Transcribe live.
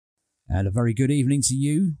And a very good evening to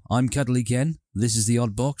you. I'm Cuddly Ken. This is the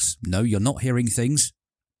Odd Box. No, you're not hearing things.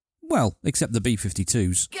 Well, except the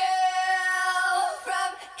B-52s.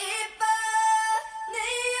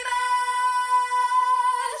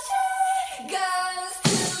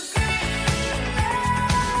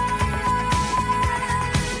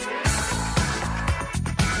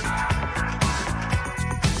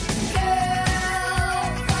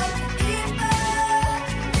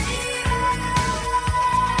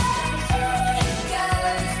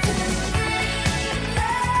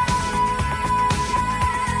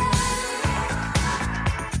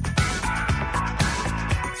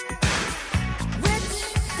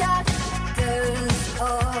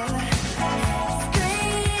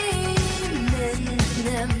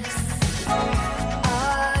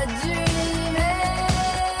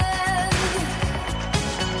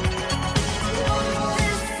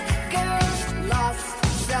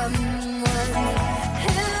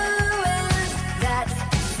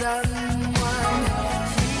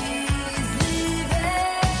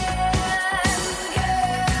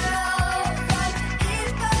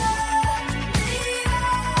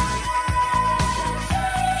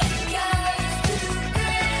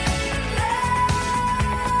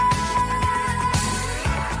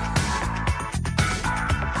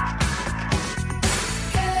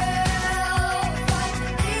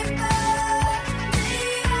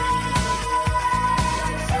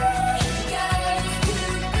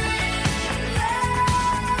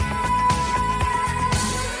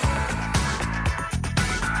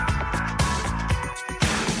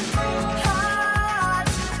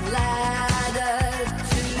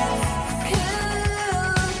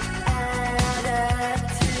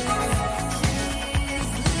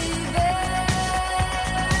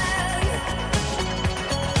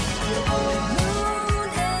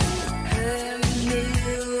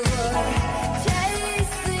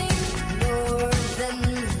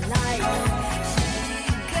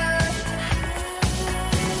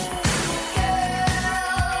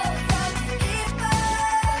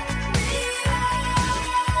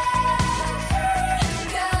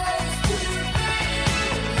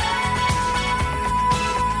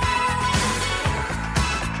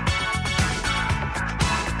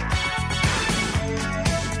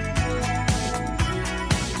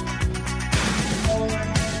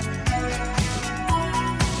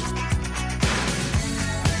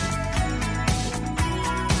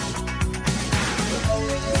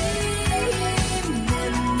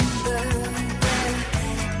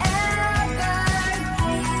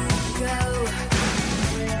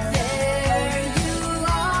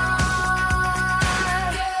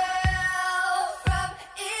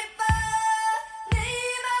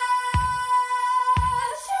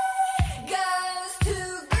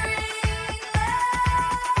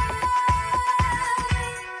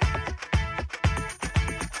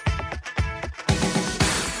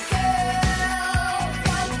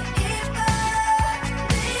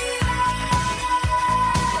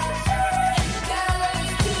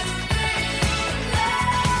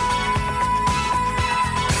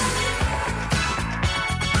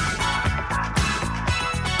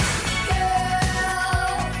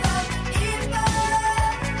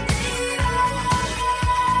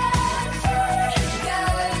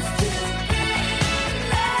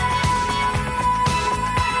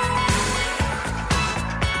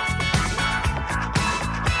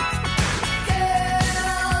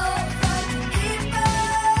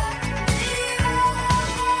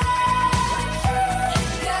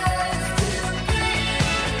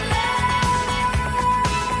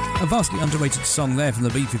 Vastly underrated song there from the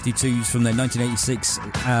B-52s from their 1986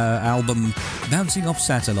 album Bouncing Off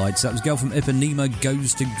Satellites. That was Girl from Ipanema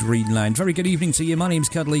Goes to Greenland. Very good evening to you. My name's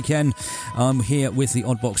Cuddly Ken. I'm here with the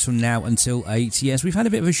Odd Box from now until 8. Yes, we've had a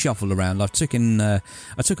bit of a shuffle around. I took a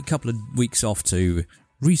couple of weeks off to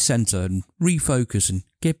recenter and refocus and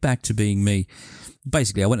get back to being me.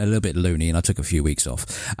 Basically, I went a little bit loony and I took a few weeks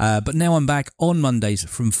off. But now I'm back on Mondays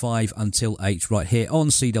from 5 until 8 right here on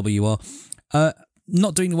CWR.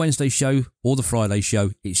 Not doing the Wednesday show or the Friday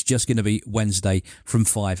show. It's just going to be Wednesday from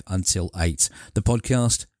 5 until 8. The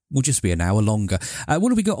podcast will just be an hour longer. What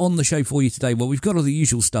have we got on the show for you today? Well, we've got all the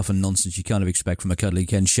usual stuff and nonsense you kind of expect from a Cuddly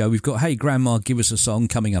Ken show. We've got Hey Grandma, Give Us a Song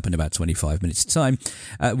coming up in about 25 minutes' time.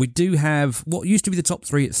 We do have what used to be the top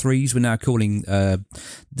 3 at 3s. We're now calling the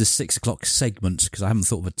 6 o'clock segment because I haven't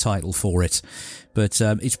thought of a title for it. But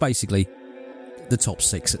it's basically the top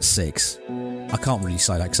 6 at 6. I can't really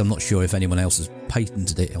say that because I'm not sure if anyone else has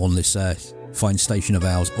patented it on this fine station of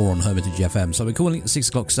ours or on Hermitage FM. So we're calling it the 6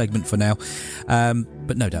 o'clock segment for now,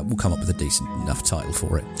 but no doubt we'll come up with a decent enough title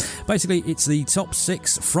for it. Basically, it's the top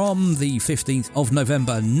 6 from the 15th of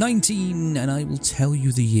November 19, and I will tell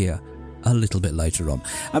you the year a little bit later on.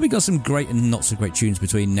 And we've got some great and not so great tunes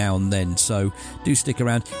between now and then, so do stick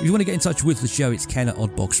around. If you want to get in touch with the show, it's ken at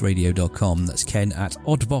oddboxradio.com. That's ken at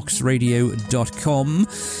oddboxradio.com.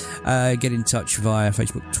 Get in touch via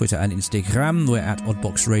Facebook, Twitter and Instagram. We're at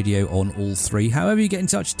Oddbox Radio on all 3. However you get in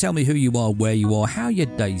touch, tell me who you are, where you are, how your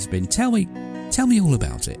day's been. Tell me all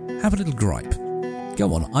about it. Have a little gripe.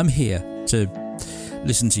 Go on, I'm here to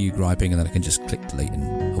listen to you griping, and then I can just click delete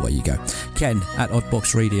and away you go. Ken at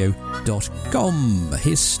oddboxradio.com.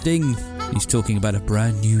 Here's Sting. He's talking about a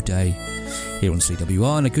brand new day here on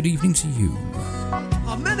CWR, and a good evening to you.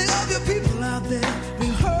 How many of you people out there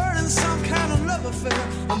been hurt in some kind of love affair?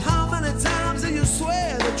 And how many times do you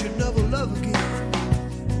swear that you'd never love again?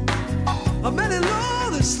 How many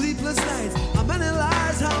lonely sleepless nights? How many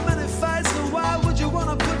lies? How many fights? And why would you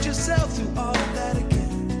want to put yourself through all of that again?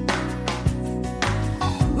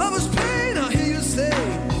 Love is pain, I hear you say.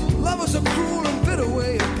 Love is a cruel and bitter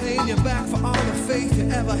way of paying you back for all the faith you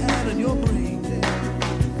ever had in your brain.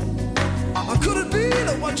 Or could it be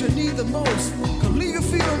that what you need the most can leave you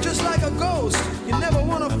feeling just like a ghost? You never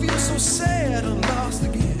want to feel so sad and lost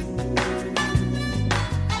again.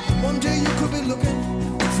 One day you could be looking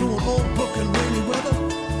through an old book in rainy weather.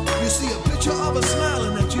 You see a picture of her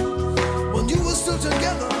smiling at you when you were still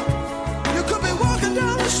together. You could be walking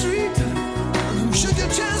down the street, who should you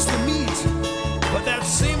chance to meet? But that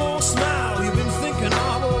same old smile you've been thinking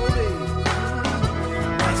of all day.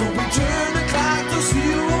 Why don't we turn the clock to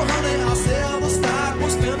 0, honey? I'll sell the stock, we'll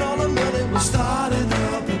spend all the money. We're starting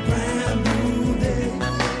up a brand new day.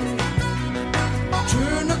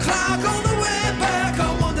 Turn the clock on the way back. I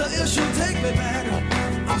wonder if she'll take me back.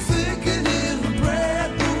 I'm thinking in a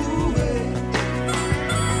brand new way.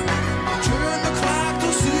 Turn the clock to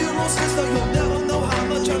 0, sister, you'll never know how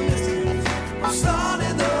much I miss you. I'm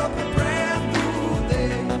starting up a brand new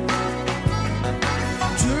day.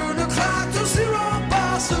 Turn the clock to 0,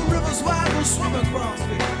 boss, the river's wide, we'll swim across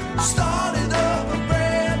me. Starting up a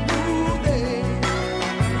brand new day.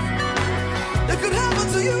 It could happen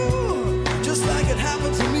to you, just like it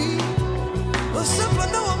happened to me. There's simply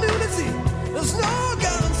no immunity, there's no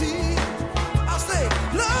guarantee. I say,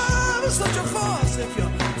 love is such a force if you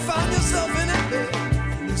find yourself in it, baby.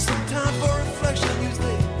 There's some time for reflection, you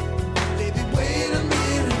say. Wait a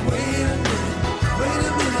minute, wait a minute, wait a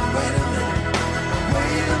minute, wait a minute,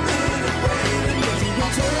 wait a minute, wait a minute.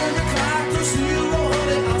 We'll turn the clock to 0,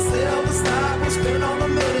 honey. I'll sell the stock, we'll spend all the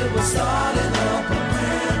money. We're starting up a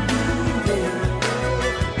brand new day.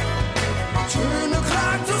 Turn the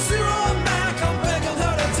clock to 0 and back. I'm begging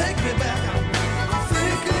her to take me back. I'm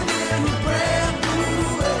thinking in a brand new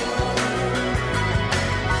way.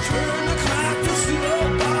 Turn the clock to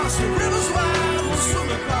 0, boss. The river's wide, we'll swim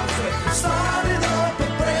across it. Starting up a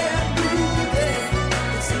brand new day.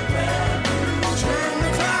 It's a brand new day. Turn the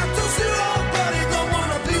clock to 0, buddy. Don't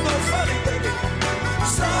wanna be no funny, baby.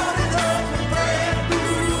 Starting up a brand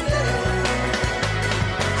new day.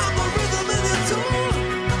 I'm a rhythm in your tune.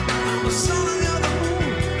 I'm a sun and you're the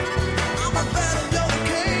moon. I'm a bat and you're the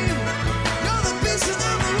cave. You're the beast and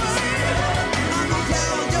I'm the rain. I'm the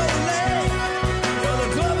cow and you're the leg. You're the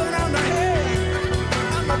glove and I'm the head.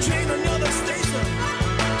 I'm the train and you're the station.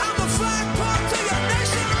 I'm a flagpole to your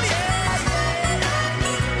nation, yeah, I'm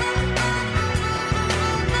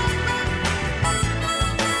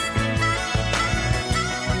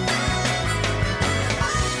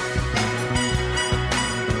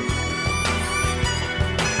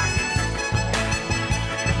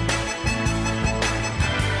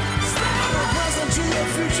the present to your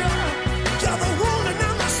future. You're the wound and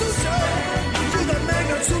I'm the suture. You're the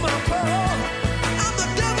magnet to my pearl. I'm the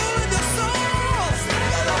devil in your soul.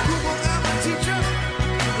 You're the pupil and the teacher.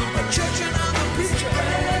 I'm the church and I'm the preacher.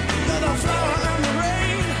 You're the flower and the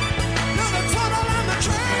rain. You're the tunnel and the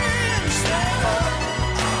train. Stand up,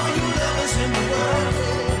 all you lovers in the world.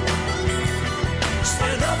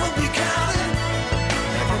 Stand up and be counted.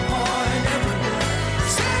 Every boy and every girl.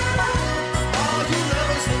 Stand up, all you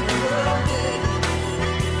lovers in the world.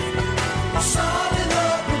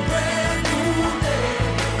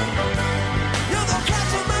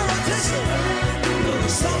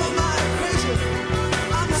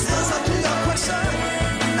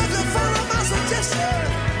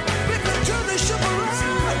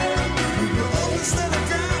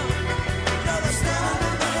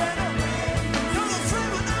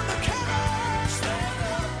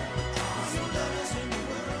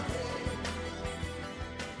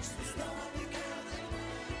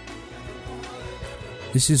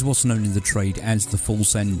 This is what's known in the trade as the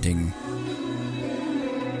false ending,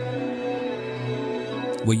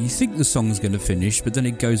 where you think the song's going to finish, but then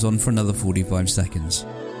it goes on for another 45 seconds.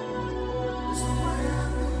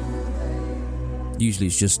 Usually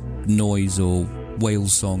it's just noise or whale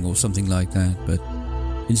song or something like that, but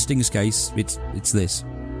in Sting's case, it's this.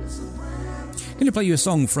 I'm going to play you a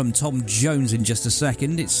song from Tom Jones in just a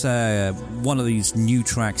second. It's one of these new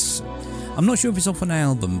tracks. I'm not sure if it's off an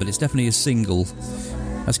album, but it's definitely a single.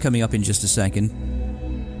 That's coming up in just a second.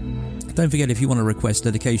 Don't forget, if you want to request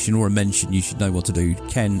dedication or a mention, you should know what to do.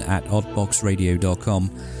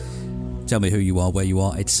 ken@oddboxradio.com. Tell me who you are, where you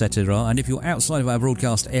are, etc. And if you're outside of our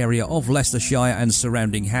broadcast area of Leicestershire and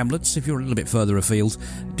surrounding hamlets, if you're a little bit further afield,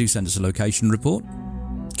 do send us a location report.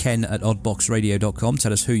 ken@oddboxradio.com.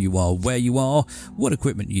 Tell us who you are, where you are, what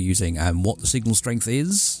equipment you're using, and what the signal strength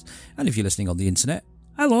is. And if you're listening on the internet,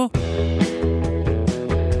 hello.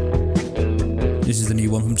 This is the new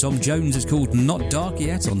one from Tom Jones. It's called Not Dark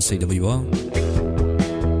Yet on CWR.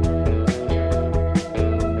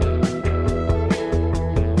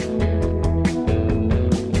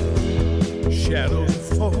 Shadows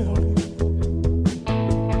fall.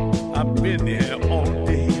 I've been here all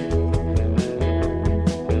day.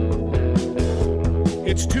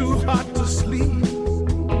 It's too hot to sleep.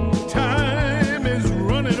 Time is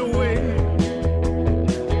running away.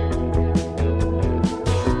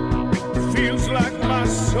 Feels like my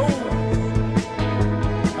soul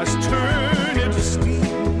has turned into steam.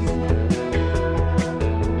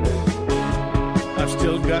 I've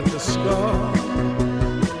still got the scar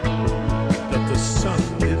that the sun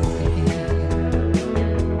didn't heal.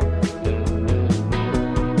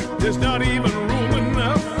 There's not even room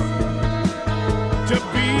enough to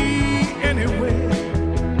be anywhere.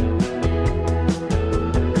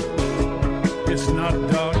 It's not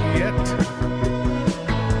dark yet,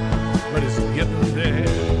 but it's getting there.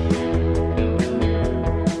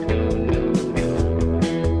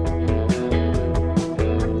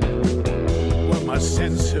 Well, my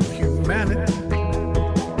sense of humanity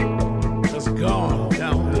has gone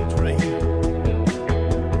down the drain.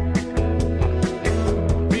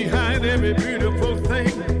 Behind every beautiful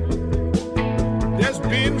thing, there's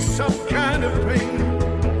been some kind of pain.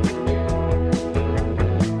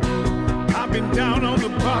 I've been down on the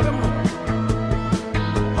bottom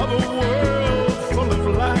of a world full of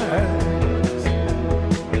lies.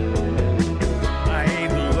 I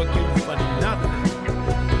ain't looking for nothing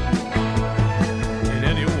in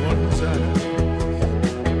anyone's eyes.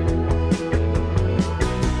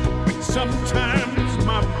 Sometimes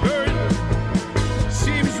my burden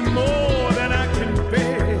seems more than I can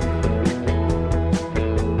bear.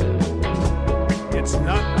 It's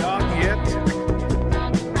not dark yet,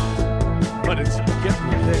 but it's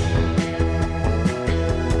getting there.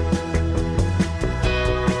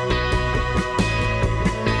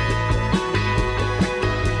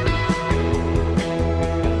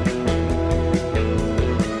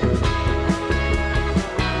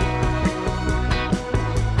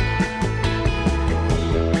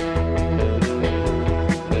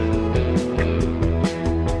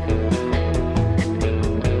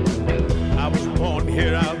 I was born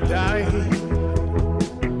here, I'll die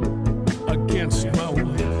against my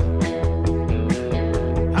will.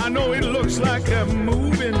 I know it looks like I'm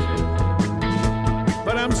moving,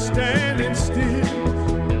 but I'm standing still.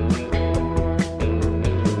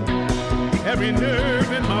 Every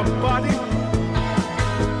nerve in my body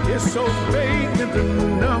is so faint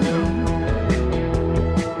and numb.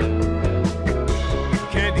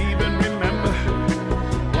 Can't even remember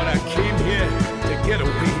what I came here to get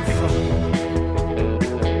away from.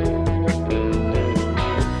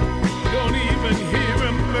 Don't even hear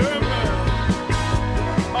a murmur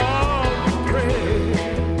of prayer.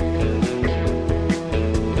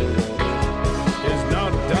 It's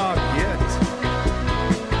not dark yet,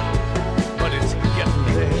 but it's getting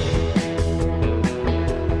there.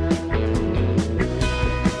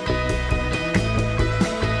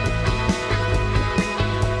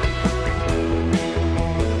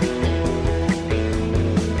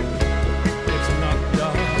 It's not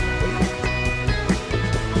dark, but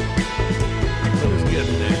it's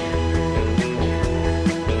getting there.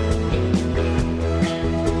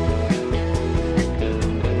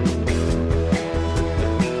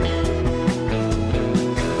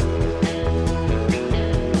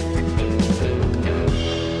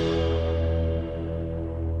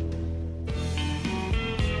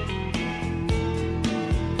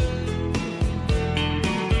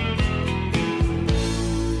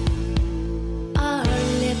 Our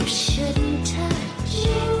lips shouldn't touch.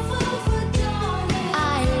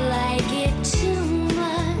 I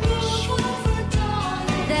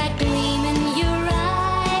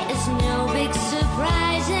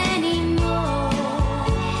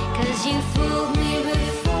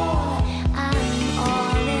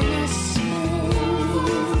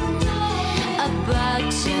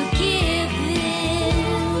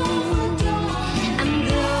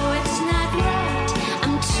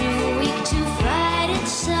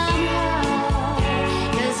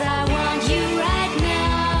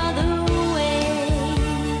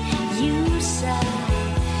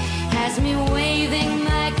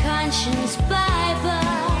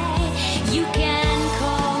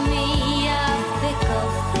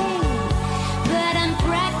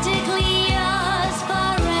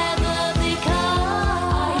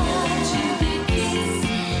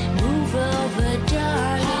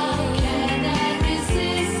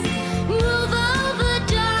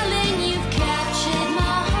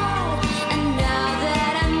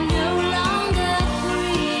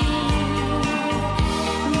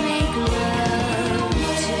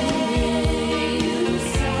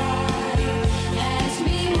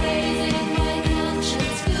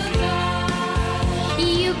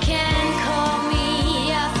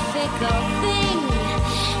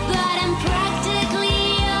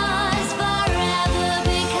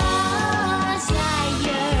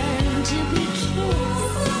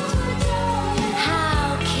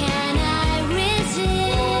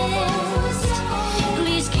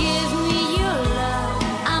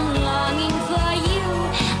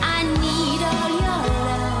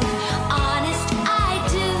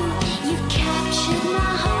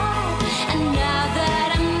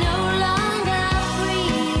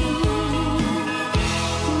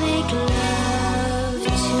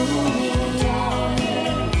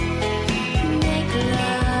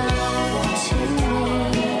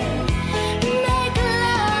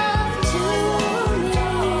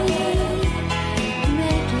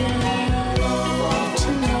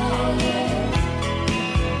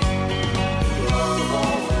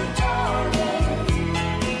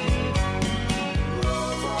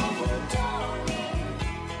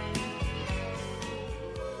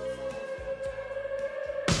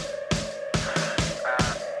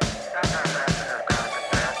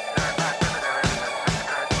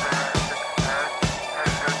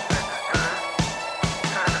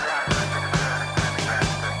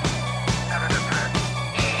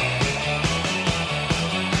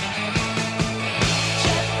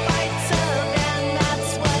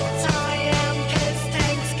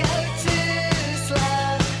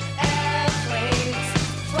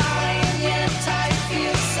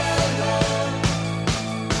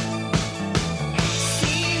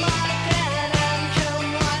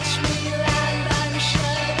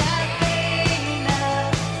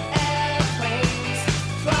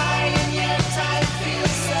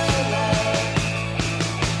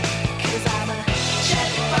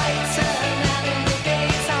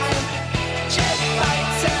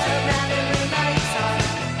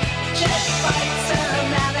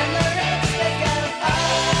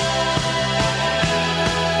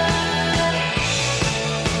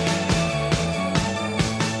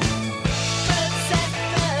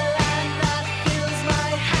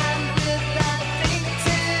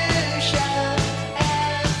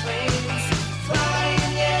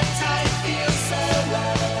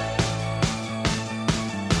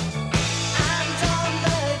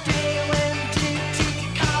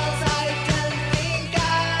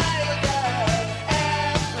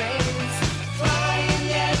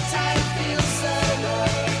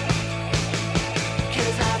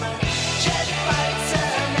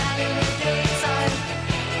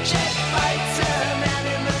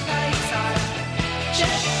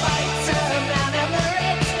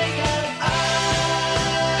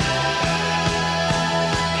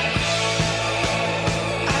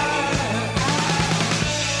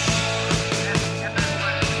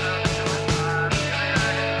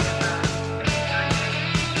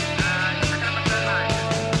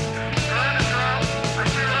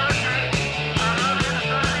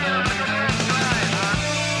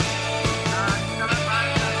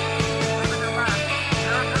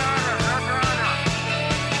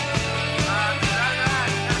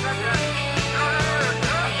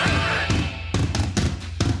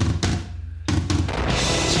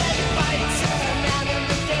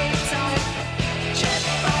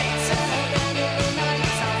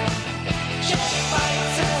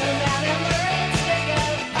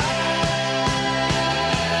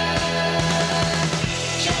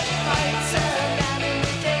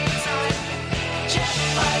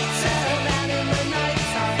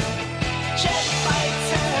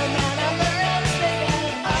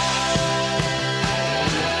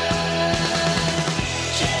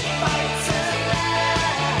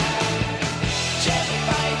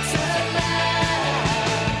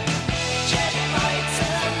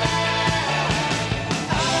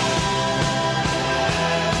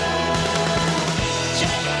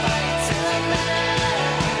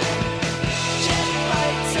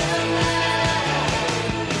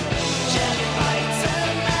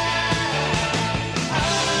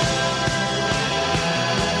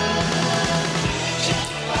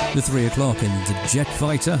The 3 o'clock and Jet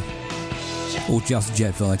Fighter, or just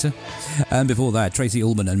Jet Fighter. And before that, Tracy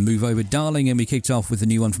Ullman and Move Over Darling, and we kicked off with a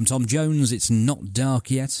new one from Tom Jones, It's Not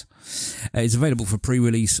Dark Yet. It's available for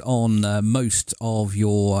pre-release on most of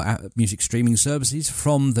your music streaming services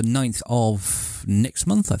from the 9th of next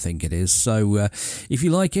month, I think it is. So if you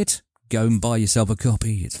like it, go and buy yourself a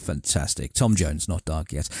copy. It's fantastic. Tom Jones, Not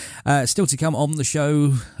Dark Yet. Still to come on the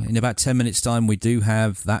show, in about 10 minutes' time, we do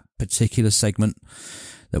have that particular segment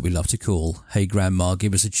that we love to call Hey Grandma,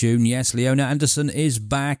 Give Us a Tune. Yes, Leona Anderson is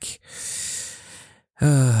back.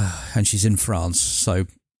 And she's in France. So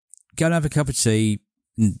go and have a cup of tea.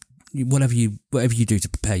 whatever you do to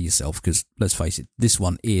prepare yourself, because let's face it, this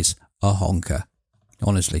one is a honker.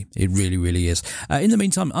 Honestly, it really, really is. In the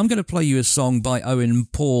meantime, I'm going to play you a song by Owen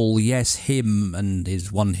Paul. Yes, him and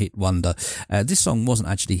his one-hit wonder. This song wasn't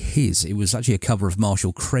actually his. It was actually a cover of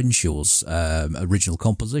Marshall Crenshaw's original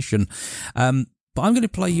composition. But I'm going to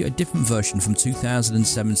play you a different version from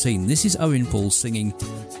 2017. This is Owen Paul singing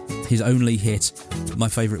his only hit, My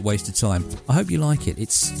Favourite Waste of Time. I hope you like it.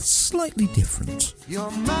 It's slightly different.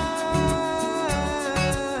 You're mine.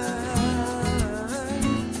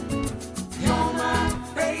 You're my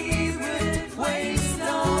favorite waste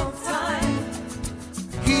of time.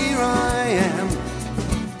 Here I am.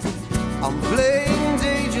 I'm playing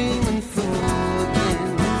daydreaming fool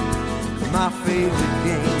again. My favorite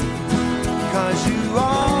game. 'Cause you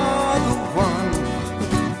are the one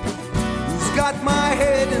who's got my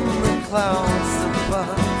head in the clouds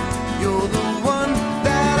above. You're the one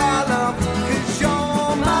that I love, 'cause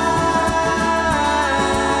you're mine.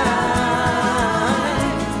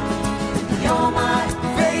 You're my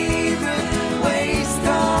favorite waste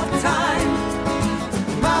of time.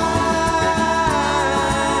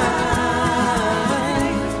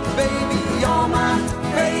 Mine, baby, you're my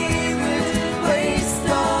favorite waste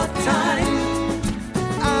of time.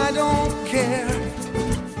 I don't care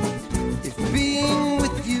if being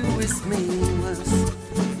with you is meaningless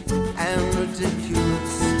and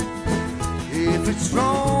ridiculous. If it's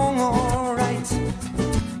wrong or right,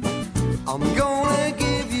 I'm gonna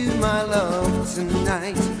give you my love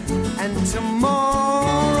tonight and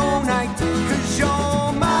tomorrow night, 'cause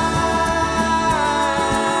you're mine.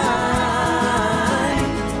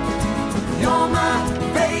 You're my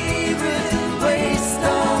favorite waste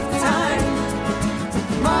of time.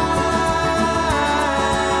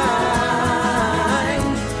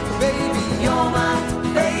 Mine, baby, you're my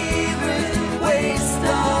favorite waste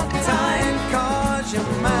of time. 'Cause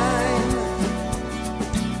you're mine.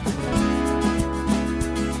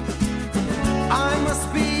 I must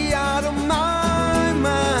be out of my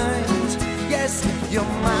mind. Yes,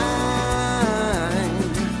 you're mine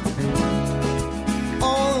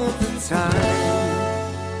all of the time.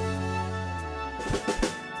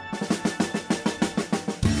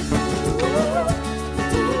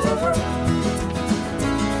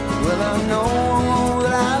 Well, I know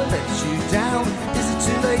that I let you down. Is it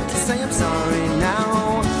too late to say I'm sorry now?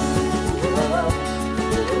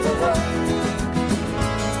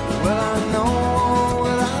 Well, I know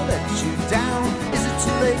that I let you down. Is it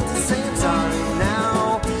too late to say I'm sorry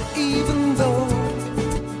now? Even though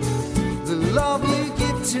the love you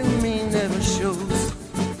give to me never shows,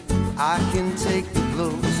 I can take the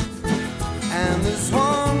blows. And there's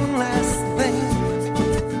one last thing.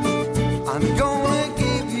 I'm gonna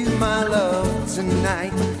give you my love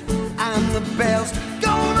tonight, and the bell's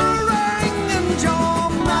gonna ring, and you're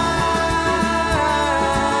mine.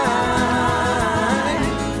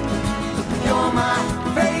 You're my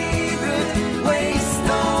favorite waste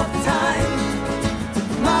of time.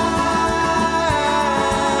 Mine,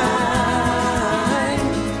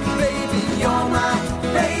 baby, you're my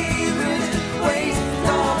favorite waste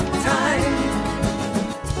of time.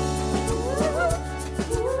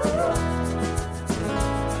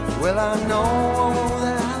 Well, I know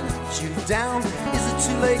that I let you down. Is it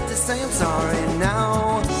too late to say I'm sorry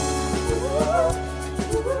now?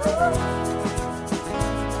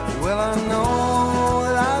 Well, I know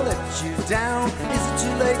that I let you down. Is it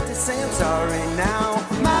too late to say I'm sorry now?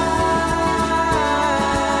 Mine,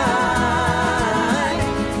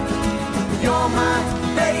 you're my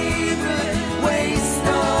favorite waste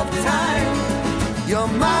of time. You're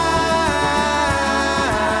mine.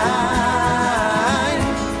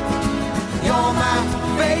 You're my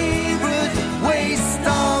favorite waste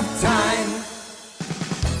of time.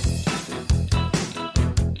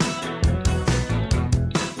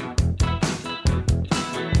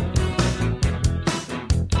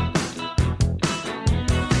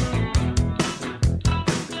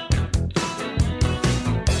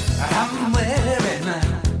 I'm wearing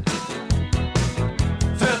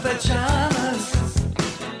the pajamas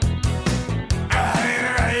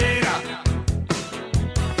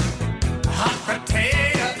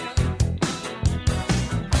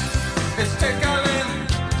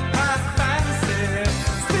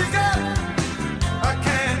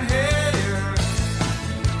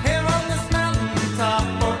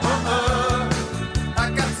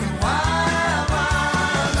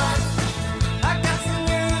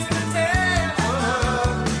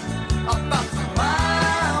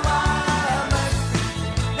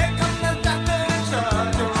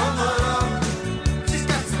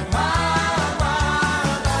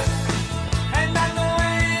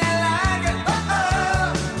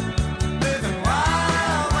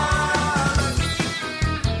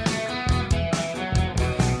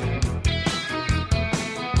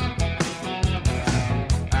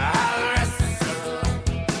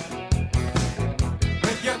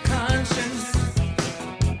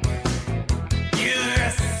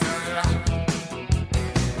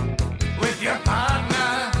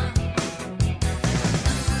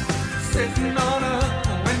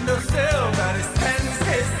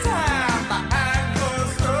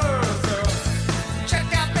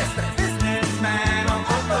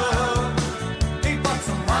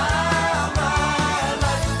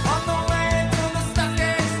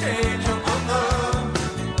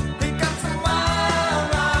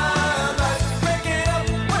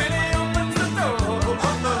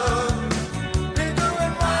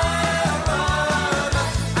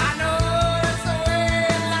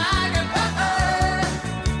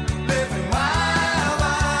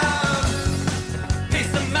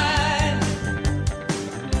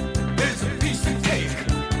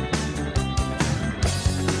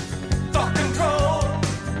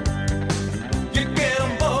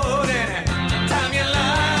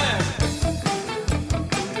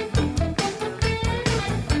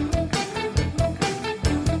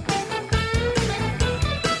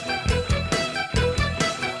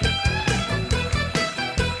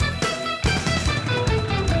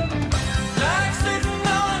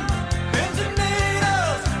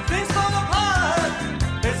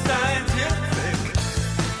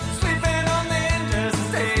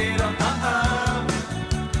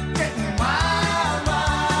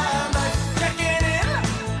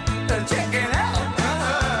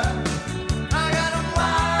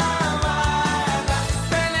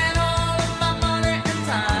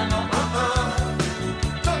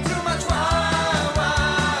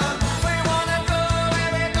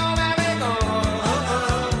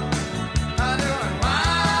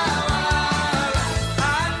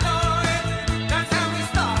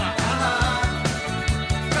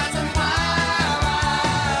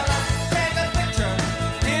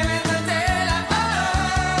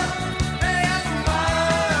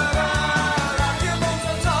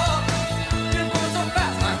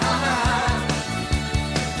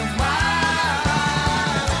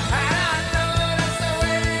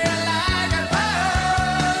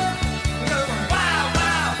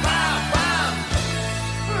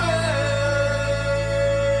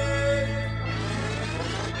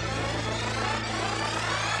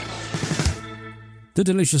The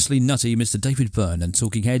deliciously nutty Mr. David Byrne and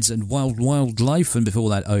Talking Heads and Wild Wild Life, and before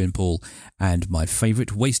that Owen Paul and my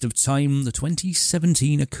favourite Waste of Time, the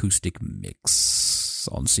 2017 acoustic mix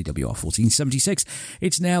on CWR 1476.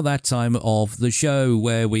 It's now that time of the show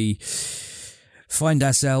where we find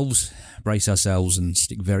ourselves, brace ourselves and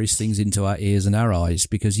stick various things into our ears and our eyes,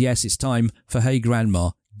 because yes, it's time for Hey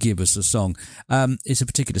Grandma, Give Us a Song. It's a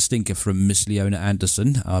particular stinker from Miss Leona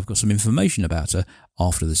Anderson. I've got some information about her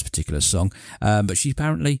after this particular song, but she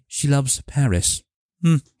loves Paris.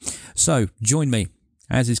 So join me,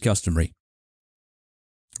 as is customary.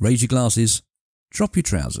 Raise your glasses, drop your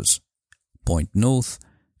trousers, point north,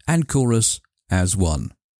 and chorus as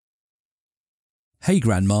one. Hey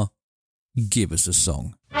Grandma, give us a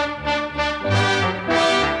song.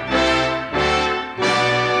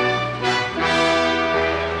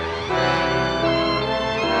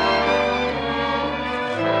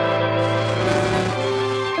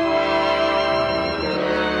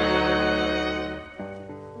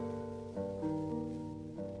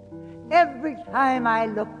 Every time I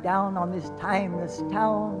look down on this timeless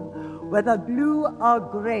town, whether blue or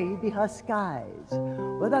grey be her skies,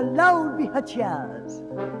 whether loud be her cheers,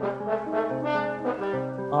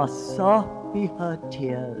 or soft be her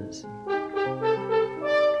tears,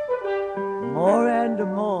 more and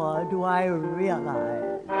more do I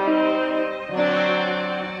realize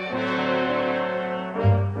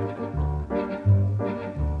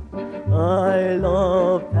I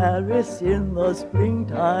love Paris in the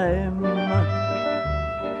springtime,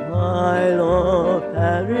 I love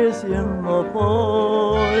Paris in the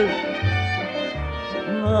fall,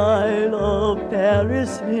 I love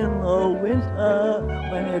Paris in the winter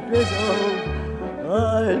when it drizzles,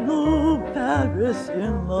 I love Paris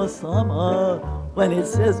in the summer when it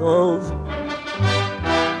sizzles.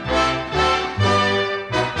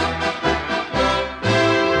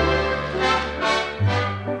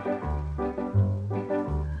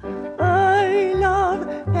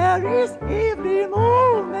 Paris every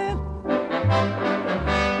moment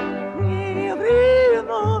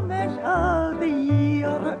of the year.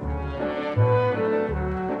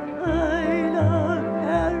 I love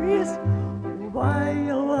Paris. Why,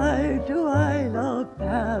 oh, why do I love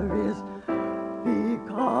Paris?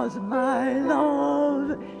 Because my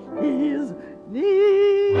love is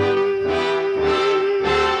near.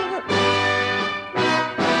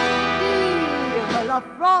 Vive la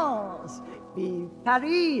France! Vive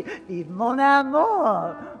Paris, vive mon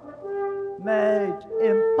amour. Mais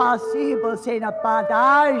impossible, ce n'est pas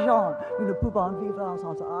d'argent. Nous ne pouvons vivre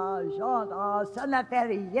sans argent. Oh, ça ne fait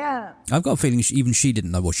rien. I've got a feeling even she didn't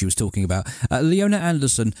know what she was talking about. Leona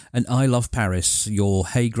Anderson and I Love Paris, your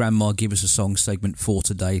Hey Grandma, Give Us a Song segment for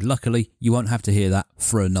today. Luckily, you won't have to hear that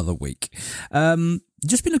for another week.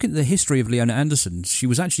 Just been looking at the history of Leona Anderson. She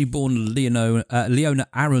was actually born Leona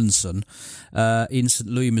Aronson in St.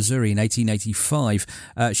 Louis, Missouri in 1885.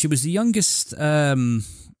 She was the youngest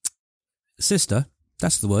sister,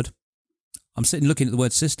 that's the word. I'm sitting looking at the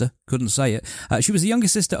word sister, couldn't say it. She was the younger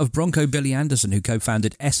sister of Bronco Billy Anderson, who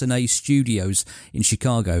co-founded S&A Studios in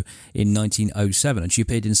Chicago in 1907, and she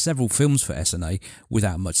appeared in several films for S&A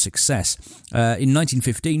without much success. In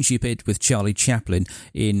 1915, she appeared with Charlie Chaplin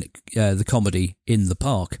in the comedy In the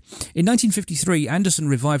Park. In 1953, Anderson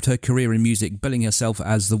revived her career in music, billing herself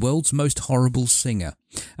as the world's most horrible singer,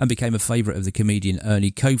 and became a favourite of the comedian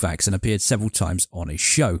Ernie Kovacs and appeared several times on his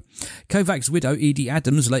show. Kovacs' widow, Edie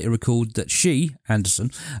Adams, later recalled that she,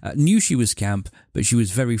 Anderson, knew she was camp, but she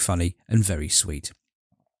was very funny and very sweet.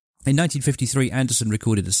 In 1953, Anderson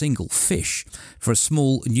recorded a single, Fish, for a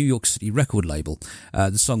small New York City record label.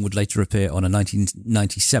 The song would later appear on a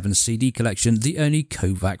 1997 CD collection, the Ernie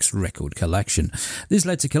Kovacs Record Collection. This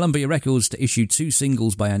led to Columbia Records to issue 2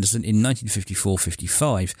 singles by Anderson in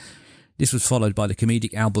 1954-55. This was followed by the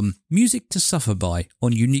comedic album Music to Suffer By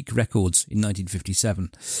on Unique Records in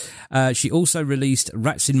 1957. She also released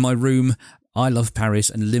Rats in My Room, I Love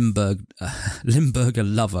Paris and Limburger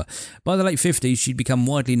Lover. By the late 50s, she'd become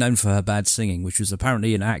widely known for her bad singing, which was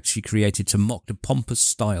apparently an act she created to mock the pompous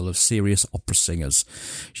style of serious opera singers.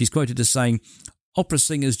 She's quoted as saying, "Opera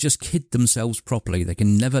singers just kid themselves properly. They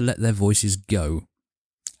can never let their voices go."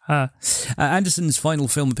 Anderson's final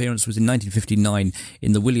film appearance was in 1959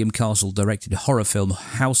 in the William Castle-directed horror film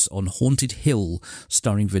House on Haunted Hill,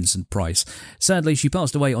 starring Vincent Price. Sadly, she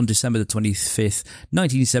passed away on December the 25th,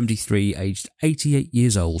 1973, aged 88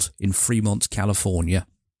 years old in Fremont, California.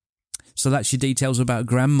 So that's your details about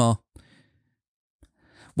Grandma.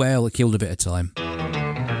 Well, it killed a bit of time.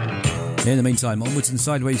 In the meantime, onwards and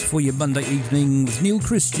sideways for your Monday evening with Neil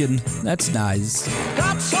Christian. That's nice.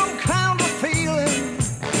 Got some kind of feeling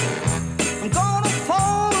I'm gonna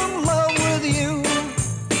fall in love with you.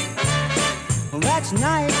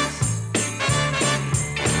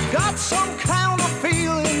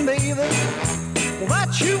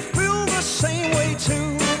 too.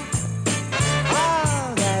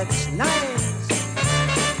 Ah, that's nice.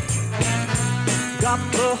 Got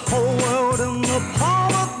the whole world in the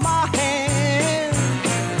palm of my hand.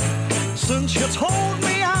 Since you told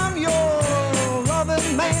me I'm your loving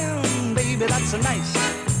man, baby, that's nice.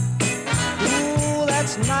 Ooh,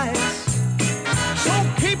 that's nice. So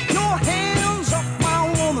keep your hands off my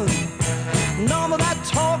woman. None of that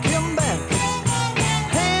talking back.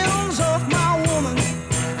 Hands off my woman.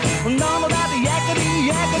 None of that yakety,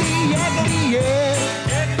 yakety, yakety, yeah.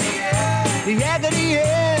 Yakety,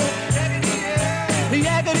 yeah.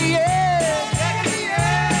 Yakety,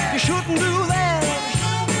 yeah. You shouldn't do that.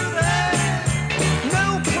 No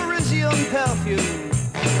Parisian perfume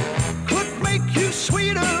could make you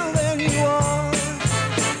sweeter than you are.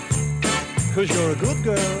 'Cause you're a good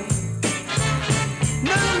girl.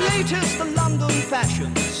 No latest London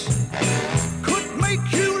fashions could make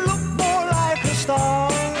you look more like a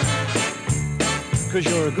star. 'Cause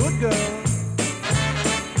you're a good girl.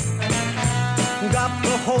 Got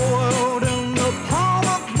the whole world in the palm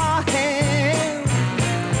of my hand.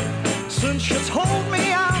 Since you told me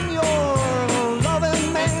I'm your loving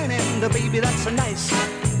man, and baby, that's a nice.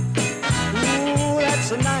 Ooh, that's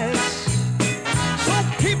a nice. So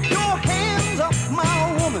keep your hands off my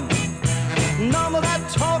woman. None of that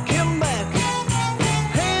talking back.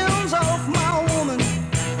 Hands off my woman.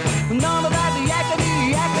 None of that yakety,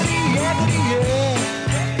 yakety, yakety, yeah.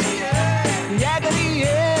 Yakety,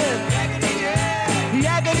 yeah.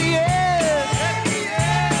 Yakety,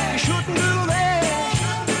 yeah. You shouldn't do that.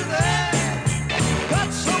 Got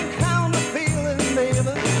some kind of feeling,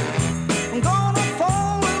 baby. I'm gonna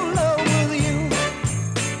fall in love with you.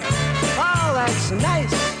 Oh, that's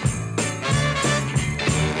nice.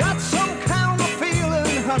 Got some kind of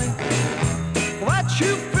feeling, honey, that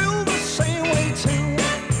you feel the same way too.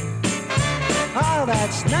 Oh,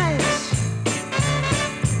 that's nice.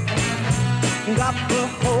 Got the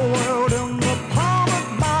whole world in the palm of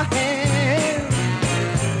my hand.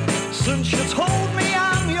 Since you told me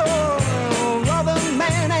I'm your loving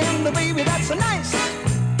man, and baby, that's a nice.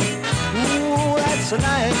 Ooh, that's a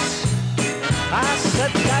nice. I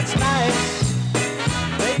said that's nice.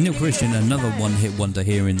 Neil Christian, another one-hit wonder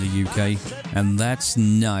here in the UK, and that's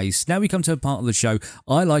nice. Now we come to a part of the show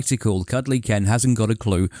I like to call Cuddly Ken Hasn't Got a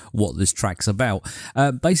Clue What This Track's About.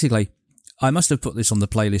 Basically, I must have put this on the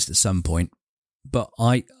playlist at some point, but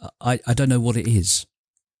I don't know what it is,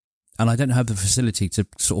 and I don't have the facility to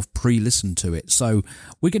sort of pre-listen to it, so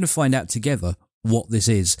we're going to find out together what this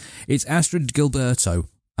is. It's Astrid Gilberto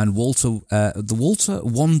and the Walter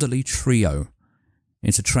Wanderley Trio.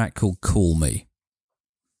 It's a track called Call Me.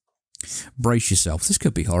 Brace yourself, this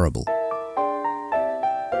could be horrible.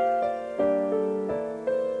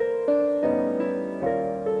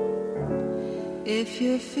 If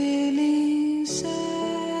you're feeling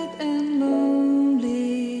sad and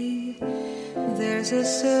lonely, there's a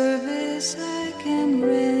service I can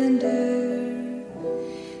render.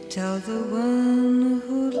 Tell the one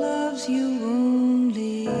who loves you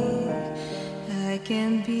only, I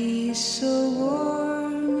can be so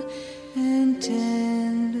warm and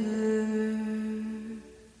tender.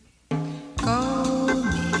 Call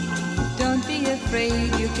me, don't be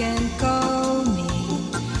afraid, you can call me.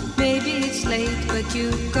 Maybe it's late, but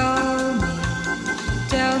you call me.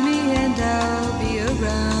 Tell me and I'll be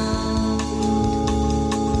around.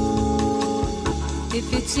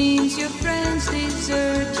 If it seems your friends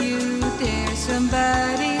desert you, there's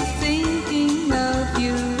somebody thinking of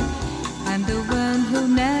you. I'm the one who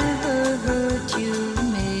never hurt you.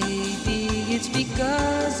 Maybe it's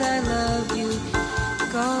because I love you.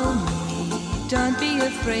 Call me, don't be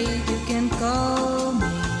afraid, you can call me.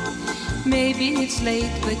 Maybe it's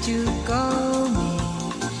late, but you call me.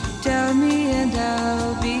 Tell me and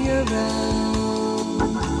I'll be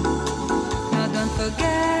around. Now don't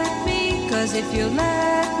forget me, 'cause if you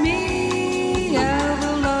let me, I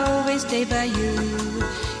will always stay by you.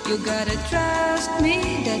 You gotta trust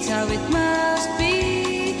me, that's how it must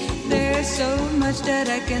be. There's so much that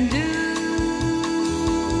I can do.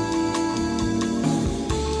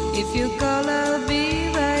 If you call, I'll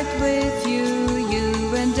be right with you. You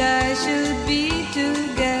and I should be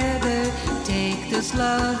together. Take this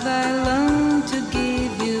love I long to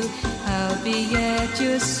give you. I'll be at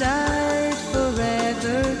your side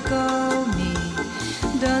forever. Call me,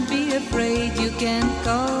 don't be afraid, you can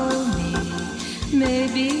call me.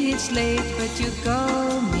 Maybe it's late, but you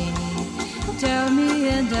call me. Tell me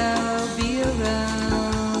and I'll be around.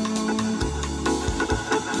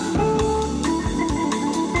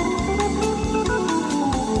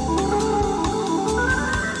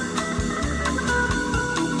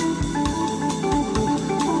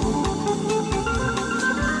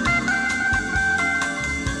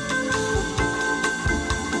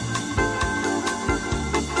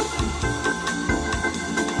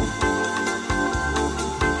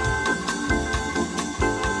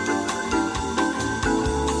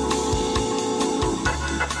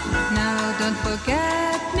 don't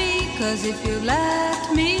forget me, 'cause if you let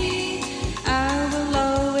me, I will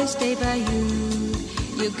always stay by you.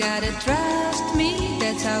 You gotta trust me,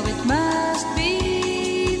 that's how it must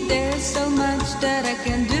be. There's so much that I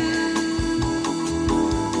can do.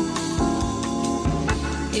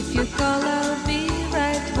 If you call, I'll be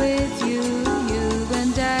right with you. You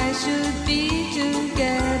and I should be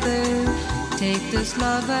together. Take this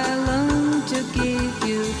love I long to give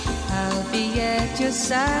you. I'll be at your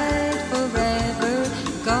side forever.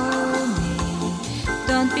 Call me,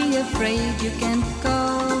 don't be afraid, you can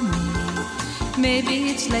call me. Maybe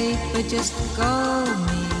it's late, but just call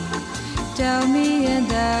me. Tell me and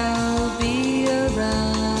I'll be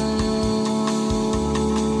around.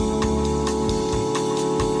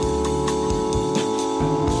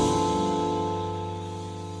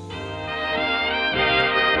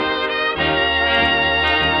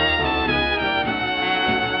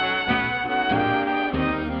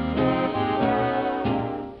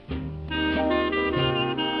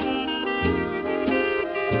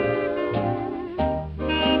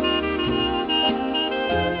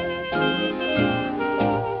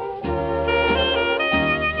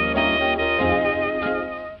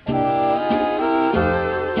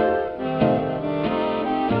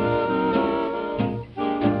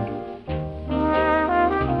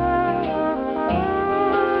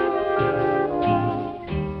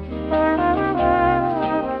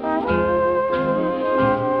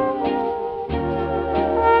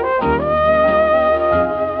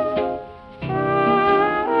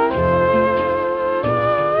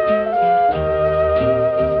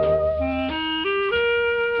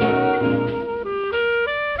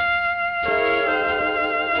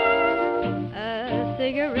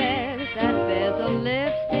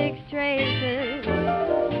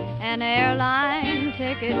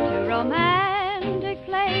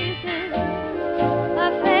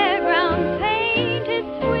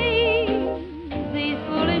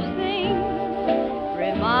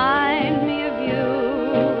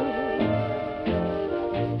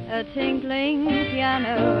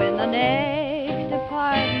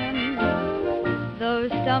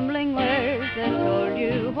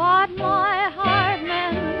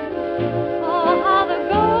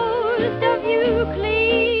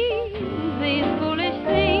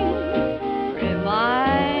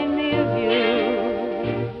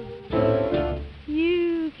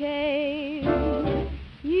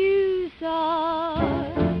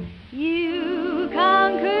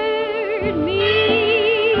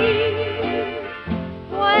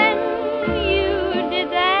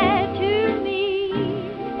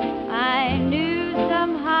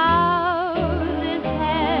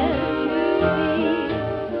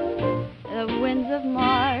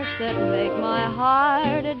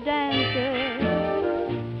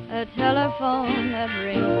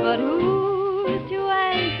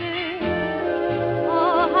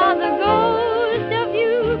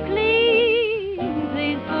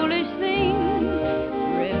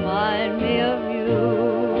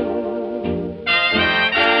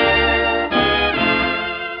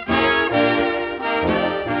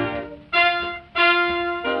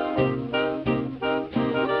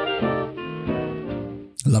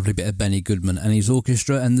 Lovely bit of Benny Goodman and his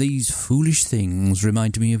orchestra, and These Foolish Things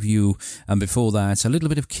Remind Me of You. And before that, a little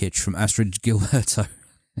bit of kitsch from Astrid Gilberto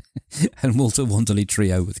and Walter Wanderley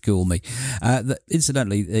Trio with Call Me.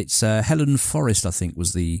 Incidentally, it's Helen Forrest, I think,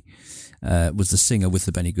 was the singer with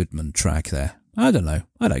the Benny Goodman track there. I don't know.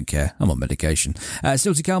 I don't care. I'm on medication.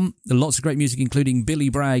 Still to come, lots of great music, including Billy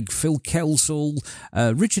Bragg, Phil Kelsall,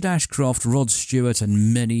 Richard Ashcroft, Rod Stewart,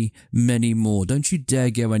 and many, many more. Don't you dare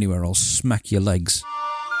go anywhere. I'll smack your legs.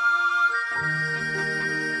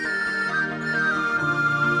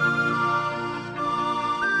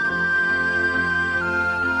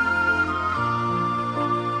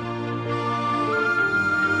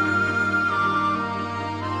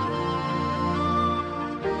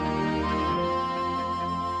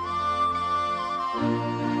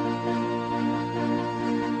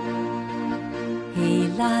 He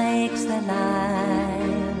likes the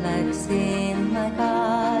lilacs in my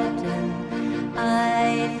garden.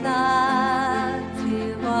 I love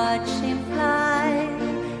to watch him fly.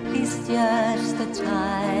 He's just a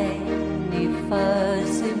tiny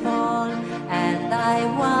fuzzy ball, and I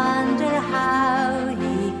wonder how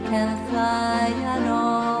he can fly at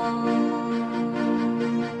all.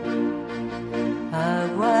 A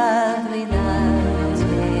world without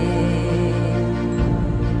him,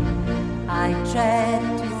 I dread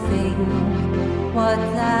to think what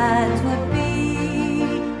that would be,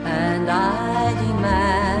 and I'd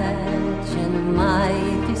imagine my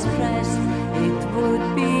distress. It would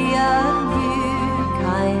be a new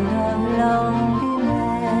kind of love.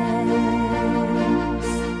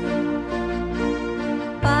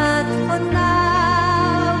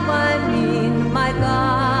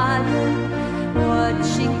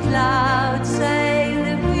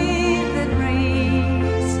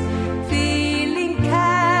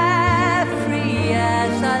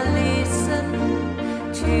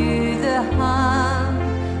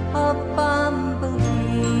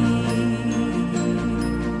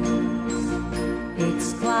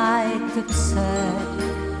 It's quite absurd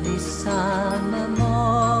this summer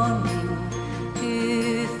morning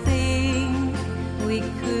to think we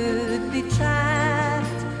could be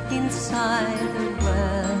trapped inside a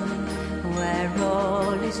world where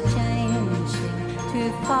all is changing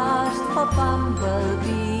too fast for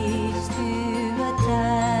bumblebees to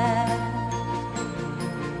adapt.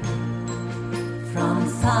 From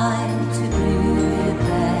thyme to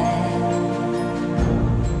bluebell,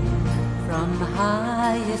 from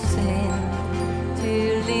hyacinth to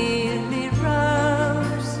lily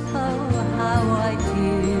rose, oh how I do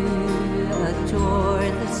adore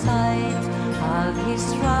the sight of his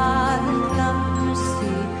rod and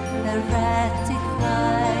clumsy erratic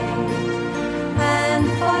flight. And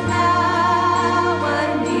for now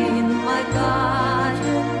I'm in my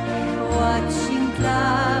garden, watching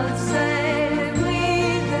clouds sail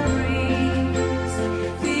with the breeze,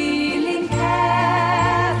 feeling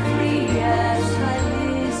carefree as I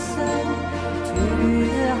listen to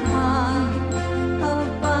the hum of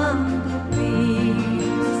bumblebees.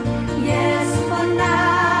 Yes, for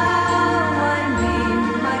now I'm in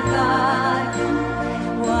my garden,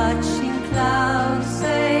 watching clouds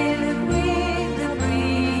sail with the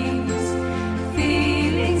breeze,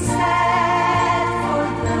 feeling sad for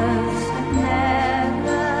those who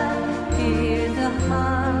never hear the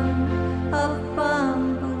hum of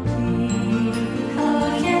bumblebees. Oh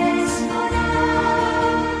yes, for now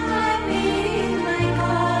I'm in my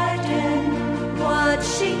garden,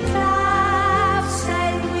 watching clouds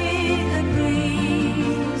sail with the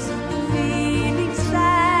breeze, feeling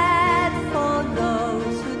sad for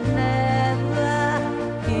those who never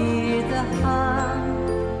hear the hum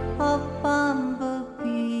of bumblebees.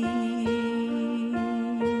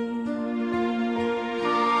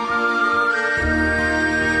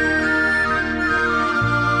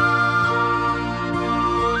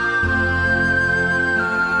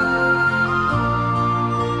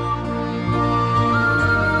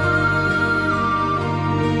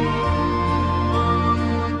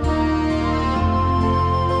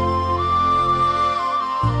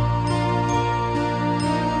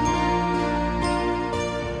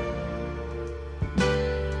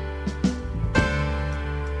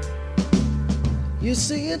 You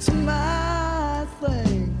see, it's my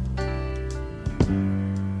thing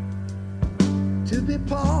to be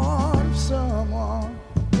part of someone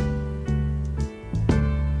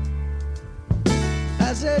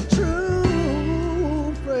as a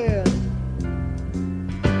true friend.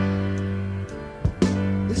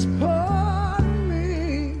 It's part of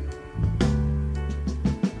me.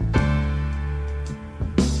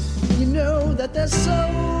 You know that there's so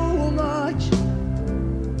much.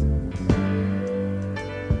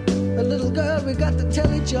 A little girl, we got to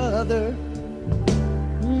tell each other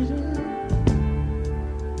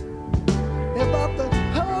about the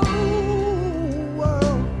whole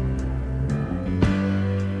world,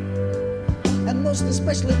 and most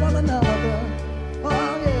especially one another.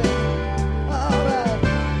 Oh yeah, all right.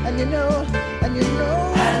 And you know, and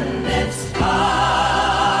it's hard.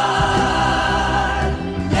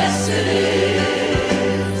 Yes, it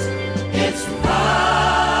is. It's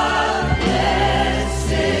hard.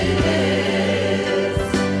 Yes, it is.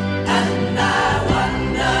 And I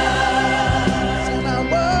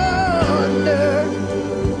wonder,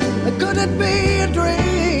 could it be a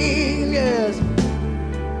dream? Yes.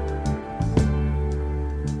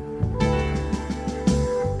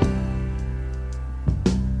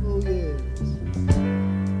 Oh yes.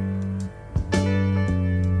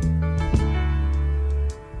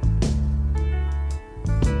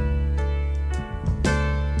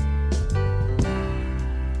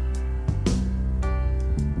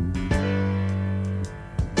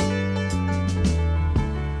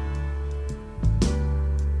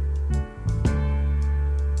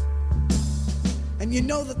 And you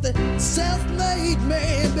know that the self-made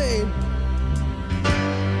man, babe,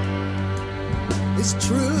 is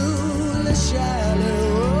truly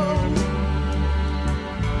shallow.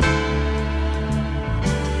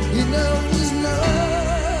 He knows no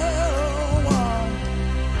one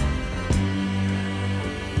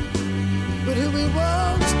but who he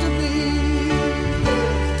wants to be.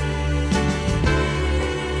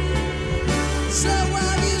 So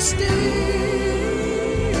while you still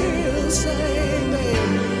say, baby,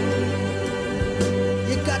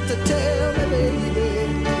 you got to tell me, baby,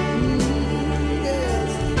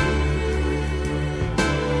 yes.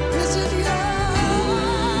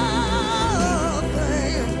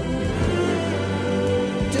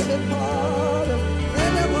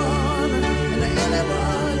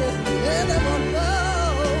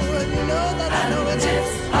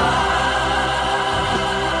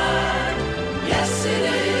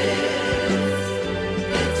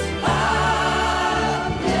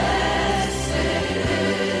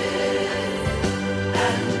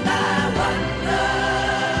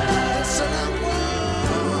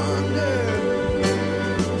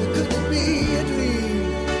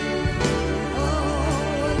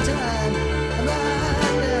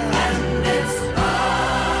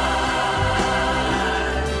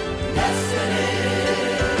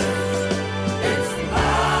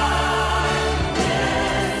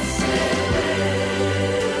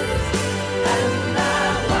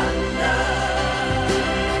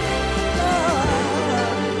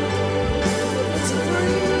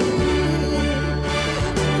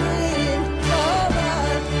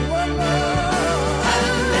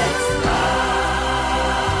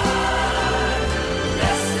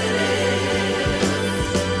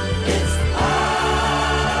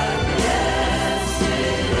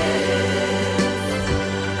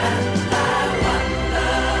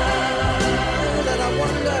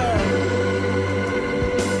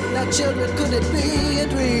 Children, could it be a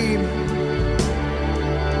dream?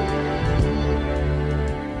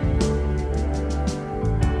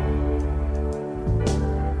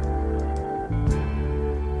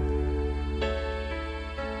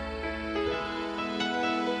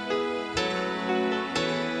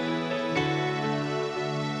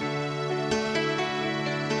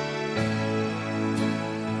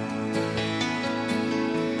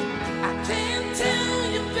 I can't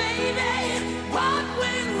tell you, baby, what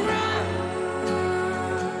went wrong.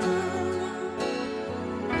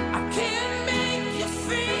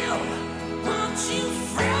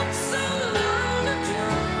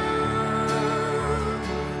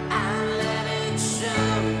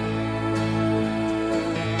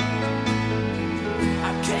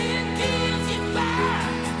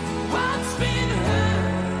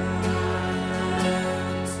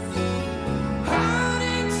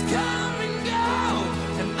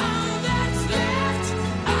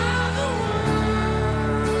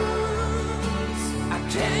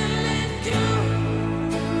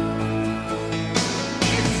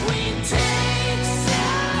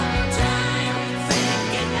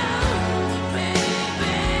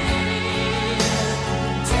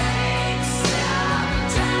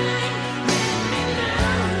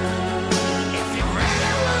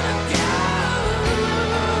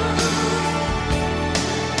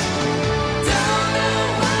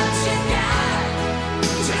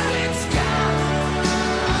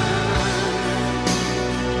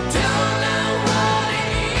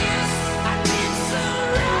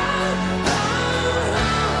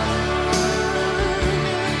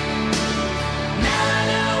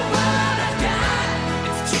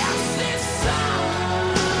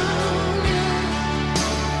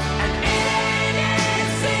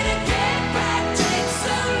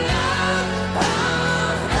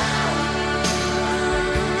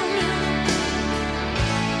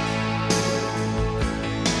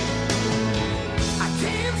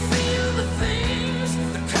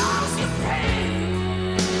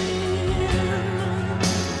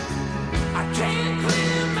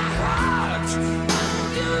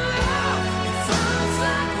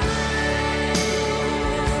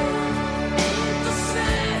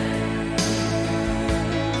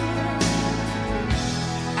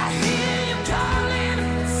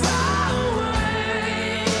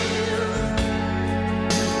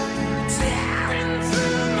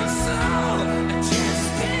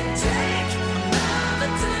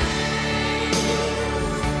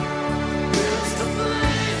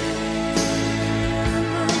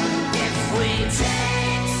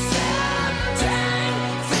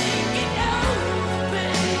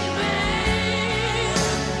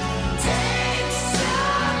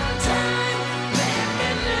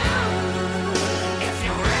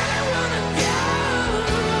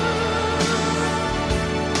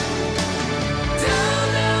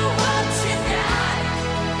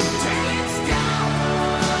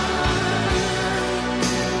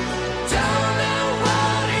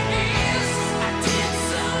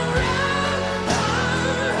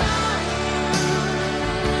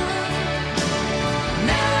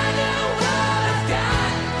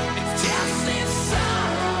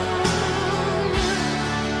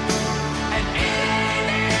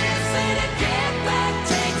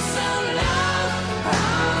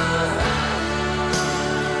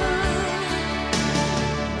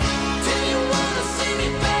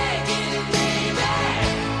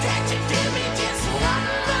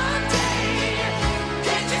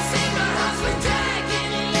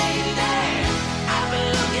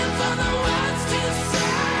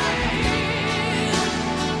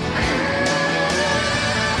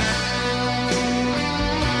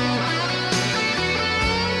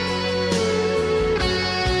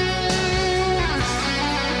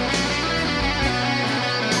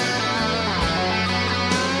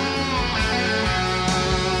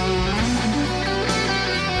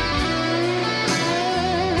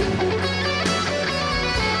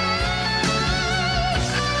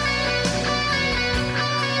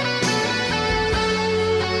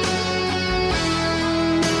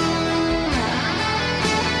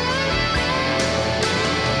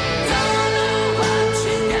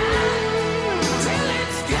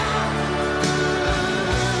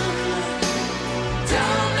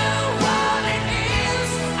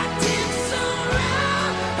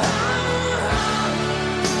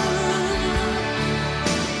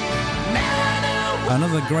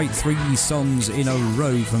 Another great 3 songs in a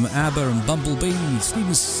row from ABBA and Bumblebee.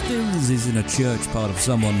 Stephen Stills is in a church part of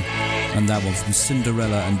someone. And that one from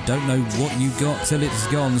Cinderella and Don't Know What You Got Till It's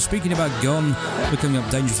Gone. Speaking about gone, we're coming up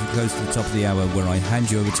dangerously close to the top of the hour, where I hand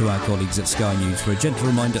you over to our colleagues at Sky News for a gentle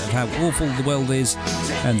reminder of how awful the world is,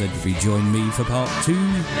 and then you'll rejoin me for part 2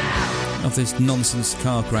 of this nonsense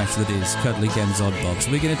car crash that is Cuddly Ken's Odd Box.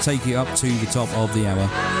 We're going to take you up to the top of the hour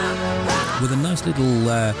with a nice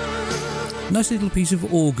little piece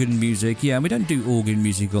of organ music. Yeah, we don't do organ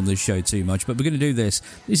music on this show too much, but we're going to do this.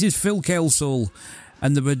 This is Phil Kelsall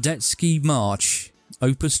and the Radetzky March,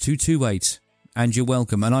 Opus 228. And you're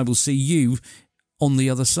welcome, and I will see you on the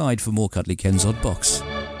other side for more Cuddly Ken's Odd Box.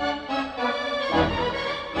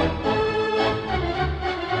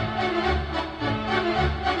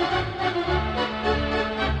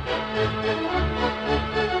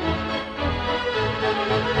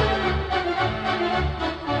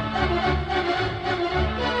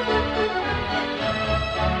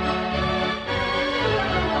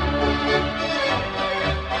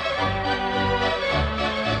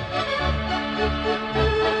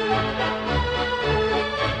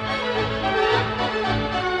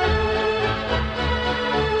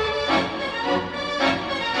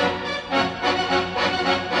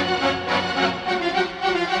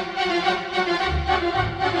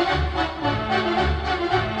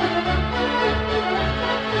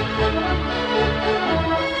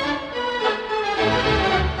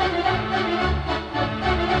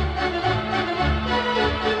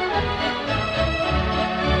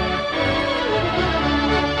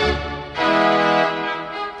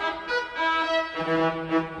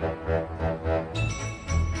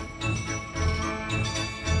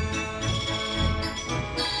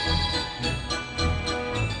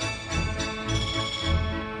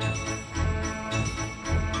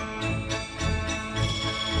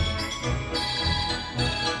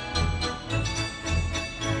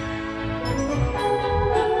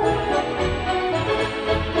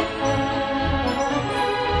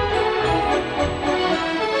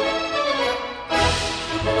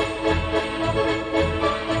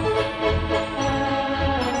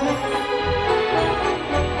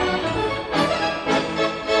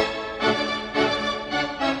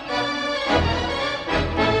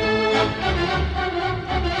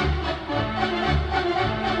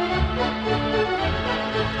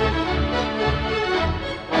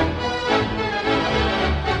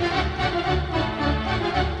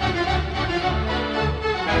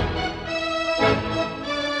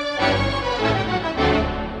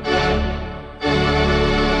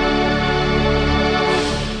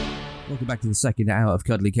 Back to the second hour of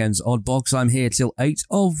Cuddly Ken's Odd Box. I'm here till 8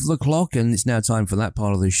 of the clock, and it's now time for that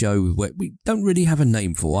part of the show where we don't really have a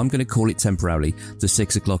name for. I'm going to call it temporarily the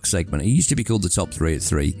 6 o'clock segment. It used to be called the Top 3 at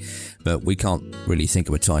 3, but we can't really think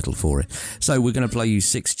of a title for it. So we're going to play you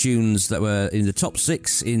 6 tunes that were in the top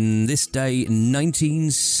 6 in this day,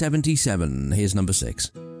 1977. Here's number 6.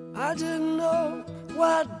 I didn't know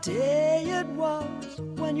what day it was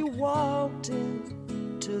when you walked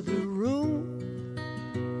into the room.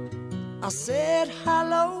 I said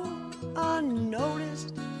hello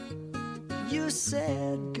unnoticed. You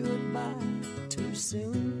said goodbye too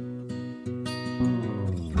soon.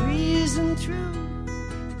 Breezing through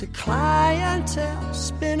the clientele,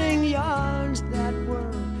 spinning yarns that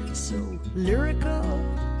were so lyrical.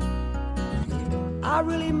 I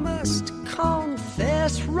really must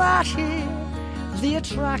confess right here, the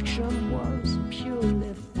attraction was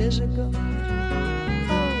purely physical.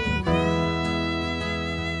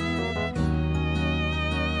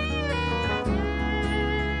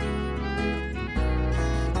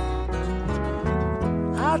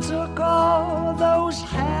 I took all those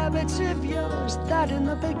habits of yours that in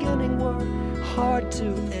the beginning were hard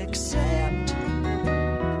to accept.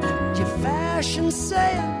 Your fashion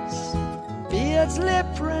sense, beards, lip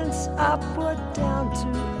prints, I put down to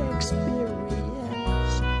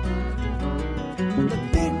experience. The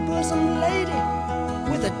big bosom lady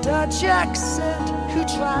with a Dutch accent who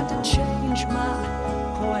tried to change my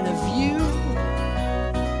point of view.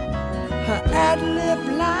 Her ad-lib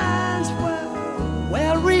lines were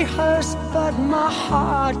well rehearsed, but my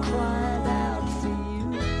heart cried out for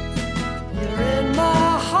you. You're in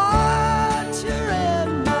my heart, you're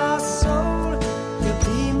in my soul. You'll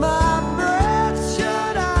be my breath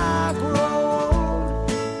should I grow old.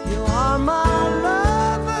 You are my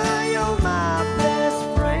lover, you're my best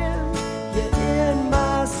friend. You're in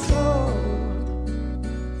my soul.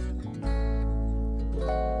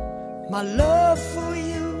 My love for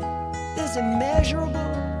you is immeasurable.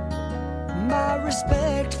 My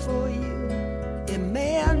respect for you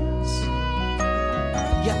immense.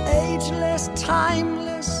 Your ageless,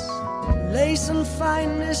 timeless, lace and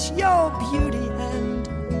fineness, your beauty and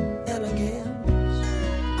elegance.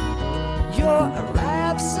 You're a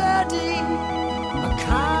rhapsody, a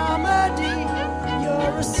comedy,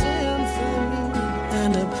 you're a symphony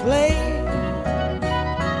and a play.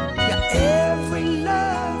 You're every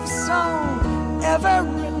love song ever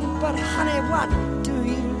written, but honey, what do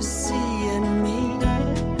you see in me?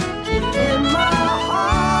 You're in my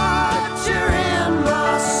heart, you're in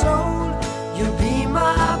my soul, you'll be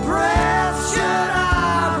my breath should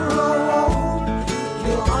I grow old.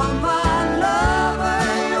 You are my lover,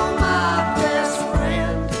 you're my best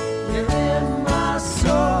friend, you're in my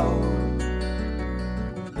soul.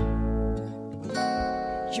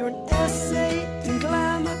 You're an essay in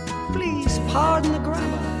glamour, please pardon the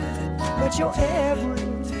grammar, but you're every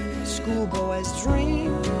schoolboy's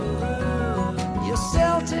dream. You're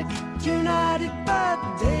Celtic United, but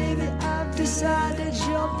baby, I've decided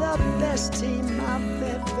you're the best team I've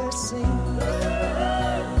ever seen.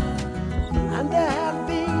 And there have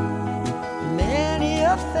been many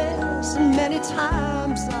affairs, and many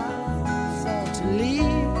times I've thought to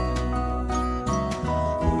leave.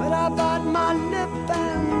 But I bite my lip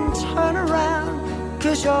and turn around,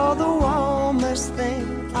 'cause you're the warmest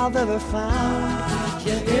thing I've ever found.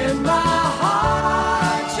 You're in my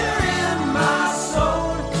heart, you're in my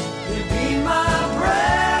soul, you'll be my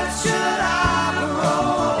breath should I grow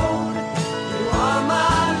old. You are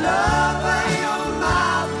my lover, you're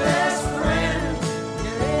my best friend,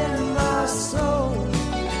 you're in my soul.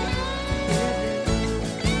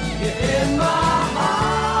 You're in my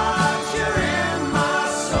heart, you're in my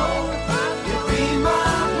soul, you'll be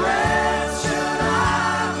my breath should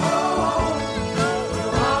I grow old. You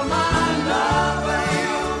are my lover,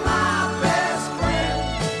 you're my best friend,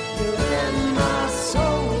 you're in my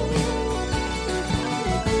soul.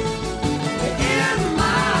 You're in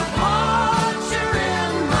my heart, you're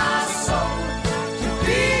in my soul, you'll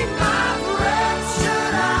be my breath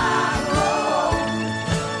should I grow old.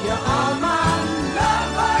 You are my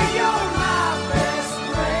lover, you're my best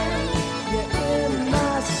friend, you're in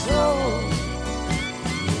my soul.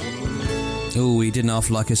 Oh, he didn't half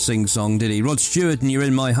like a sing-song, did he? Rod Stewart and You're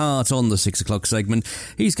in My Heart on the 6 o'clock segment.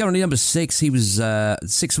 He's currently number 6. He was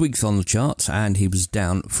 6 weeks on the chart, and he was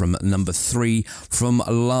down from number 3 from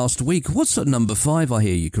last week. What's at number 5, I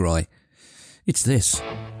hear you cry? It's this.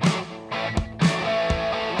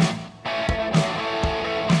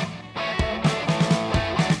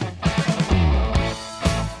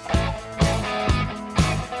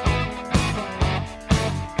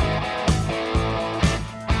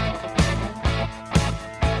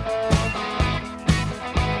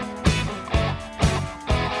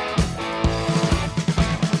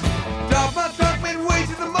 Stop my truck midway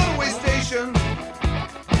to the motorway station.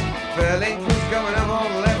 Fairlane crews coming up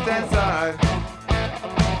on the left-hand side.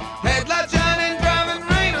 Headlight shining, driving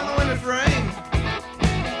rain on the window frame.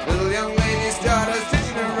 Little young lady started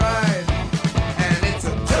stitching her ride. And it's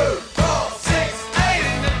a 2, 4, 6, 8,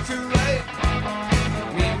 ain't never too late.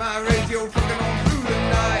 Me and my radio trucking on through the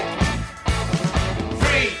night.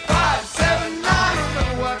 3, 5, 7, 9,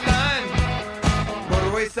 remember what line?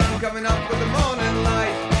 Motorway sun coming up with the morning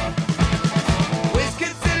light. Whiz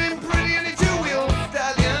kid sitting pretty in a two-wheel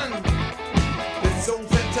stallion. This old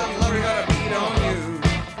 10-ton lorry got a beat on you.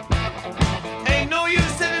 Ain't no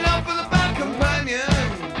use setting up with a bad companion.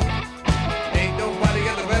 Ain't nobody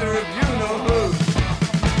got the better of you, no who.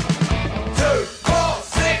 2, 4,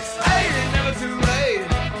 6, 8, ain't never too late.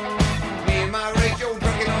 Me and my radio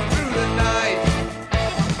trucking on through the night.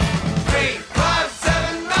 3, 5,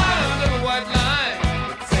 7, 9, on the white line.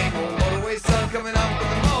 Same old motorway sun coming up with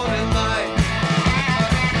the morning light.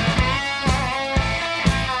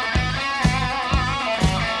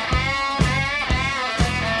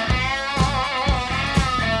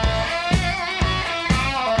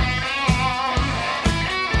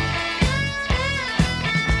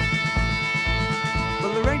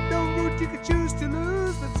 Well, there ain't no route you could choose to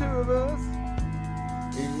lose the two of us.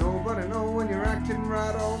 Ain't nobody know when you're acting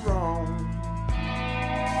right or wrong.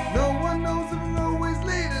 No one knows if we're always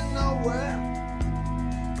leading nowhere.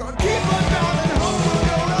 Gotta keep on driving home, we'll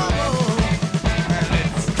go on. And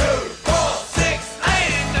it's 2, 4, 6,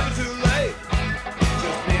 8, ain't never too late.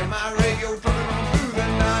 Just me and my radio trucking on through the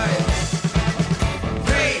night.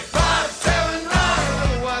 3, 5, 7, 9,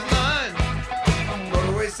 another white line.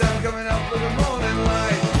 Motorway sun coming up with the morning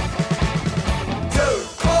light. 2,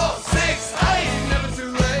 4, 6, 8, ain't never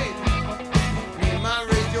too late. Me and my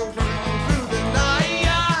radio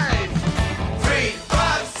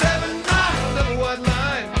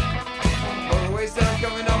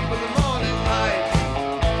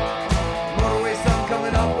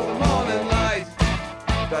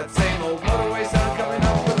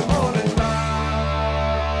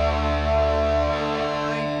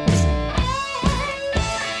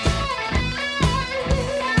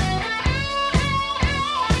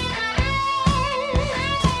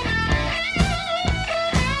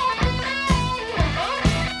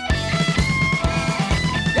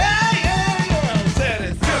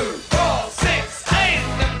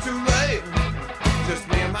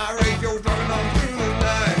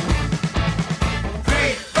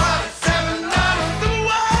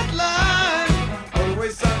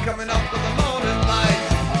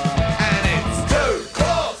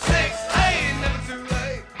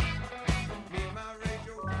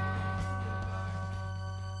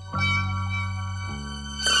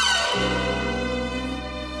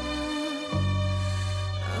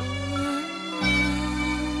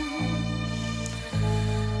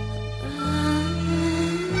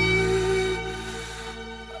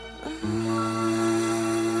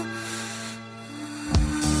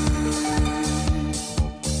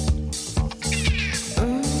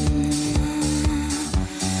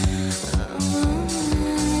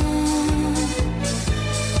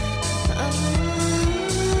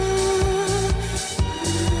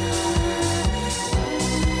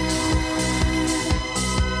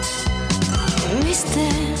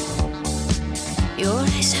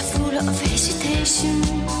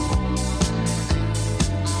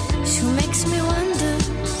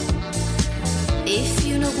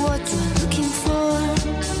what you're looking for.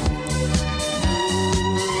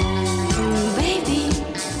 Baby,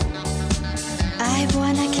 I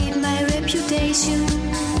wanna keep my reputation.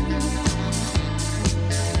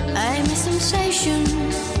 I'm a sensation.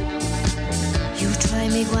 You try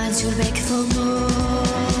me once, you'll beg for more.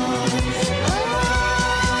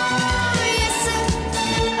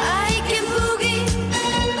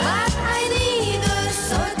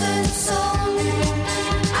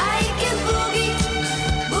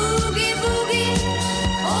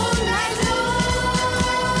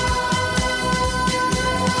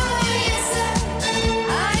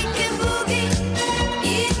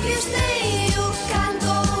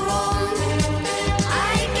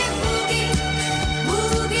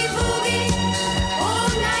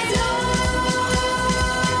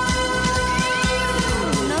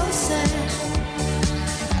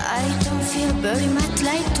 Very much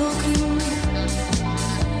like talking,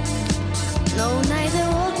 no, neither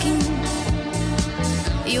walking.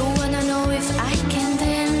 You wanna know if I can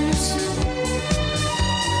dance?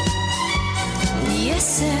 Yes,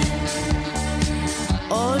 sir.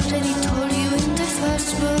 Already told you in the first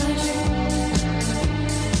verse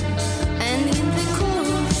and in the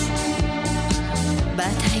chorus,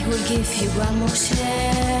 but I will give you one more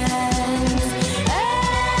chance.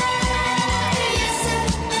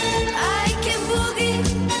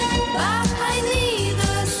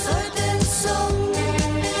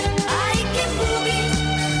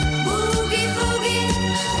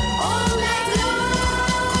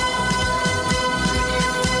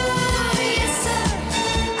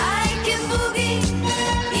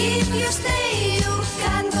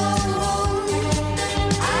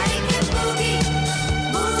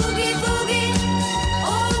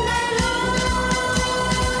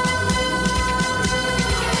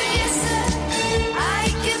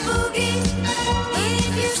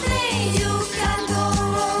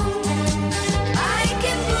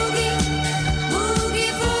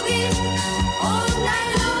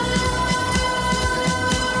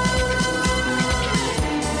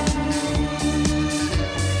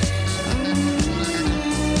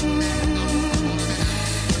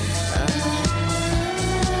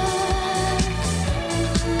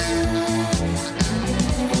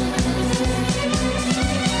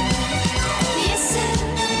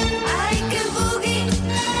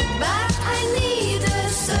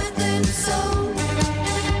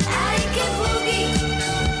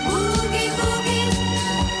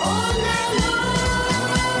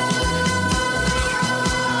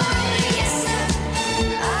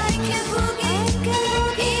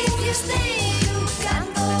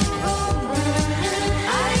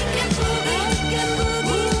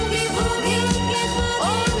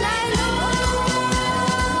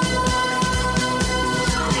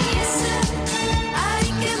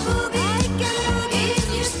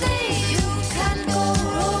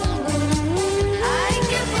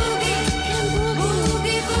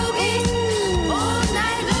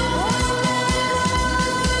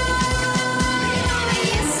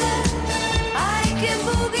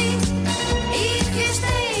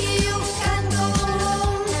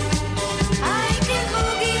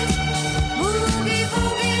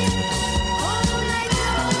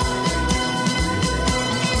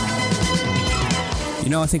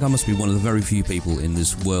 You know, I think I must be one of the very few people in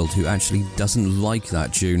this world who actually doesn't like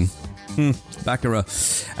that tune. Baccarat.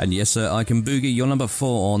 And yes, sir, I Can Boogie, your number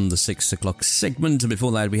 4 on the 6 o'clock segment. And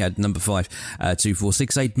before that, we had number 5,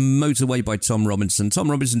 2468, Motorway by Tom Robinson.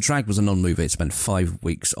 Tom Robinson track was a non-mover. It spent 5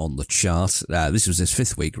 weeks on the chart. This was his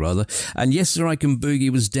 5th week, rather. And yes, sir, I Can Boogie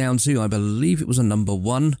was down too. I believe it was a number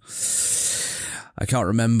 1. I can't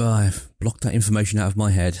remember. I've blocked that information out of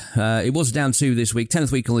my head. It was down 2 this week,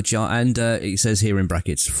 10th week on the chart, and it says here in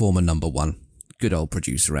brackets, former number 1. Good old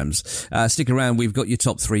producer Ems. Stick around, we've got your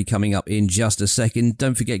top 3 coming up in just a second.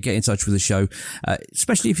 Don't forget, get in touch with the show,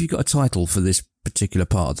 especially if you've got a title for this particular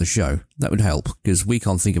part of the show. That would help, because we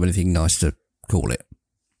can't think of anything nice to call it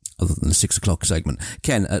other than the 6 o'clock segment.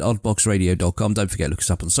 Ken at oddboxradio.com. Don't forget, look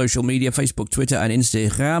us up on social media, Facebook, Twitter and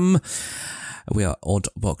Instagram. We are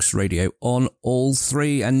Oddbox Radio on all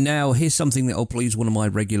 3. And now, here's something that will please one of my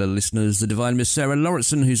regular listeners, the divine Miss Sarah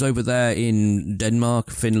Lauritsen, who's over there in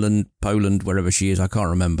Denmark, Finland, Poland, wherever she is. I can't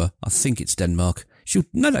remember. I think it's Denmark. She'll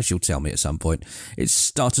tell me at some point. It's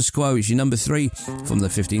Status Quo. It's your number 3 from the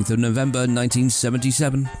 15th of November,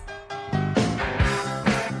 1977.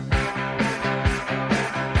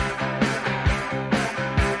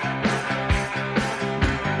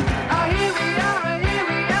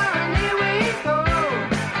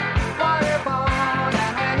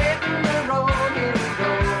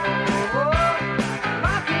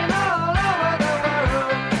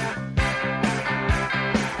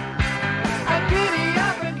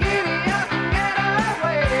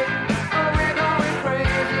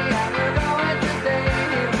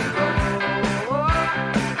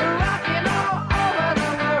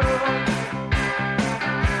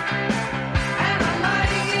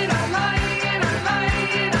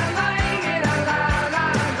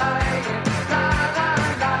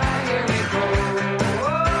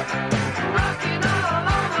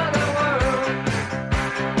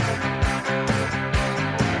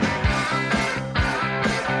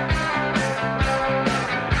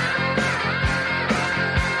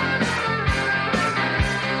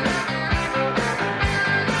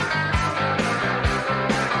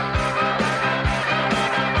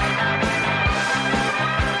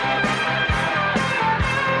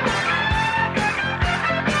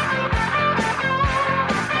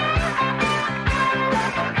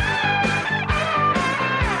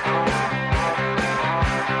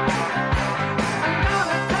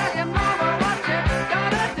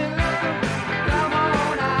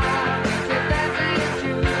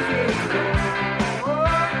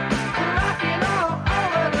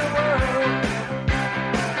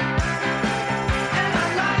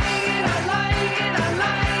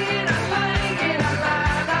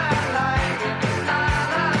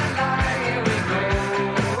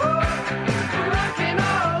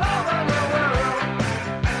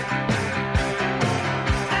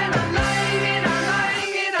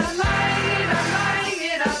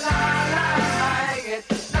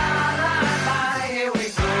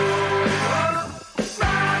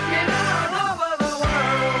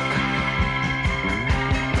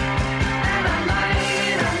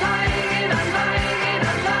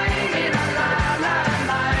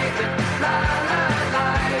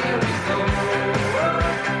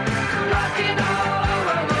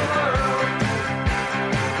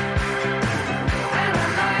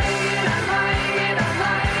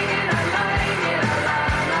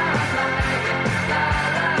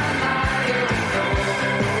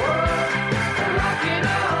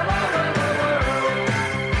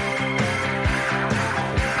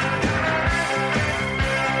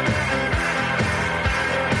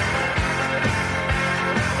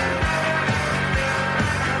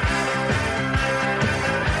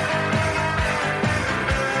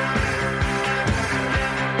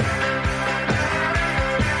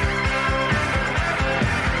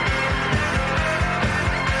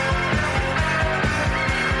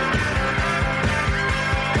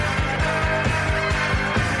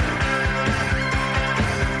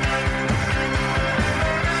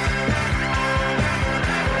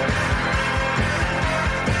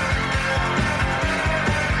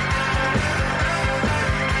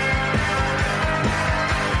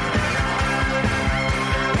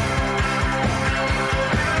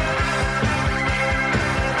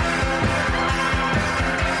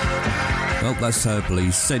 Oh, that's her,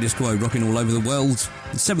 please. Status Quo rocking all over the world.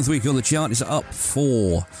 The 7th week on the chart is up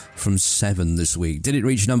 4 from 7 this week. Did it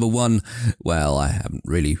reach number 1? Well, I haven't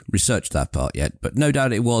really researched that part yet, but no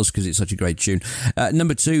doubt it was because it's such a great tune.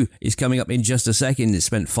 Number 2 is coming up in just a second. It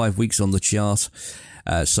spent 5 weeks on the chart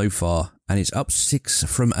so far, and it's up 6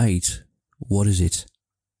 from 8. What is it?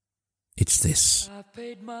 It's this. I've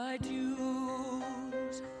paid my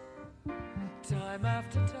dues time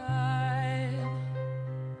after time.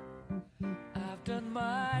 I've done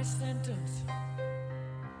my sentence,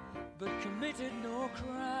 but committed no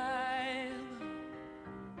crime.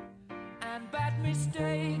 And bad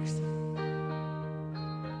mistakes,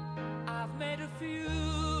 I've made a few.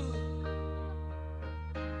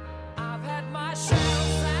 I've had my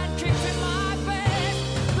shells and kicks in my face,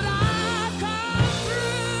 but I've come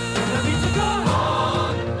through. I need to go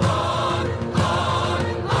on, on, on,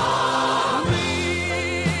 on.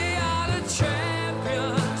 We are the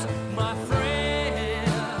champions, my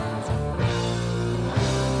friends,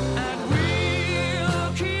 and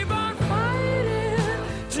we'll keep on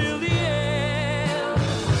fighting till the end.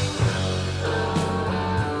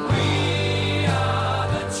 We are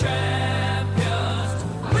the champions.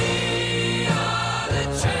 We are the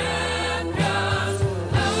champions.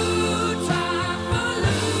 No time for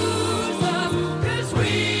losers, 'cause we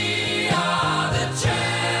are the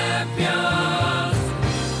champions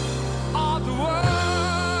of the world.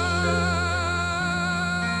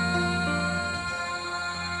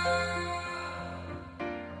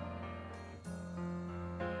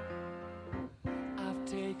 I've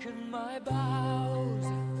taken my bows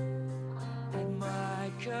and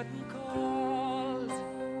my curtain calls.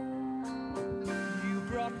 You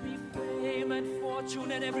brought me fame and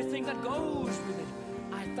fortune and everything that goes with it.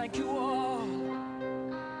 I thank you all,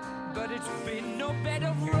 but it's been no bed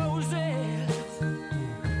of roses,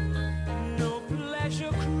 no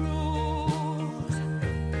pleasure cruise.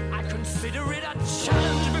 I consider it a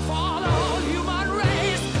challenge before the whole human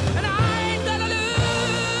race, and I ain't gonna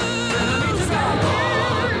lose. I need to go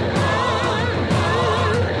on, on,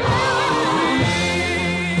 on, on.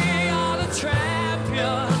 We are the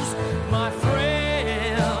champions, my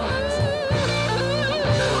friends,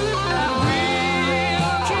 and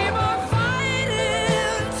we'll keep on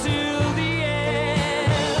fighting till the end.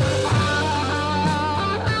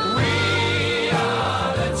 We are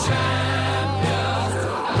the champions.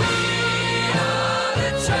 We are the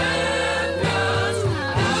champions.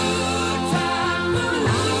 No time for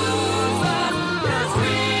losers, 'cause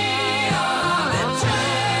we are the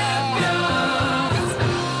champions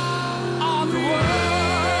of the world.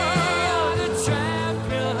 The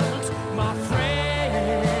champions, my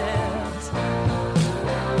friends,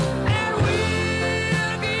 and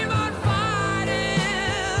we'll keep on fighting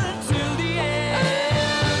till the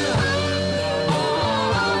end. Oh,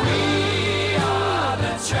 we are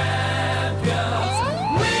the champions.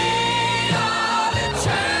 We are the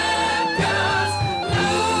champions. No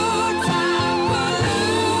time for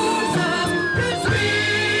losers, 'cause we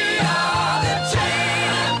are the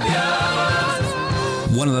champions.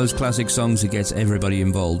 One of those classic songs that gets everybody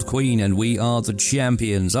involved. Queen and We Are the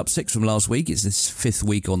Champions. Up 6 from last week. It's this 5th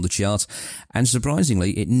week on the chart. And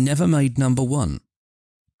surprisingly, it never made number 1.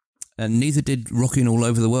 And neither did Rockin' All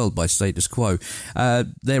Over the World by Status Quo.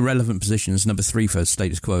 Their relevant positions, number 3 for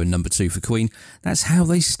Status Quo and number 2 for Queen. That's how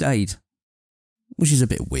they stayed. Which is a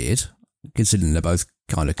bit weird, considering they're both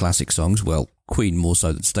kind of classic songs. Well, Queen more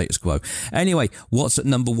so than Status Quo. Anyway, what's at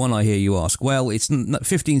number 1, I hear you ask? Well, it's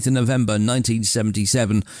 15th of November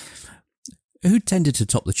 1977. Who tended to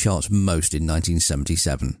top the charts most in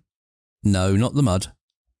 1977? No, not the Mud.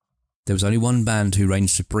 There was only one band who reigned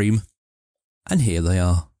supreme, and here they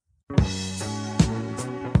are.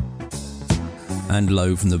 And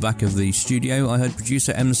low from the back of the studio, I heard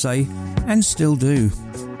producer M say, and still do.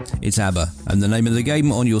 It's ABBA, and the name of the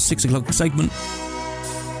game on your 6 o'clock segment.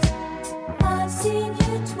 I've seen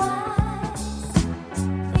you twice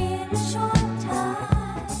in a short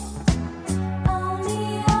time,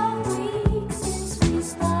 only a week since we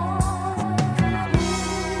started.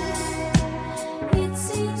 It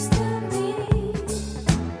seems to me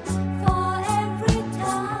for every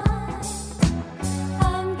time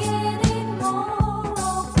I'm getting more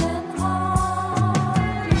open-hearted.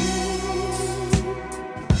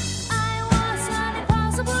 I was an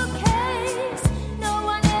impossible case.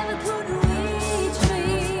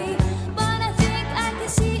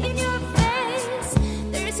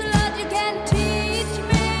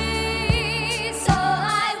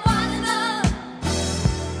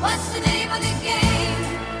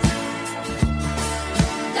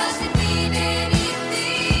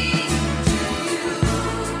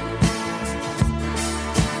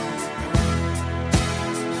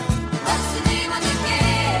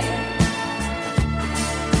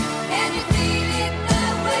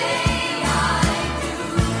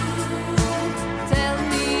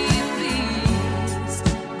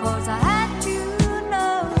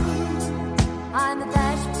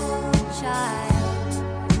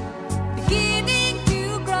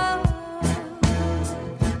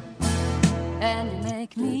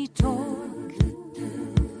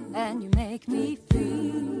 make me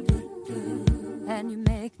feel, and you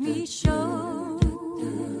make me show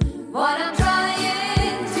what I'm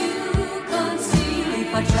trying to conceal.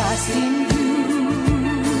 If I trust in you,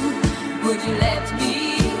 would you let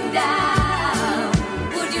me down?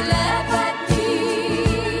 Would you laugh at me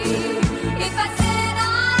if I said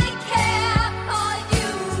I care for you?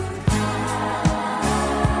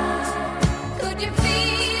 Could you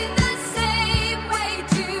feel the same way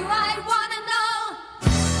too? I wanna know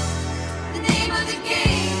the name of the game.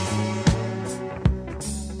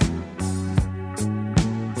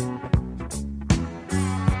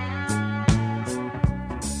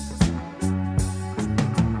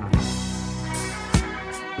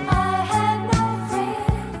 I have no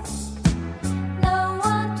friends, no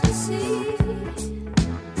one to see,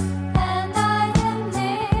 and I am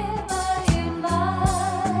never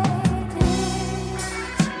invited.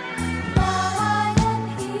 Now I am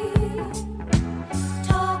here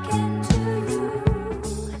talking to you.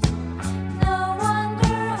 No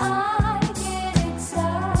wonder I get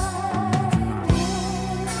excited.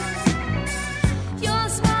 Your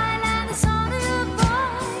smile and the sound of your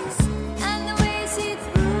voice and the way you see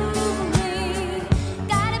through me.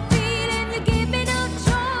 Got a feeling you give me no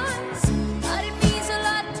choice, but it means a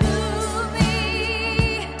lot to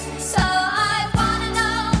me. So I wanna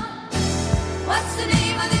know, what's the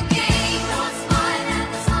name of the game? Your smile and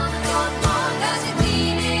the sound of your voice, does it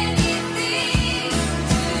mean anything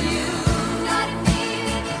to you? Got a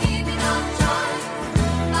feeling you give me no choice,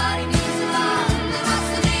 but it means a lot. What's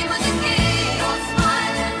the name of the game? Your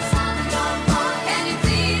smile and the sound of your voice, can you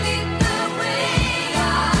feel it the way I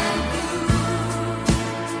do?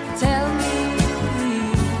 Tell me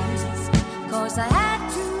please, 'cause I had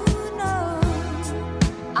to know.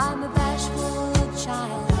 I'm a bashful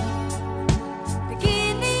child,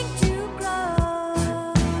 beginning to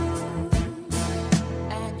grow,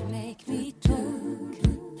 and you make me talk,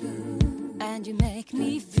 and you make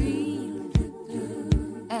me feel,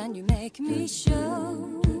 and you make me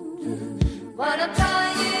show what I'm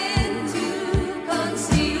trying to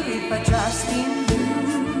conceal. If I trust in you,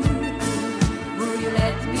 will you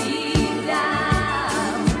let me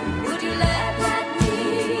down? Would you laugh at me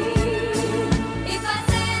if I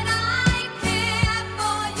said I care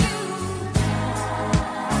for you?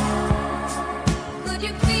 Could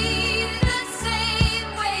you feel the same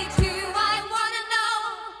way too? I wanna know.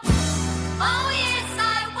 Oh yes, I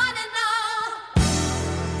wanna know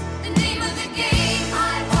the name of the game. I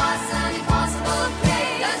was an impossible play.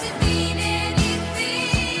 Does it mean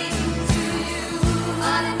anything to you?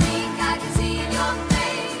 But I think I can see in your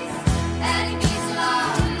face that it means a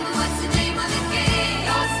lot. What's the name of the game?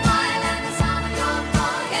 Your smile and the sound of your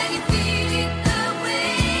voice, can you feel it the way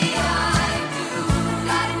I do?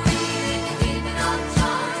 Got a feeling you give me no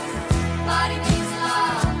choice, but it means a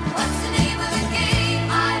lot. What's the name of the game?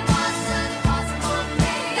 I was an impossible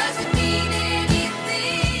play. Does it mean anything?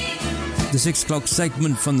 The 6 o'clock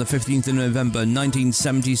segment from the 15th of November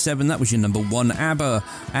 1977. That was your number one, ABBA,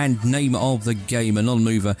 and Name of the Game, a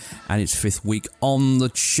non-mover, and its 5th week on the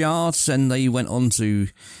charts. And they went on to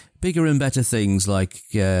bigger and better things like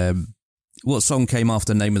what song came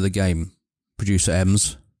after Name of the Game? Producer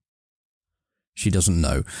Ems. She doesn't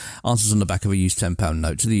know. Answers on the back of a used £10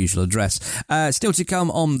 note to the usual address. Still to come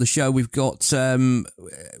on the show, we've got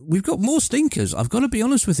more stinkers. I've got to be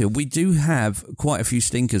honest with you. We do have quite a few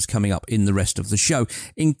stinkers coming up in the rest of the show,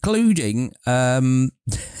 including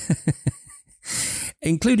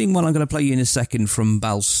including one I'm going to play you in a second from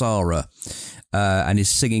Balsara and his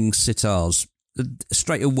Singing Sitars.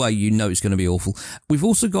 Straight away, you know it's going to be awful. We've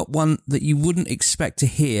also got one that you wouldn't expect to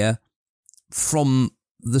hear from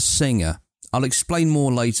the singer. I'll explain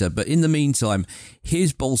more later, but in the meantime,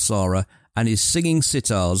 here's Balsara and his Singing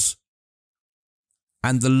Sitars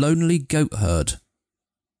and the Lonely Goat Herd.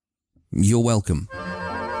 You're welcome. Thank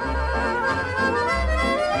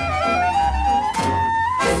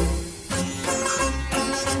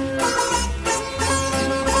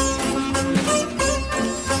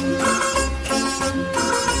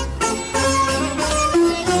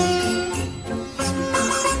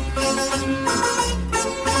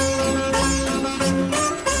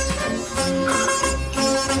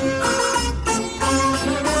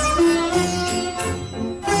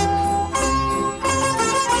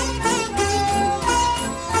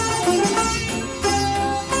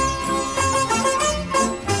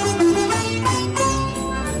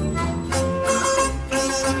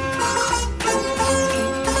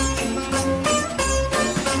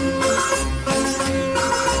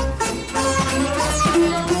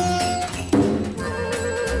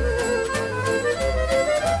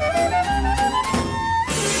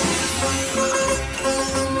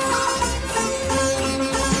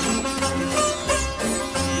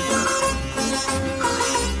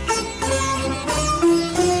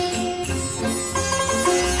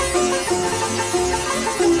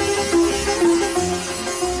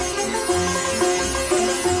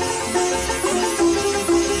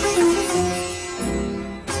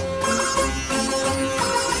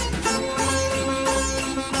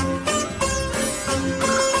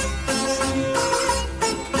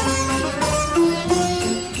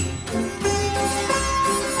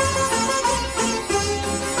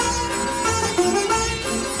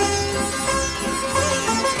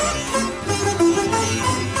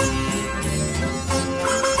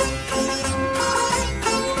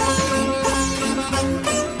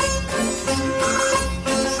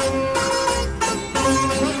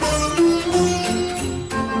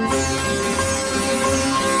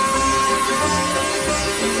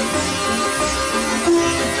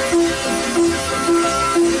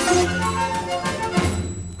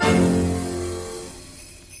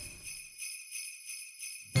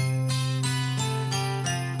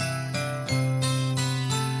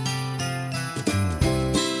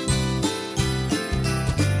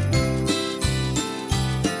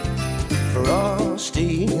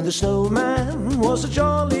Frosty the snowman was a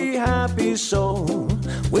jolly happy soul,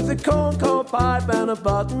 with a corncob pipe and a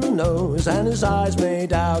button nose, and his eyes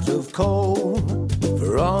made out of coal.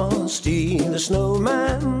 Frosty the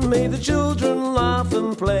snowman made the children laugh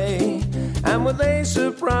and play, and were they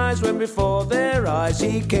surprised when before their eyes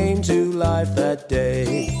he came to life that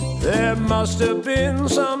day. There must have been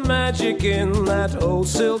some magic in that old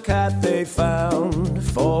silk hat they found,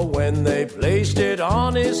 for when they placed it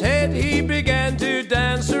on his head he began to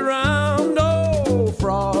dance around. Oh,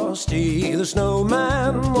 Frosty the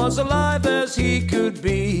snowman was alive as he could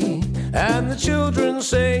be, and the children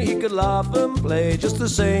say he could laugh and play just the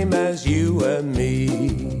same as you and me.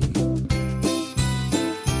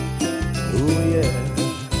 Ooh, yeah.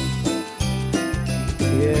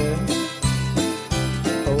 Yeah.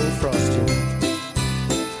 Oh, Frosty.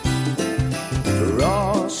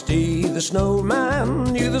 Frosty the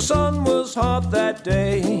snowman knew the sun was hot that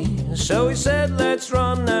day, so he said, let's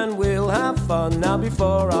run and we'll have fun now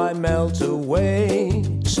before I melt away.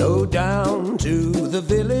 So down to the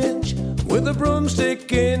village with a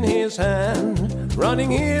broomstick in his hand, running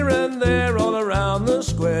here and there all around the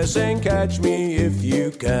square, saying, catch me if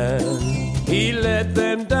you can. He led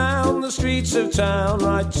them down the streets of town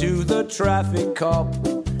right to the traffic cop,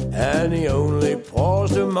 and he only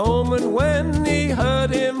paused a moment when he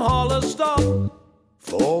heard him holler stop.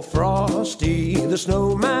 For Frosty the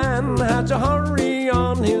snowman had to hurry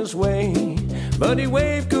on his way, but he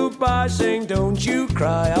waved goodbye saying, don't you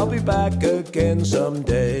cry, I'll be back again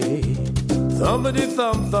someday.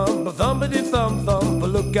 Thumpity-thump-thump, thumpity-thump-thump,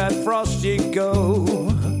 look at Frosty go.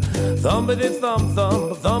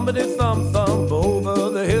 Thumpity-thump-thump, thumpity-thump-thump, over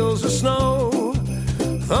the hills of snow.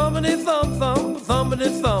 Thumpity-thump-thump,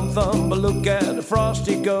 thumpity-thump-thump, look at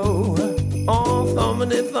Frosty go. Oh,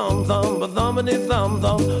 thumpity-thump-thump,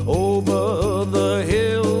 thumpity-thump-thump, over the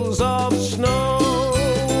hills of snow.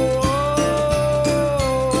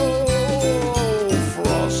 Oh,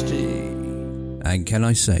 Frosty. And can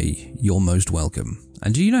I say, you're most welcome.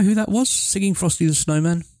 And do you know who that was, singing Frosty the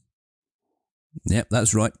Snowman? Yep,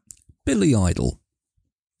 that's right. Billy Idol.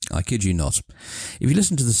 I kid you not. If you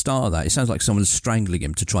listen to the start of that, it sounds like someone's strangling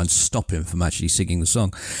him to try and stop him from actually singing the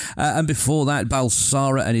song. And before that,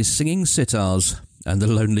 Balsara and his singing sitars and the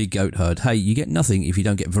Lonely Goat Herd. Hey, you get nothing if you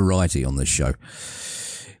don't get variety on this show.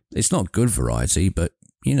 It's not good variety, but,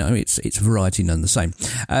 you know, it's variety none the same.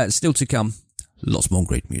 Still to come, lots more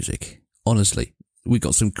great music. Honestly, we've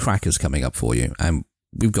got some crackers coming up for you, and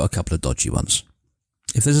we've got a couple of dodgy ones.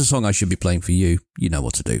 If there's a song I should be playing for you, you know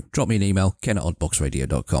what to do. Drop me an email,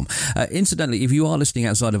 ken@oddboxradio.com. Incidentally, if you are listening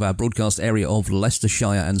outside of our broadcast area of Leicestershire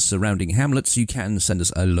and surrounding hamlets, you can send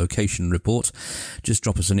us a location report. Just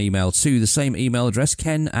drop us an email to the same email address,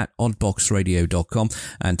 ken@oddboxradio.com,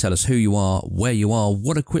 and tell us who you are, where you are,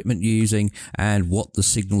 what equipment you're using, and what the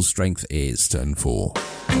signal strength is. Turn 4.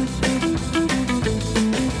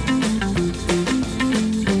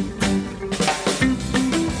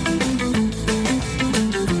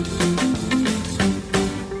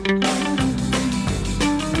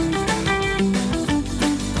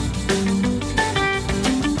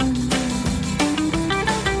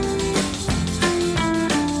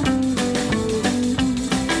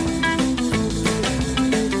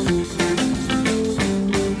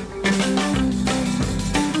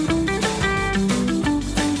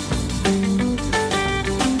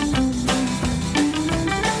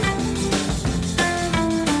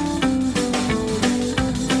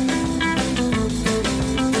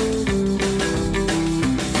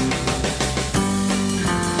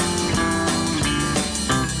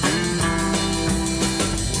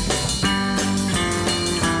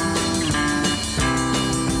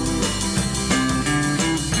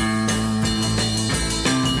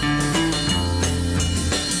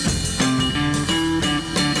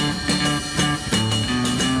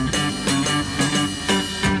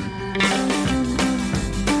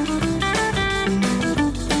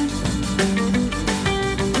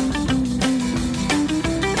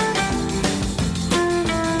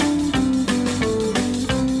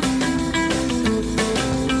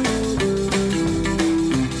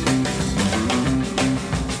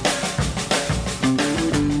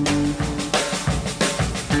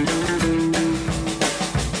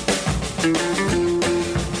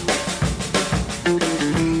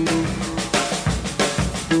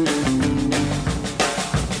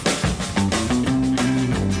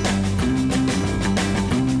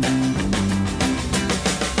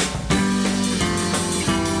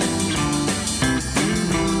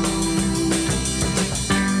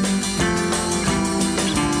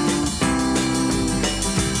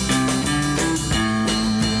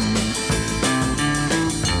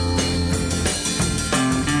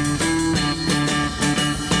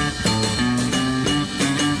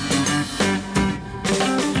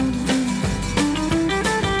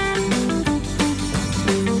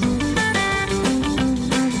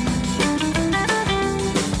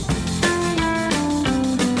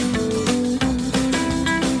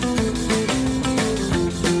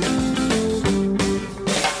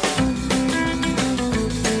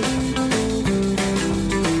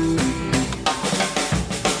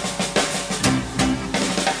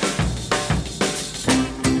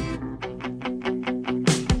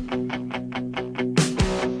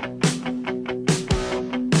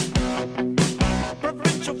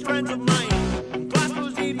 friends of mine.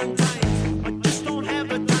 Glasgow's evening time. I just don't have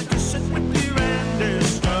the time to sit with you and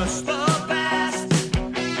discuss the past.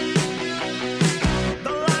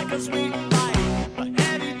 The lack of sweet life, the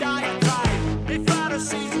heavy diet pride. They fly the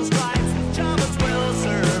season's stripes, the jobbers will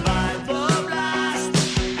survive the blast.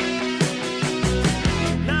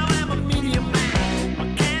 Now I'm a medium man,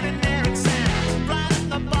 a cannon Eric Sand, right in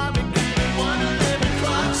the barbecue, wanna live in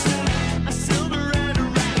Clarkson, a silver and a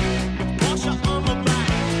rat, with Porsche on my back,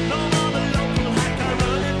 no more the local hack, I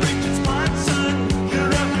run and reach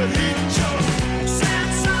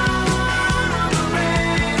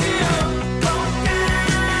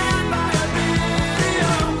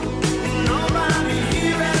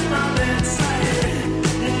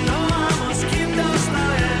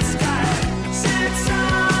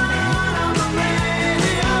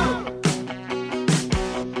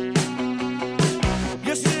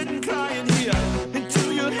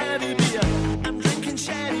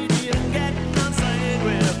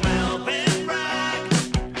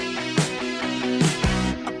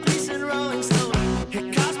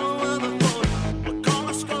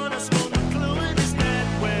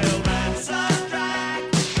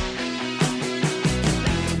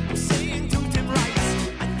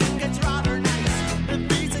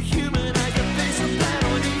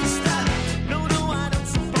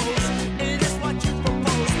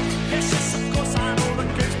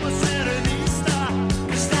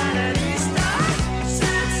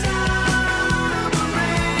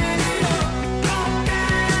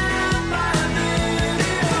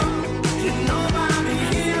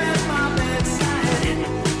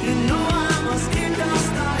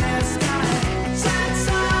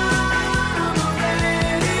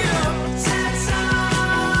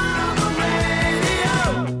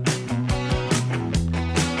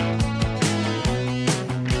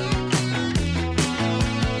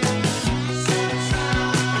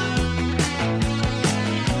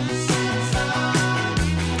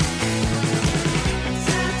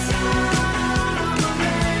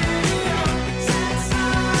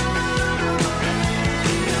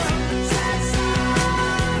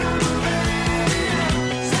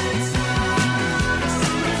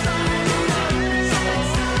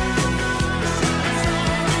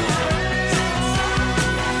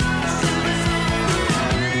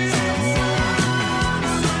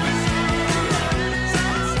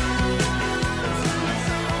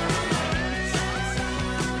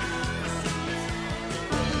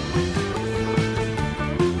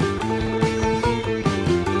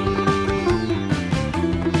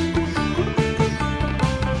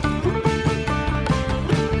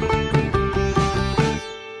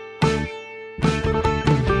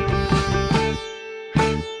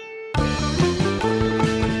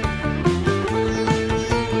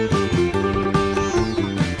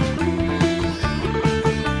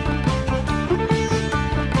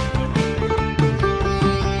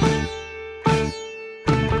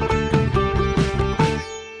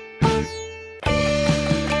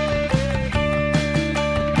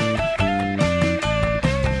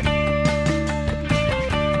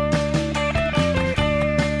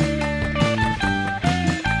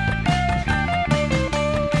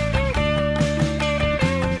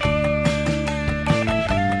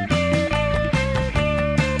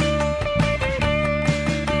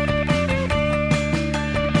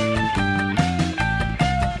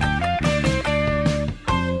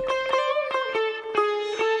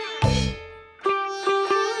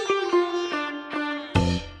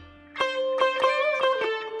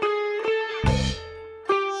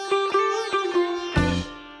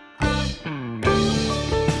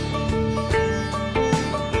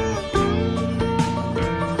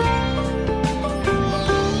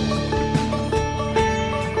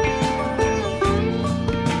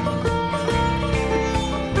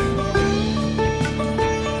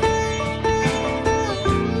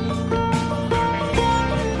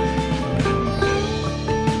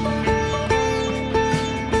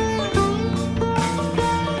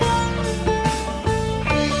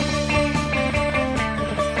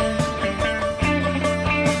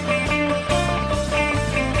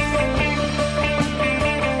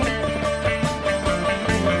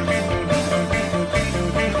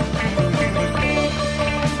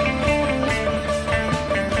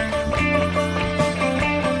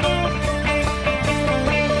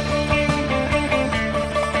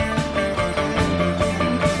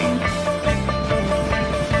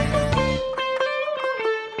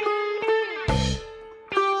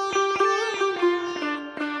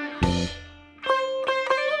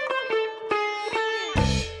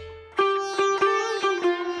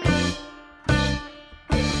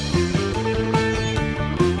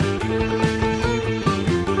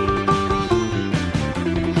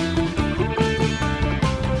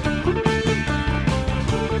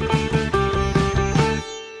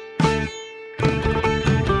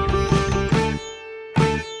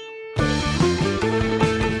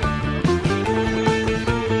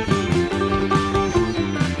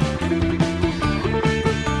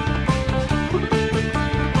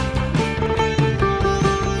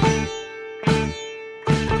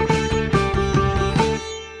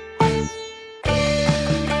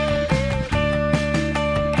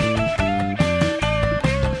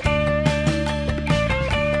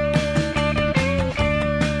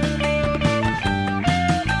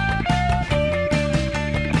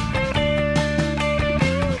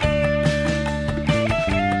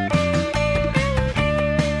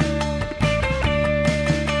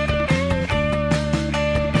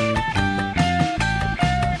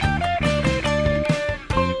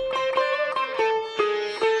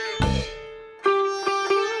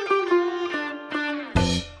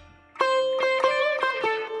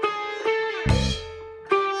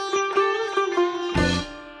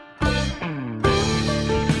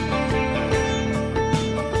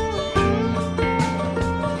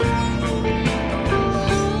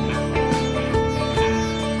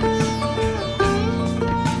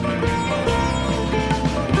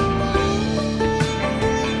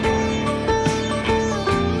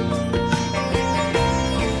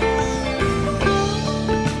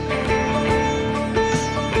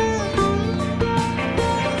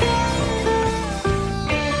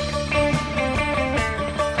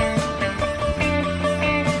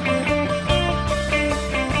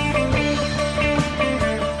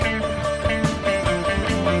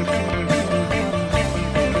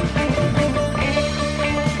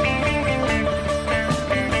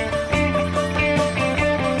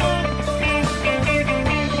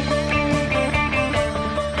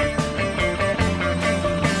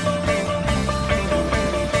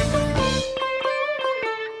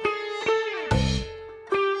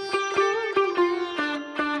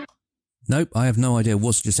Nope, I have no idea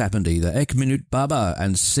what's just happened either. Ek Minute Baba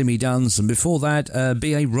and Simi Duns, and before that,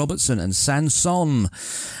 B.A. Robertson and Sanson.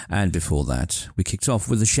 And before that, we kicked off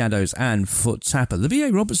with The Shadows and Foot Tapper. The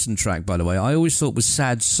B.A. Robertson track, by the way, I always thought was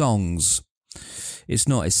Sad Songs. It's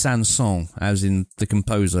not, it's Sanson, as in the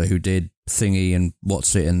composer who did Thingy and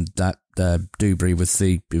What's It and that Dubry with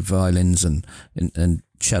the violins and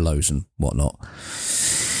cellos and whatnot.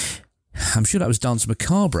 I'm sure that was Dance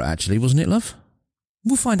Macabre, actually, wasn't it, love?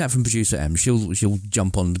 We'll find out from producer M. She'll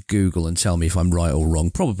jump on Google and tell me if I'm right or wrong.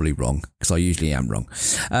 Probably wrong, because I usually am wrong.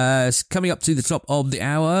 Coming up to the top of the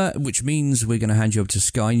hour, which means we're going to hand you over to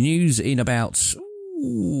Sky News in about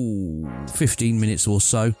 15 minutes or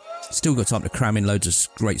so. Still got time to cram in loads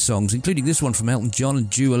of great songs, including this one from Elton John and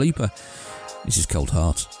Dua Lipa. This is Cold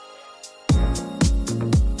Heart.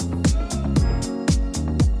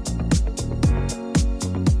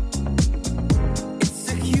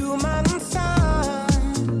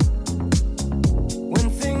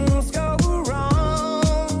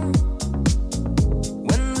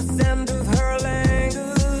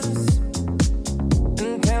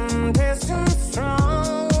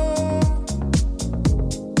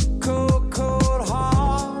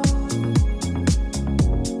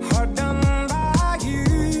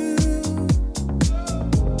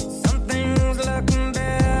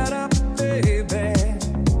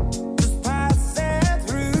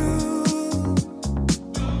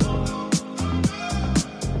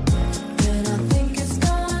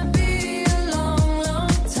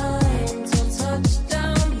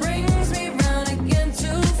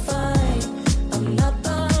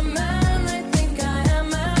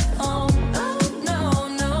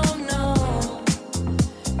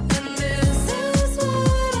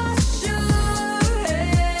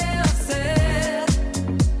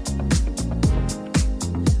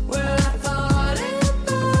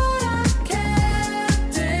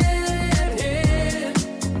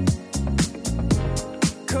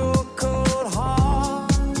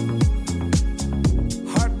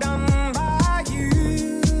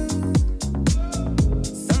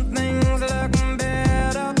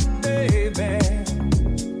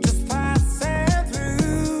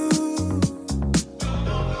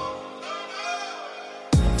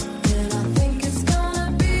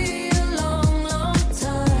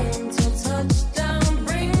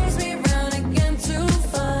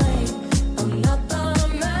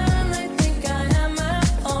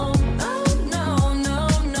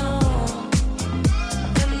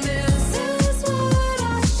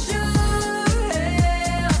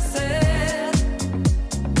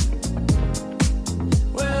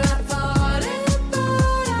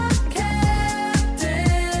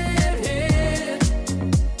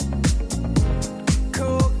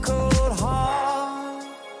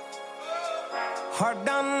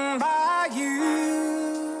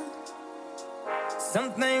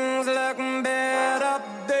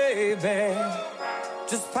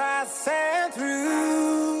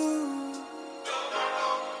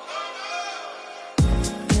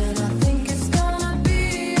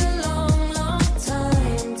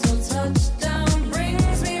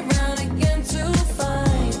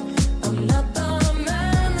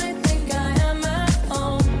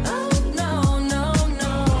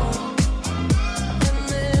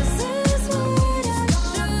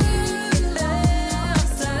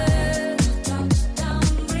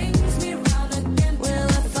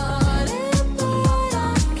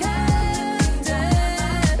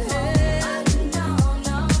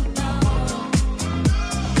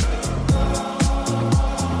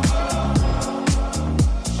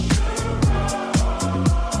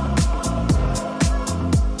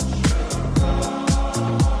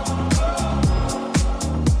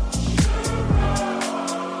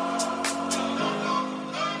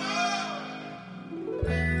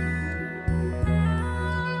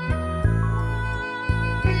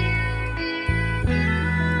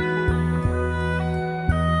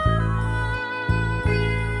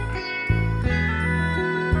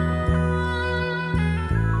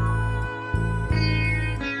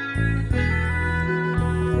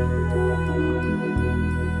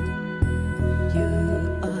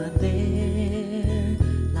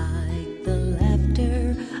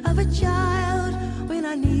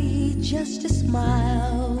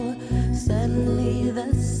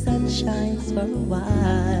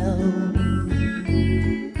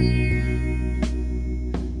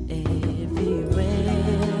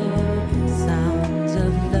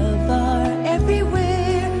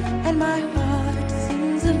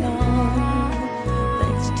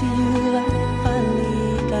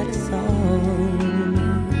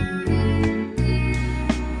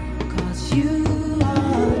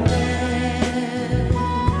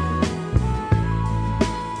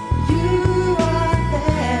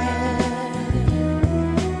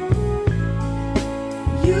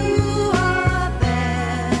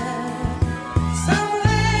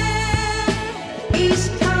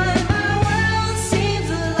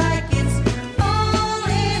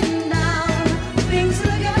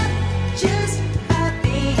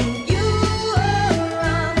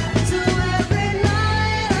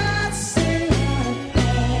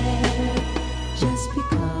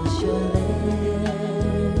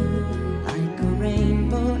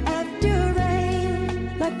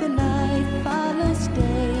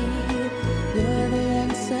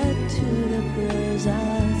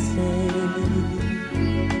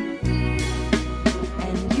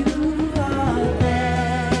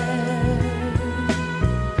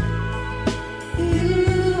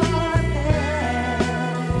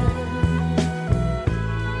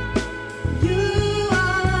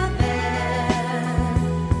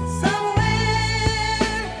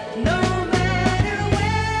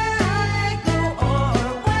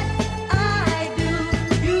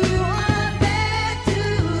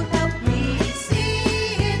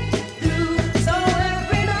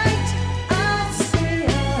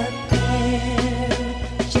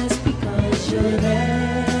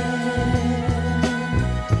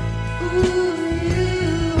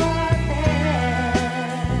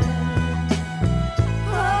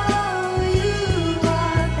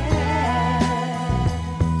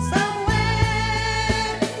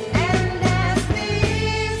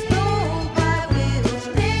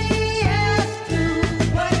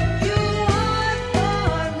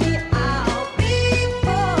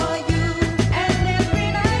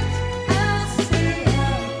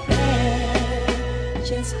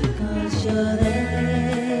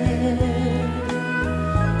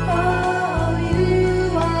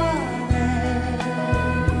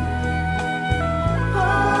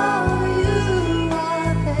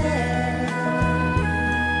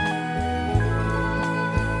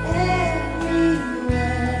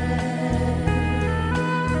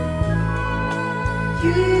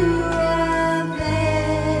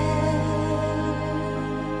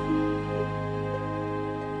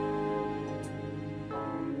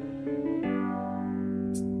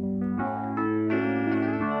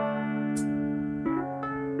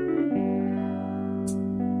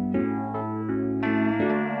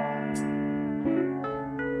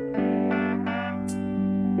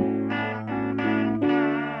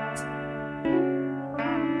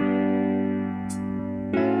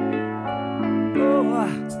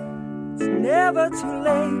 Never too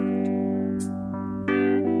late.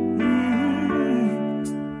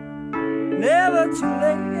 Never too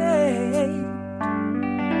late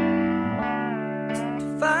to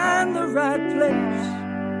find the right place.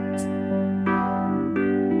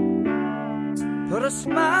 Put a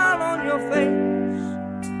smile on your face.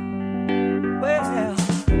 Well,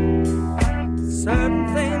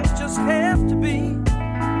 certain things just have to be.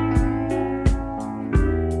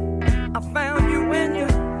 I found you when you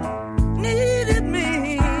needed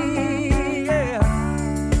me, yeah.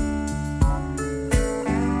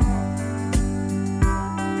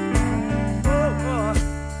 Oh,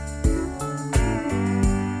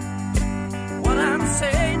 what I'm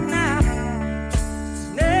saying now, it's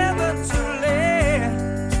never too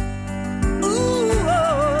late. Ooh,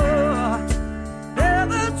 oh,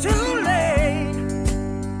 never too late.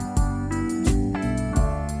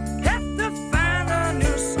 Have to find a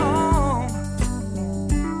new song.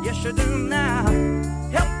 Yes, you do now.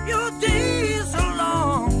 Help your days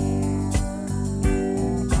along.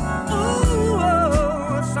 Ooh,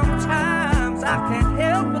 oh, sometimes I can't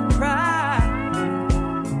help but cry.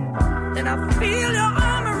 And I feel your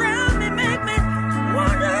arm around me, make me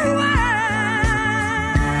wonder why.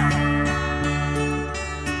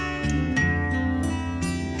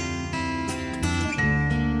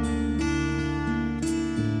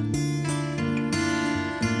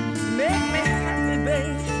 Make me happy,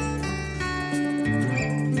 babe.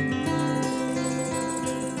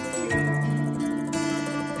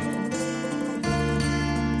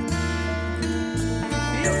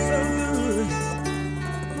 Feels so good.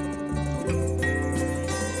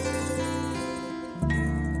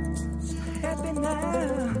 So happy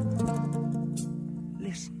now.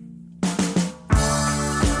 Listen.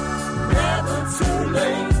 Never too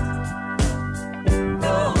late.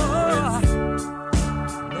 Oh,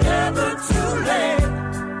 never too late.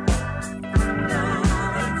 No,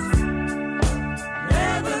 it's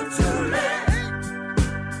never too late.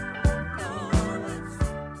 No, it's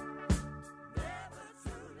never too late.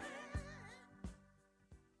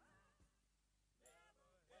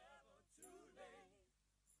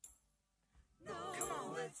 No, come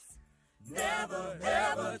on, it's never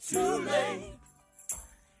ever too late.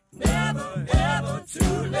 Never ever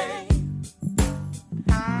too late.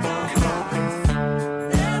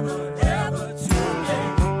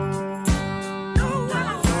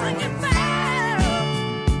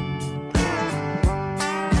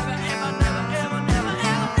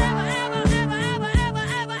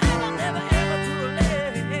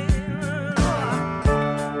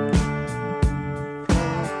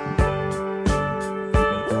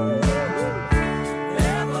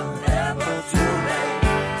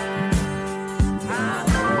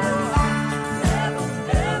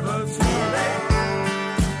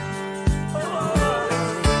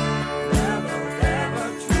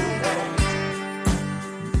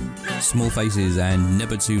 Small Faces and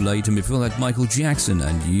Never Too Late, and before that Michael Jackson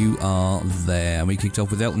and You Are There. And we kicked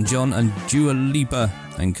off with Elton John and Dua Lipa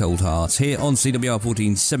and Cold Heart here on CWR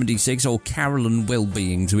 1476, or Carolyn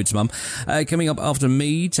Wellbeing to its mum. Coming up after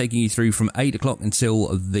me, taking you through from 8 o'clock until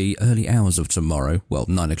the early hours of tomorrow. Well,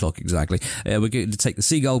 9 o'clock exactly. We're going to take the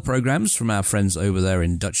Seagull programmes from our friends over there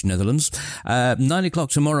in Dutch Netherlands. 9 o'clock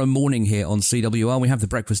tomorrow morning here on CWR, we have the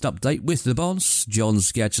breakfast update with the boss, John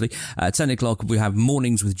Sketchley. 10 o'clock, we have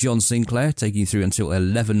Mornings with John Sinclair, taking you through until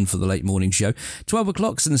 11 for the late morning show. 12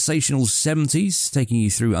 o'clock, Sensational 70s, taking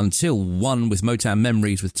you through until 1 with Motown Memories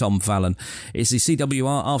with Tom Fallon. It's the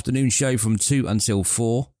CWR afternoon show from 2 until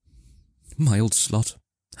 4. My old slot.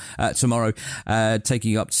 Tomorrow,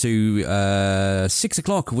 taking up to 6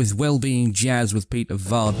 o'clock with Wellbeing Jazz with Peter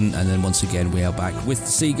Varden, and then once again we are back with the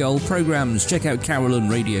Seagull programmes. Check out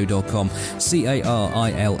carolynradio.com,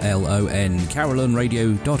 CARILLON,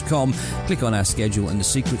 carolynradio.com. Click on our schedule and the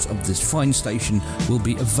secrets of this fine station will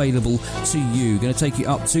be available to you. Going to take you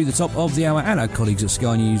up to the top of the hour and our colleagues at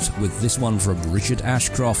Sky News with this one from Richard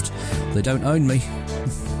Ashcroft. They don't own me.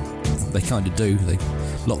 They kind of do. They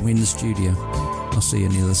lock me in the studio. I'll see you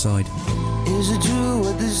on the other side. Is it true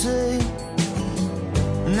what they say?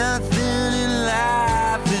 Nothing in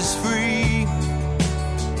life is free.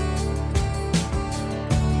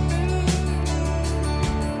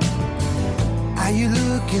 Are you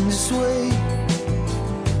looking this way?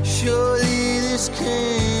 Surely this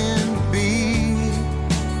can't be.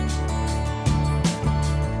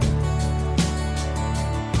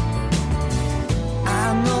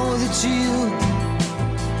 I know that you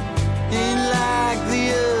ain't like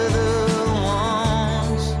the other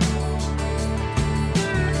ones.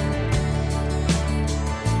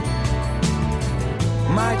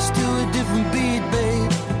 March to a different beat,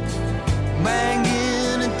 babe,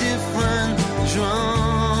 banging a different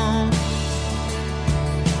drum.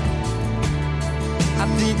 I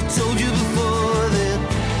think I told you before that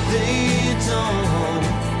they don't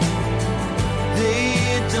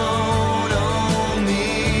own me.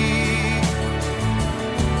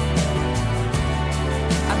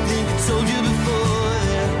 Told you before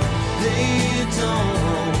that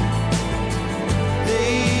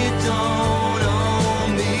they don't own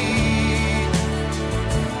me.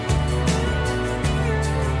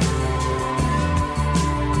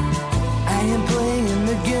 I am playing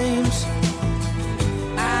the games.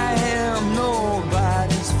 I am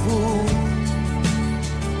nobody's fool.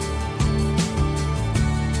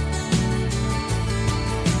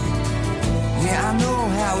 Yeah, I know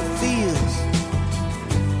how it feels.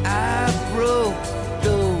 I broke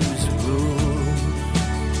those rules.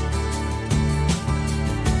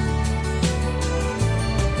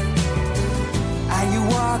 Are you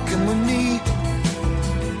walking with me,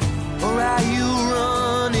 or are you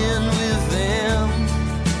running with them?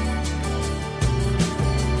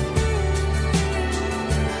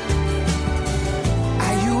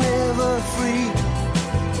 Are you ever free?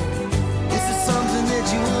 Is it something that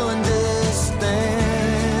you understand?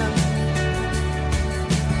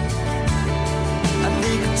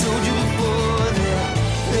 Told you before that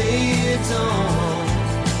they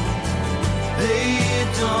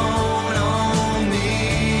don't own me.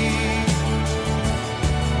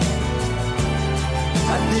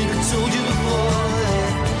 I think I told you before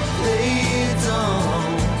that they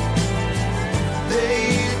don't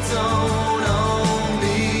own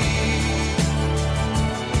me.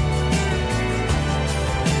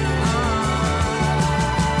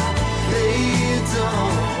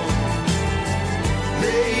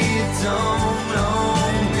 They don't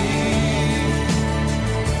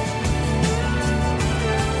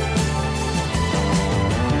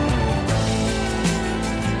own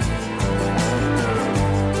me.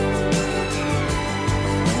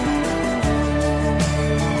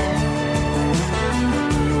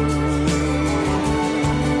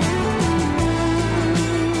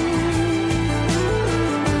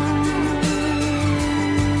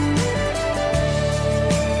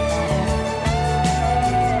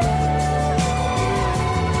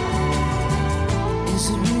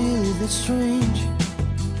 Strange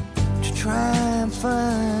to try and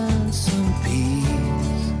find some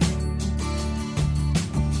peace.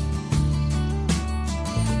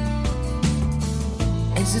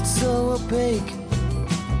 Is it so opaque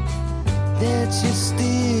that you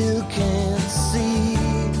still can't see?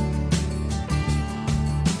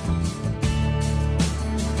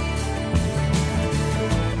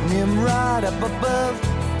 Nimrod up above,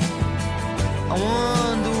 I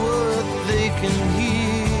wonder what they can hear.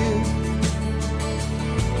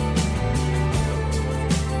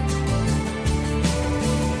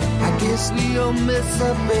 I guess we all mess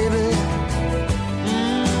up, baby.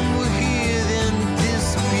 We're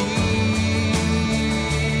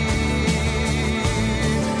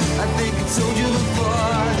told you before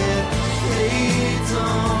that lay it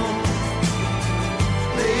down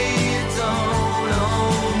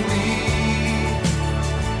on me.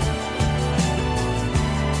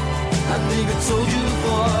 I think I told you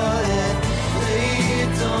before that lay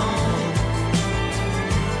it down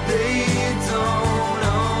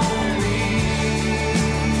on me.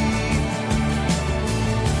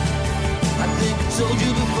 I think I told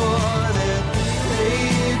you before that lay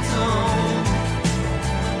it down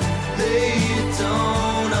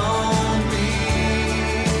on me.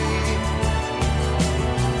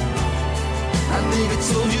 I think I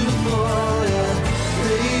told you before that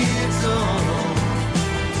lay it down on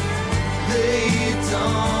me.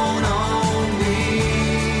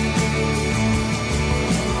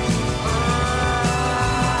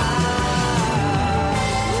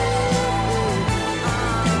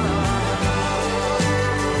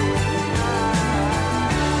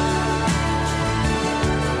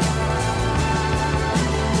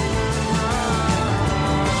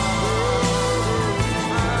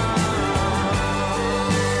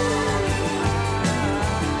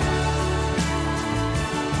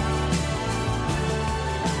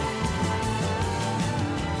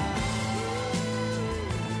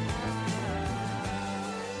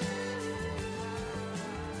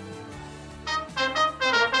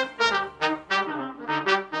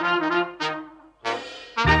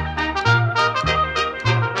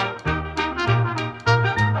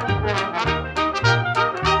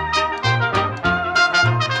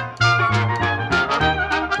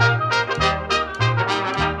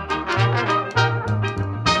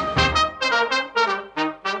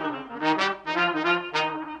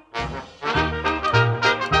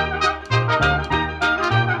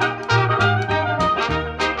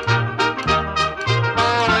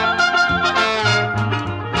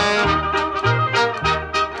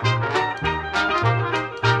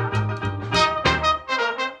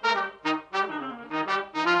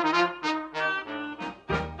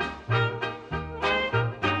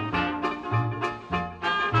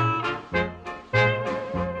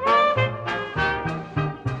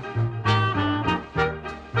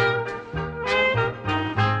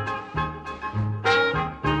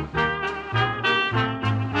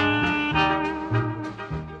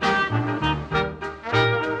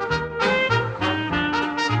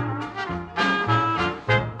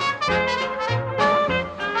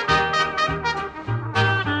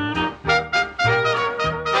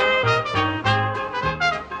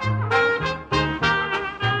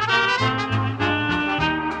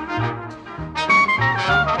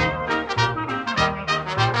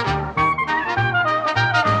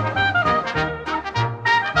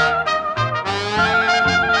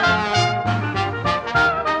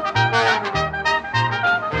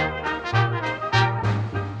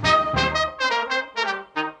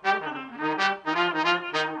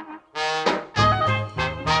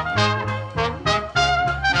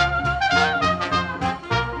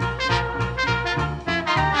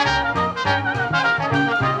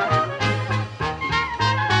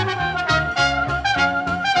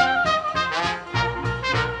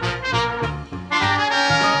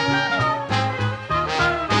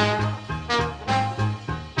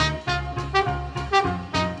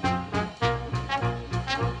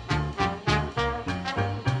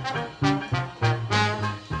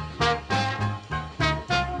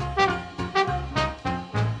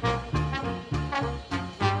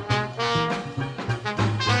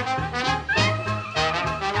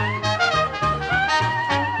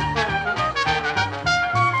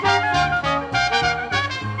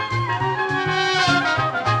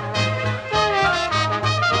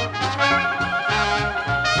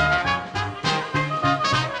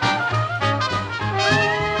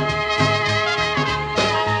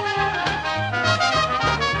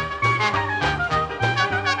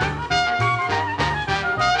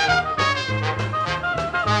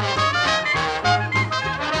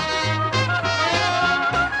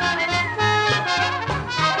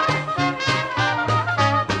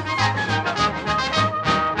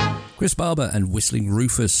 Chris Barber and Whistling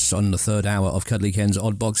Rufus on the third hour of Cuddly Ken's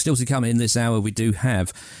Odd Box. Still to come in this hour, we do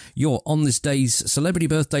have your On This Day's celebrity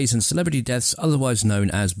birthdays and celebrity deaths, otherwise known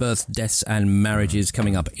as birth, deaths and marriages,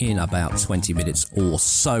 coming up in about 20 minutes or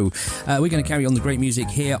so. We're going to carry on the great music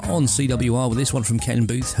here on CWR with this one from Ken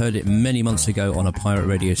Booth. Heard it many months ago on a pirate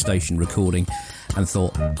radio station recording and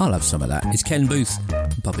thought, I'll have some of that. It's Ken Booth,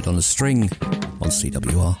 Puppet on a String on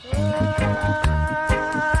CWR.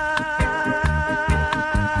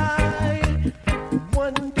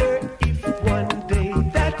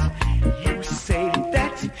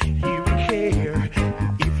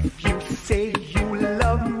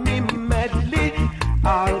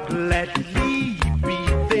 I'll gladly be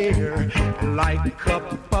there like a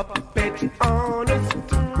puppet on a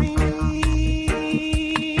string.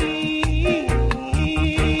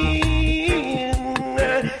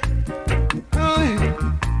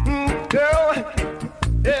 Girl,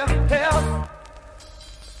 yeah.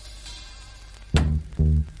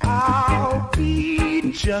 I'll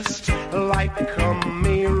be just like a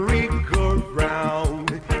merry-go-round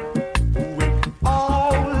with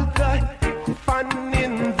all the fun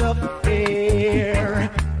in the fair.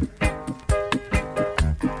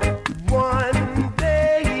 One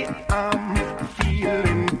day I'm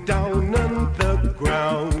feeling down on the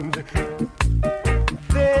ground.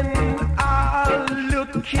 Then I'll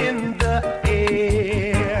look in the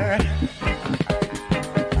air.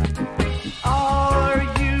 Are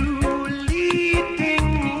you leading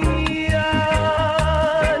me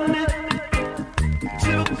on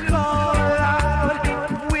to call out?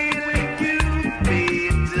 Will you be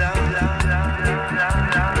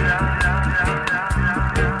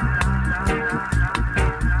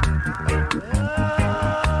I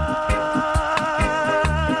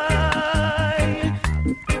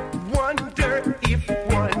wonder if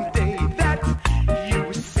one day that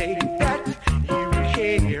you say that you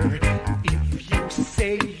care, if you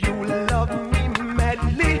say you love me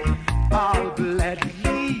madly, I'll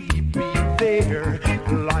gladly be there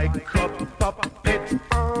like a puppet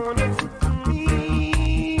on a string.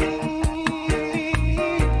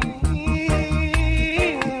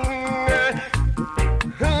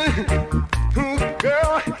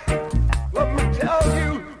 Girl, let me tell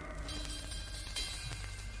you,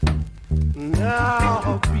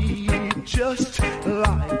 I'll be just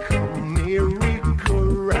like a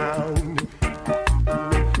merry-go-round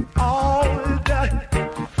with all the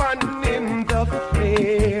fun in the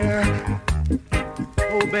fair.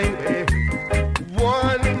 Oh, baby,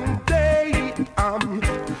 one day I'm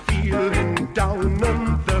feeling down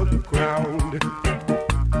on the ground.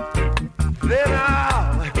 Then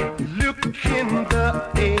I'll look in the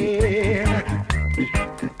air.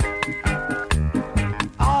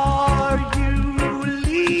 Are you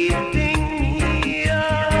leading me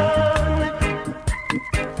on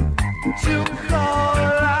to call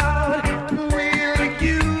out? Will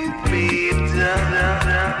you be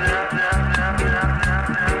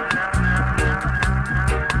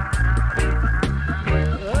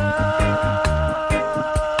I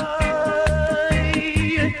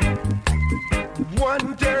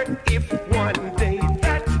wonder if one day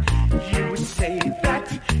that you say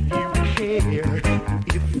that you care,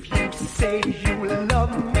 if you say you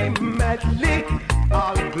love me madly,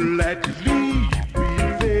 I'll gladly be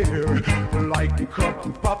there like a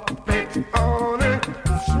puppet on a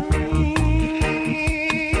string.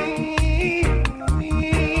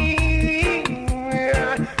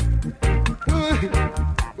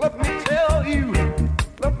 Let me tell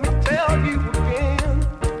you again.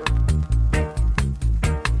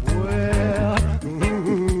 Well,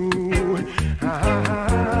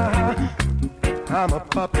 I'm a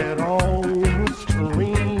puppet on the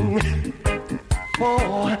string for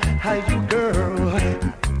you, girl.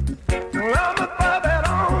 I'm a puppet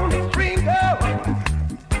on the string, girl,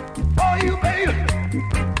 for you, baby.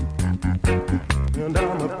 And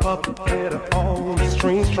I'm a puppet on the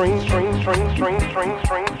string.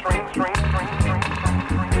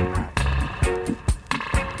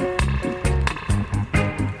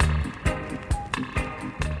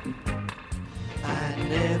 I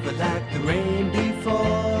never liked the rain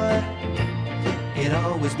before. It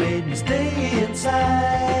always made me stay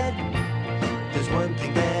inside. There's one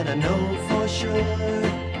thing that I know for sure.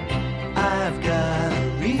 I've got a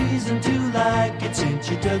reason to like it since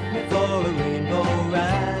you took me for a rainbow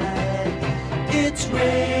ride. It's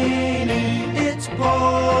rainy, it's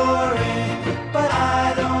pouring, but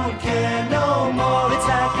I don't care no more. It's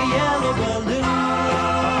like a yellow balloon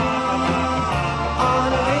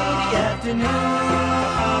on a rainy afternoon.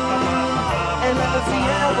 And love's a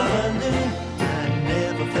yellow balloon. I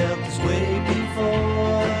never felt this way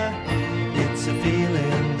before. It's a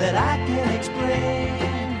feeling that I can't explain.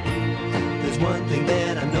 There's one thing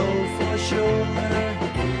that I know for sure.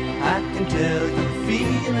 I can tell you're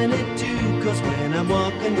feeling it too. 'Cause when I'm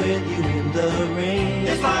walking with you in the rain,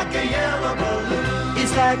 it's like a yellow balloon.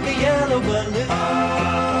 It's like a yellow balloon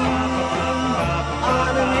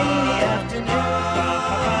on a rainy afternoon.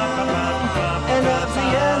 And love's a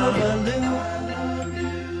yellow balloon.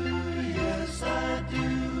 Yes, I do.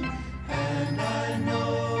 And I know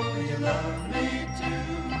you love me too.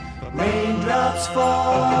 Raindrops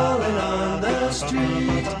falling on the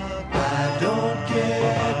street. I don't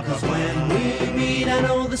care, 'cause when we meet, I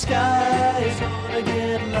know the sky is gonna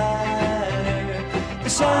get lighter. The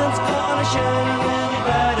sun's gonna shine a little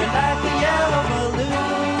brighter like a yellow balloon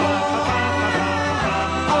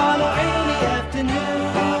on a rainy afternoon.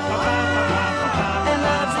 And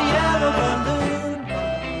love's a yellow balloon.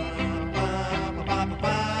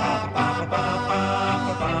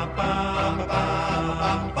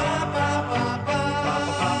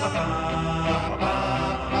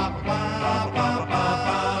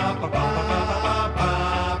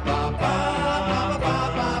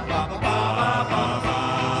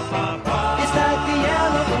 It's like a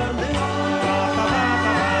yellow balloon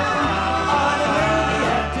on a rainy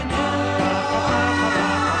afternoon.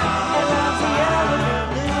 And love's a yellow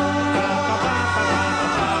balloon.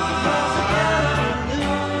 Love's a yellow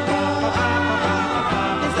balloon.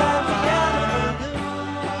 It's like a yellow balloon.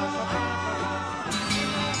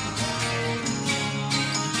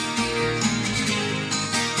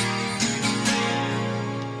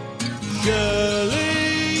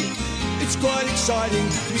 Shirley, it's quite exciting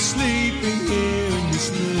to be sleeping here in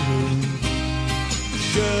this room.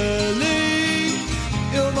 Shirley,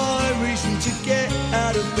 you're my reason to get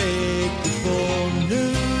out of bed before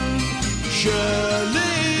noon.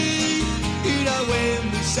 Shirley, you know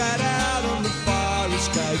when we sat out on the fire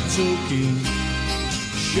escape talking.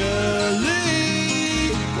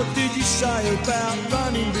 Shirley, what did you say about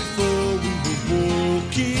running before we were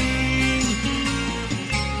walking?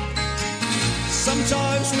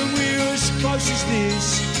 Sometimes when we're as close as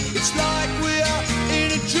this, it's like we're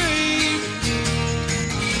in a dream.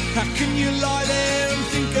 How can you lie there and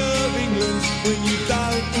think of England when you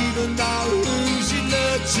don't even know who's in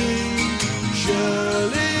the team?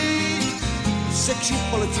 Shirley, sexual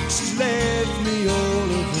politics has left me all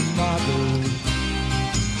of a muddle.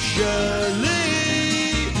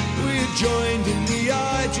 Shirley, we're joined in the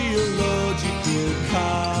ideological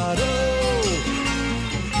cuddle.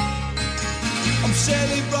 I'm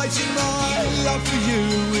celebrating my love for you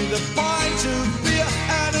with a pint of beer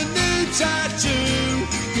and a new tattoo.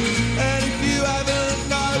 And if you haven't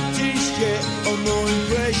noticed yet, I'm more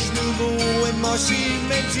impressionable when my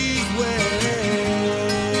cement is wet.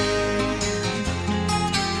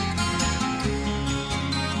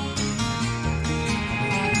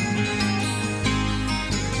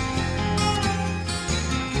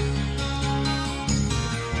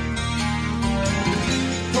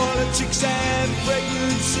 Politics and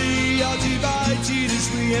pregnancy are divided as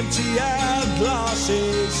we empty our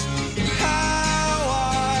glasses. How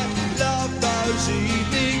I love those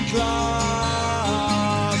evening classes.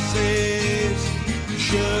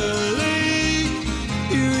 Surely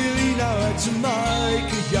you really know how to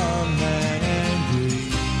make a young man angry.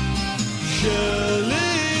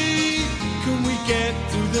 Surely can we get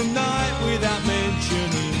through the night without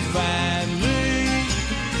mentioning family?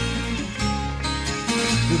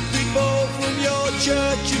 The people from your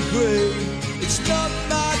church agree it's not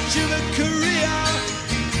much of a career.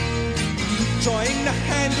 Trying the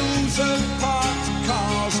handles of parked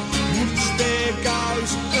cars. Whoops, there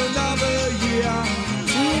goes another year.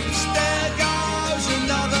 Whoops, there goes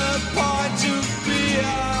another pint of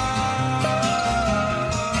beer.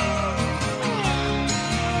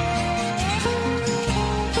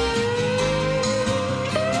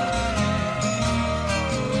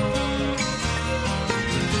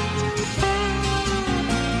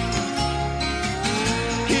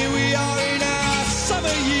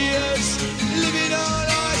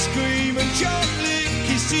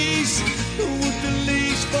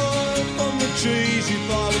 Trees, if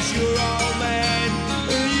I was your old man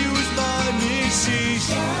and you was my missus,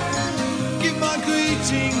 give my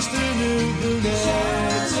greetings to the new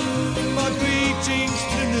brunette. My greetings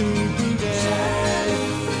to the new brunette.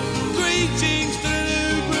 Greetings to the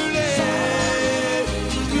new brunette.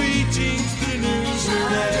 Greetings to the new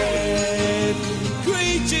brunette.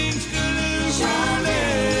 Greetings to the new brunette.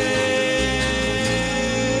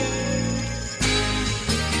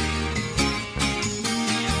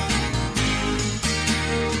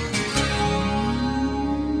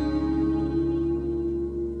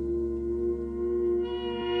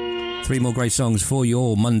 Three more great songs for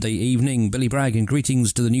your Monday evening. Billy Bragg and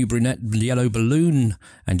Greetings to the New Brunette, Yellow Balloon,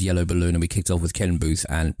 and Yellow Balloon. And we kicked off with Ken Booth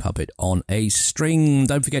and Puppet on a String.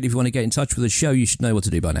 Don't forget, if you want to get in touch with the show, you should know what to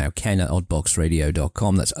do by now. Ken at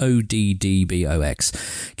oddboxradio.com. That's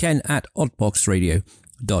ODDBOX. Ken at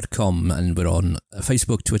oddboxradio.com. And we're on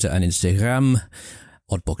Facebook, Twitter, and Instagram.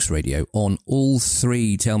 Oddbox Radio on all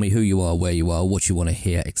three. Tell me who you are, where you are, what you want to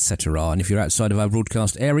hear, etc. And if you're outside of our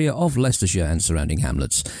broadcast area of Leicestershire and surrounding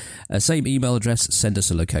hamlets, same email address, send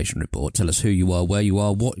us a location report. Tell us who you are, where you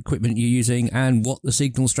are, what equipment you're using, and what the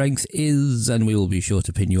signal strength is, and we will be sure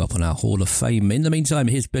to pin you up on our Hall of Fame. In the meantime,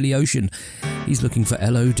 here's Billy Ocean. He's looking for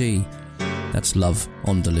LOD. That's love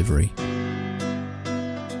on delivery.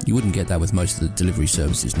 You wouldn't get that with most of the delivery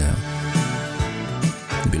services now.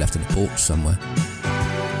 You'd be left in a porch somewhere.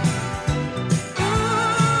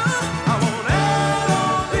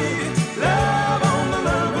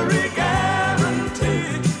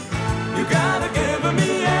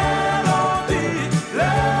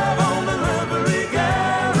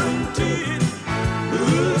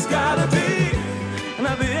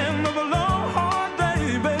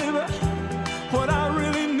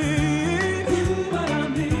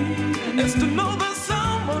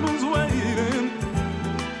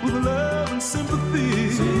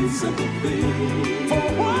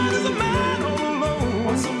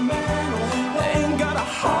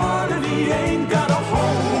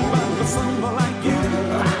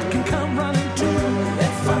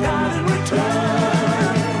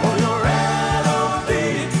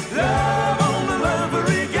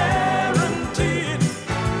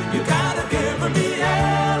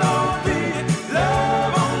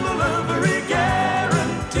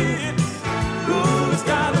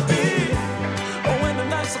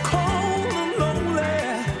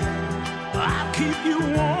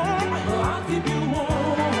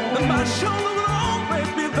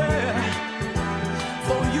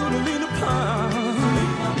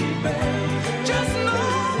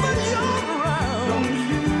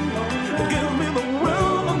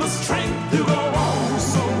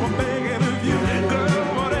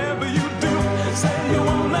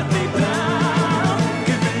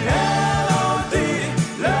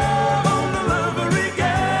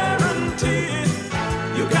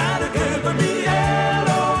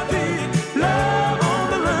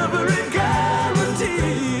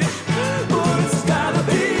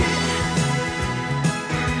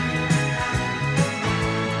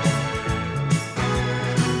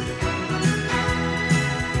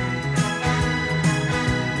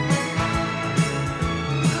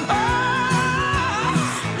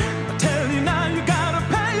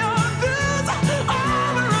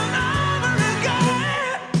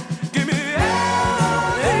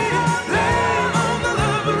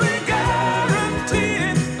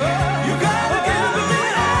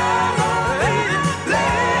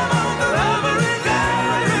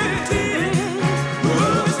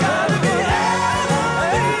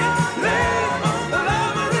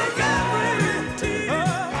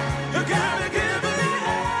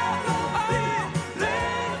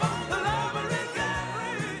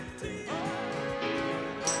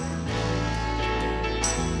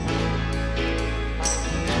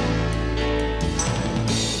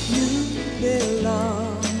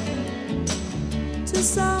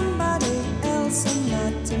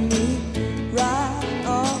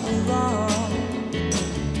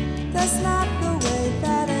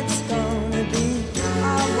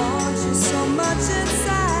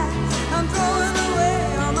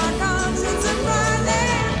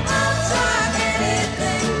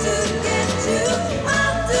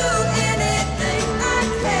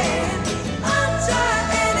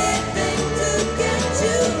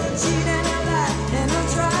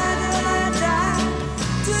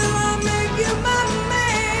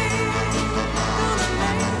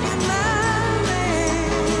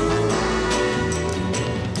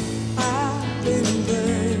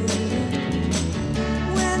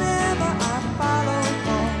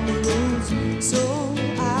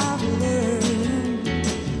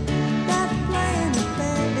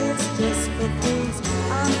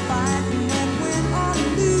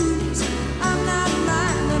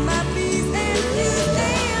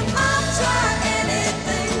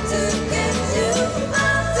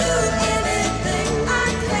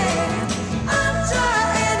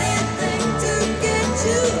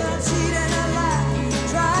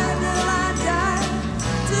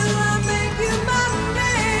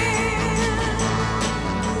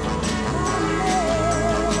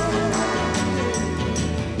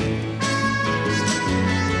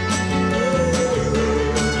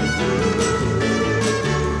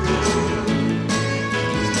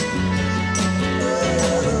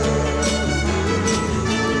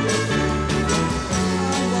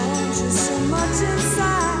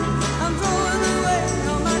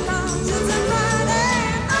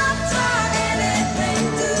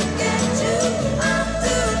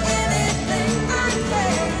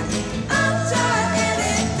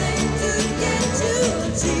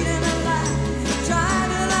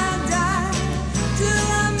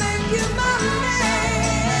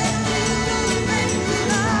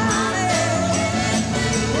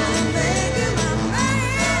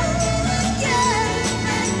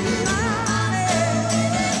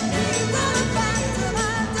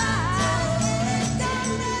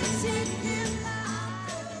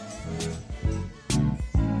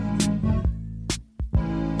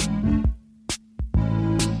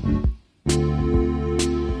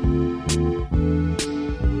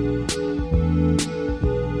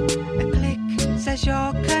 says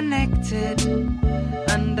you're connected,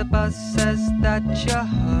 and the buzz says that you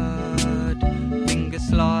heard. Fingers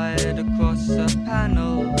slide across a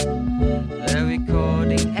panel, they're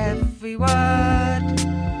recording every word.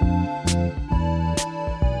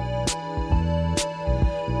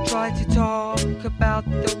 Try to talk about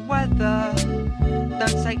the weather,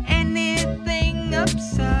 don't say anything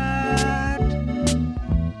absurd,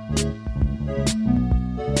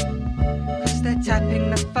 'cause they're tapping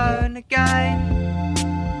the phone again.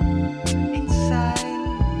 Insane.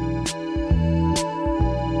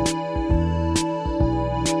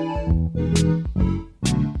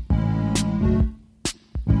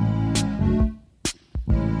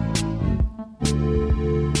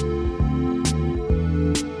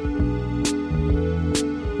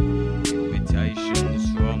 Invitations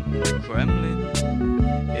from the Kremlin,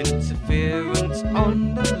 interference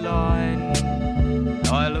on the line.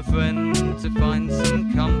 Dial a friend to find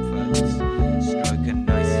some comfort, stroke a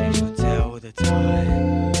nicely, she'll tell the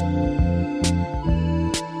time.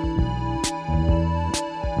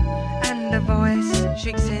 And a voice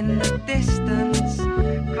shrieks in the distance,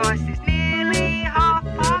 Christ, it's nearly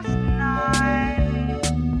 9:30.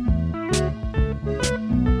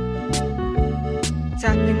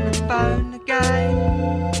 Tapping the phone again,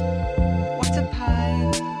 what a pain.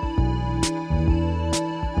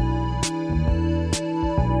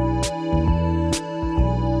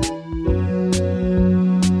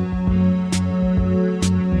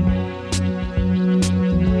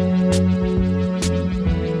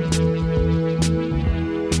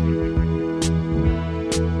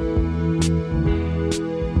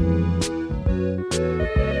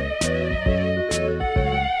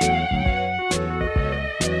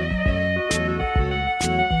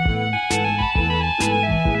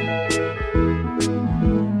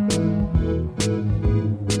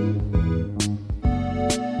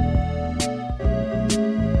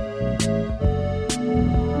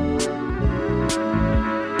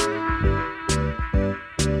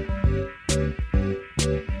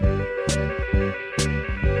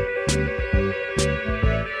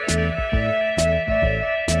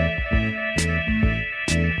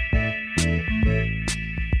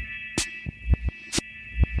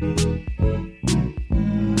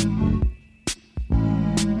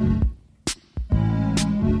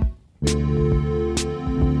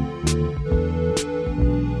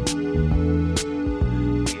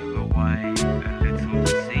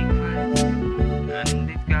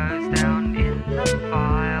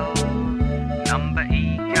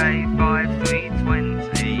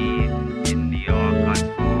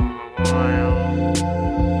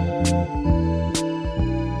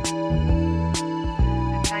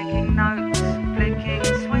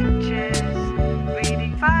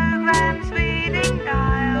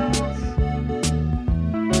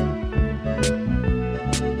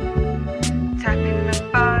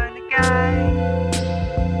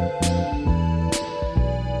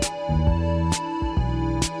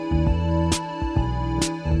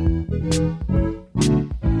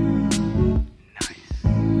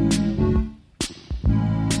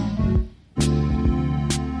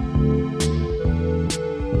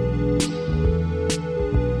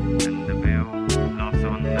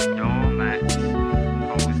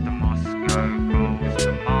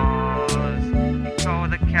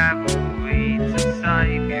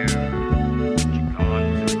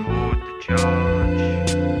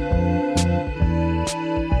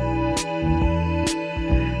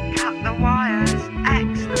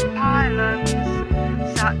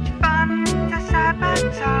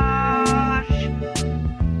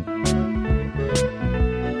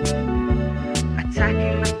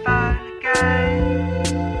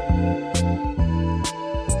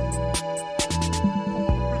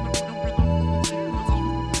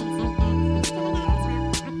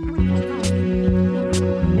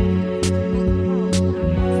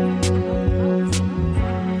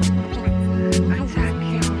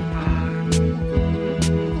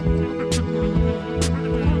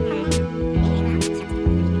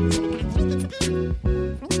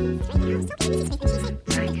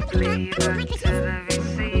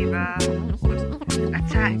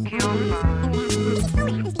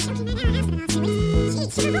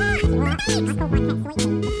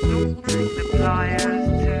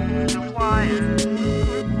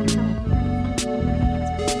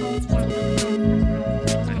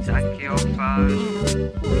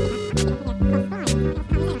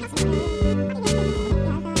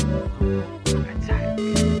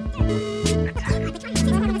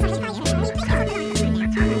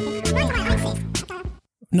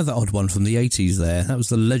 Another odd one from the 80s there. That was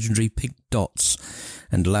the legendary Pink Dots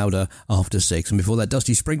and Louder After 6. And before that,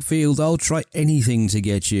 Dusty Springfield, I'll Try Anything to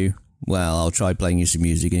Get You. Well, I'll try playing you some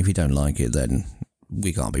music, and if you don't like it, then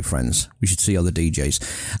we can't be friends. We should see other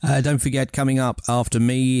DJs. Don't forget, coming up after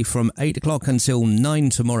me from 8 o'clock until 9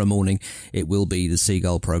 tomorrow morning, it will be the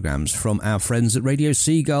Seagull programmes from our friends at Radio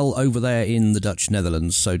Seagull over there in the Dutch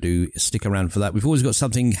Netherlands. So do stick around for that. We've always got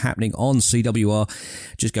something happening on CWR.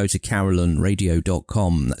 Just go to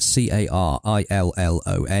carolanradio.com. That's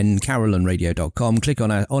CARILLON, carolanradio.com. Click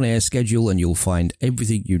on our on-air schedule and you'll find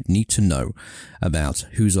everything you need to know about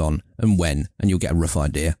who's on and when, and you'll get a rough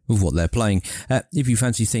idea of what they're playing. If you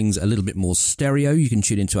fancy things a little bit more stereo, you can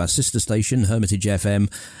tune into our sister station, Hermitage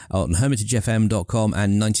FM, on hermitagefm.com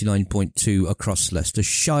and 99.2 across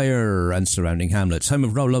Leicestershire and surrounding hamlets. Home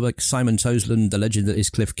of Roll Lubbock, Simon Toseland, the legend that is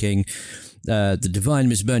Cliff King, the divine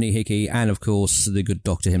Miss Bernie Hickey, and of course the good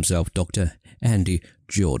doctor himself, Dr. Andy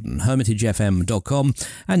Jordan. hermitagefm.com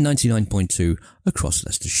and 99.2 across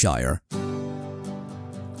Leicestershire.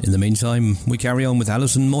 In the meantime, we carry on with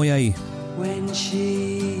Alison Moyet. When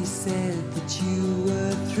she said that you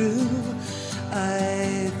were through,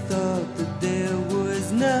 I thought that there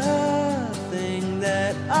was nothing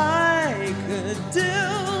that I could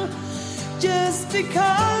do. Just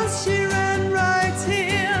because she ran right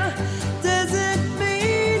here doesn't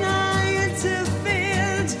mean I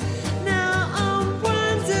interfered. Now I'm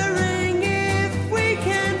wondering if we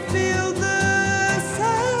can feel the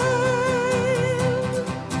same.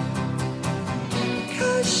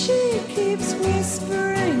 'Cause she keeps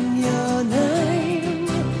whispering your name.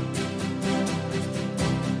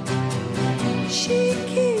 She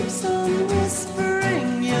keeps on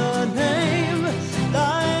whispering your name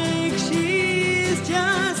like she's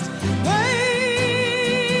just waiting.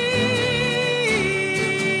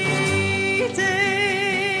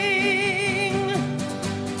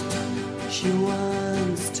 She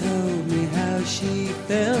once told me how she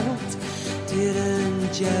felt,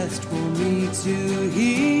 didn't just want me to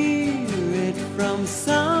hear it from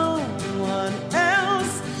someone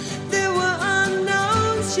else. There were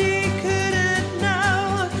unknowns she couldn't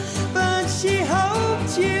know, but she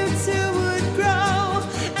hoped you two would grow.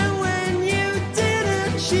 And when you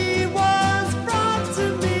didn't, she was brought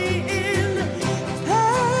to me in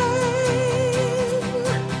pain.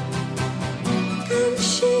 And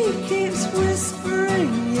she keeps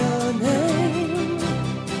whispering your name.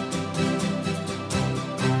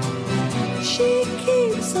 She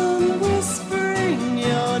keeps on whispering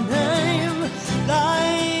your name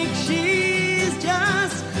like she's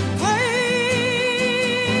just waiting.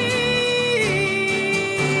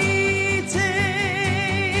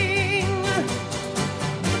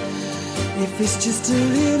 If it's just a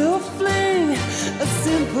little fling, a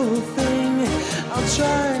simple thing, I'll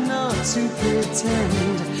try not to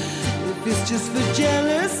pretend. If it's just for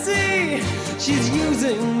jealousy, she's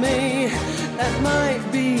using me. That might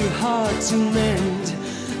be hard to mend.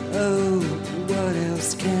 Oh, what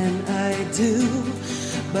else can I do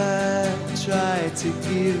but try to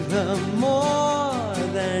give her more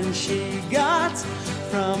than she got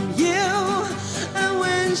from you? And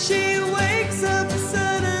when she wakes up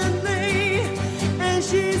suddenly and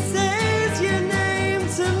she says your name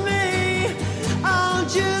to me, I'll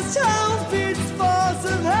just hope it's force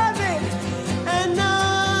of habit and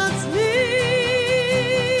not need.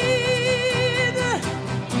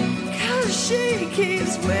 'Cause she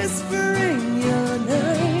keeps whispering your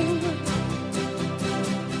name.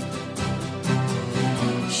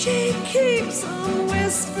 She keeps on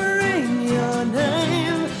whispering your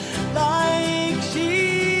name like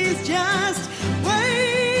she's just waiting.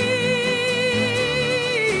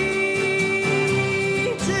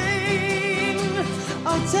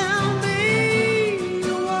 Oh, tell me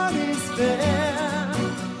what is fair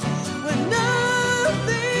when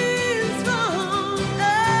nothing's wrong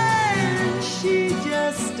and she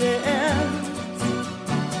just stares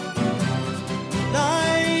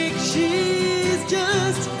like she's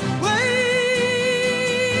just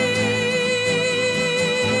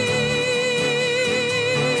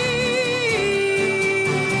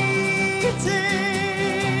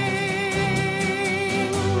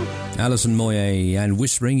Alison Moyet and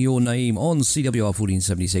Whispering Your Name on CWR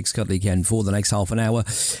 1476 Cuddly Ken for the next half an hour,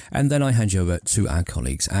 and then I hand you over to our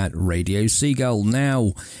colleagues at Radio Seagull.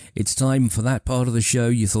 Now it's time for that part of the show.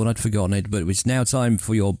 You thought I'd forgotten it, but it's now time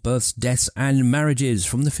for your births, deaths and marriages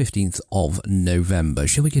from the 15th of November.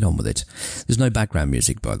 Shall we get on with it? There's no background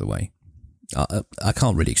music, by the way. I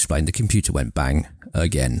can't really explain. The computer went bang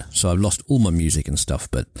again, so I've lost all my music and stuff,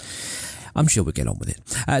 but I'm sure we'll get on with it.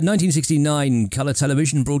 1969, colour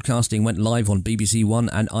television broadcasting went live on BBC One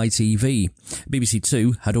and ITV. BBC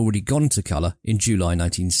Two had already gone to colour in July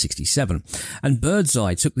 1967. And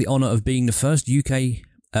Birdseye took the honour of being the first UK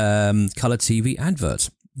colour TV advert.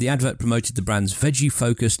 The advert promoted the brand's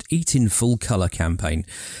veggie-focused Eat in Full Colour campaign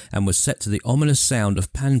and was set to the ominous sound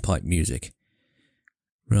of panpipe music.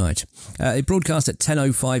 Right. It broadcast at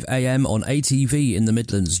 10:05 a.m. on ATV in the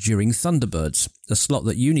Midlands during Thunderbirds, a slot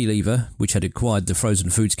that Unilever, which had acquired the frozen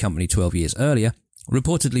foods company 12 years earlier,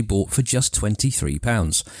 reportedly bought for just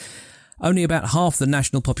 £23. Only about half the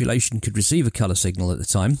national population could receive a colour signal at the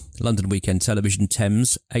time. London Weekend Television,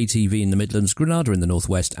 Thames, ATV in the Midlands, Granada in the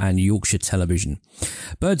Northwest and Yorkshire Television.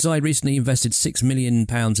 Birdseye recently invested £6 million in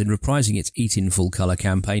reprising its Eat in Full Colour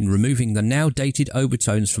campaign, removing the now dated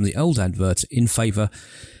overtones from the old advert in favour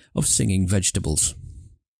of singing vegetables.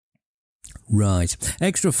 Right.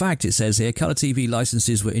 Extra fact, it says here, colour TV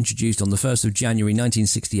licences were introduced on the 1st of January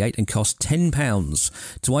 1968 and cost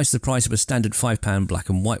 £10, twice the price of a standard £5 black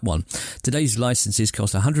and white one. Today's licences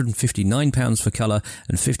cost £159 for colour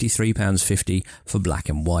and £53.50 for black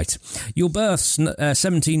and white. Your births,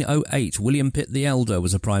 1708, William Pitt the Elder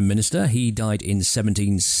was a Prime Minister. He died in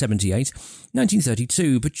 1778.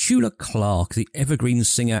 1932, Petula Clark, the evergreen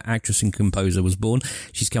singer, actress and composer, was born.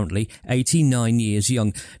 She's currently 89 years young.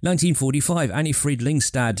 1945, Annie Frid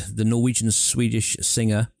Lyngstad, the Norwegian-Swedish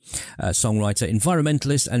singer, songwriter,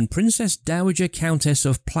 environmentalist and Princess Dowager Countess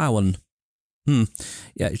of Plauen.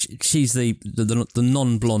 Yeah, she's the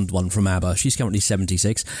non-blonde one from ABBA. She's currently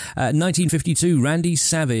 76. 1952, Randy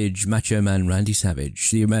Savage, Macho Man Randy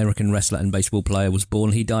Savage, the American wrestler and baseball player, was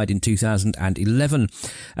born. He died in 2011.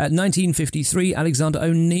 1953, Alexander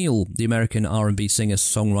O'Neill, the American R&B singer,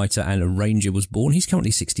 songwriter and arranger, was born. He's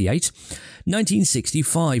currently 68.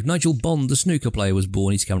 1965, Nigel Bond, the snooker player, was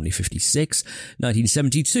born. He's currently 56.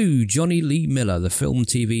 1972, Johnny Lee Miller, the film,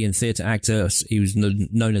 TV and theatre actor. He was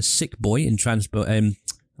known as Sick Boy in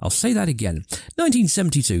I'll say that again.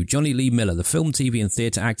 1972, Johnny Lee Miller, the film, TV and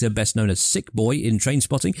theatre actor, best known as Sick Boy in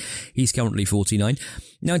Trainspotting. He's currently 49.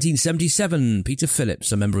 1977, Peter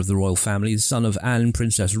Phillips, a member of the royal family, the son of Anne,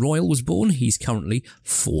 Princess Royal, was born. He's currently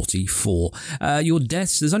 44. Your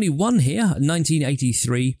deaths, there's only one here.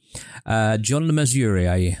 1983, John Le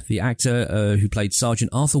Mesurier, the actor who played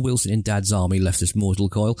Sergeant Arthur Wilson in Dad's Army, left this mortal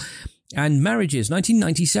coil. And marriages,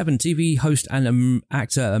 1997, TV host and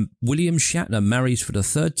actor William Shatner marries for the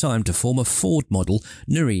third time to former Ford model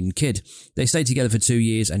Noreen Kidd. They stayed together for 2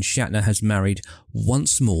 years and Shatner has married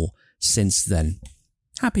once more since then.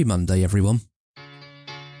 Happy Monday, everyone.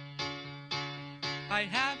 I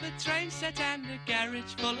have a train set and a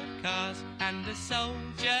garage full of cars and a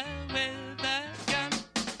soldier with a gun.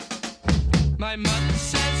 My mother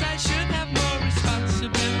says I should have more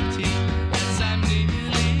responsibility as I'm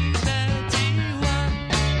nearly 31.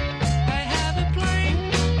 I have a plane,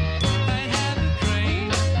 I have a crane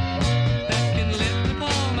that can lift up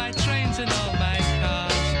all my trains and all my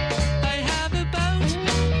cars. I have a boat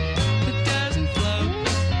that doesn't float,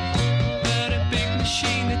 but a big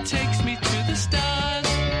machine that takes me to the stars.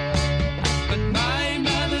 But my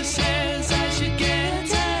mother says I should get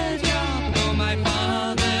a job, or my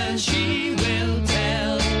father, she will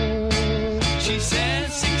tell. She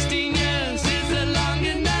says 16 years is a long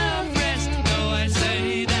enough rest, though I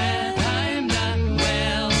say that I'm not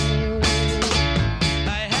well.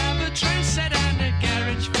 I have a train set and a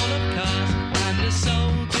garage full of cars and a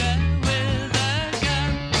soldier with a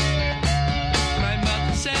gun. My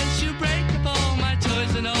mother says she'll break up all my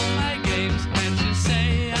toys and all my games, and she'll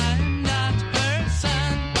say I'm not her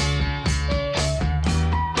son.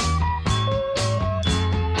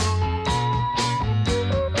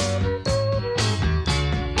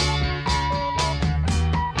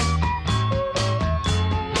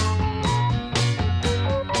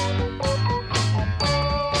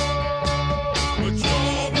 But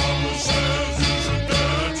your mama says it's a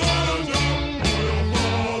dead time job, or your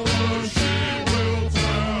father, she will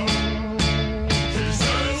tell. She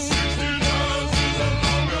says 60 years is a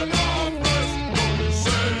long enough rest, though you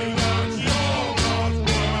say that you're not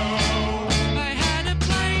well. I had a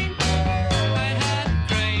plane, I had a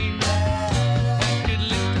crane that could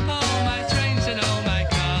lift up all my trains and all my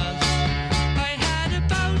cars. I had a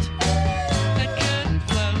boat that couldn't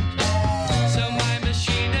float, so my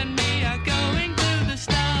machine and me are going to the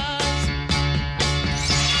stars.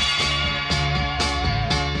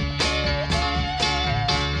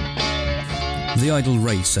 The Idle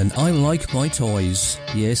Race and I Like My Toys.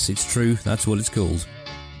 Yes, it's true, that's what it's called.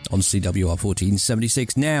 On CWR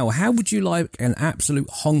 1476. Now, how would you like an absolute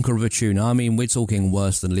honker of a tune? I mean, we're talking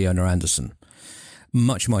worse than Leona Anderson.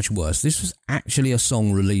 much, much worse. This was actually a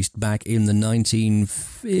song released back in the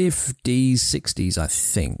 1950s, 60s, I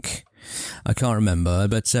think. I can't remember,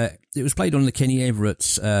 but it was played on the Kenny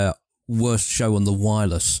Everett's Worst Show on the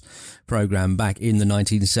Wireless programme back in the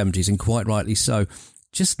 1970s, and quite rightly so.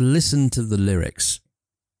 Just listen to the lyrics.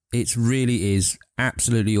 It really is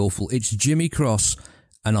absolutely awful. It's Jimmy Cross,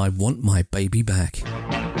 and I Want My Baby Back.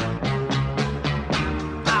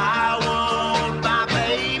 I want my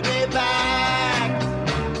baby back.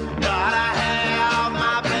 Gotta have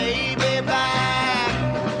my baby back.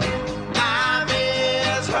 I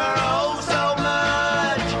miss her oh so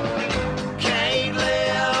much. Can't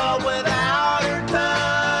live without her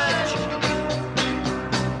touch.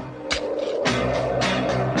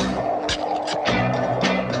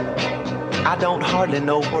 I don't hardly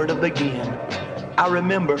know where to begin. I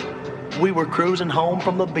remember we were cruising home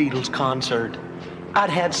from the Beatles concert.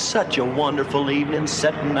 I'd had such a wonderful evening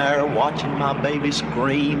sitting there watching my baby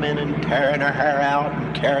screaming and tearing her hair out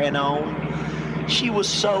and carrying on. She was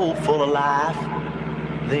so full of life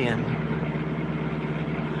then.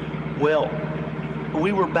 Well,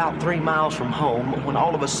 we were about 3 miles from home when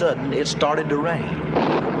all of a sudden it started to rain.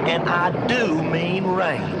 And I do mean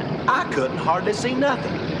rain. I couldn't hardly see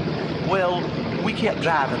nothing. Well, we kept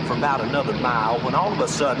driving for about another mile when all of a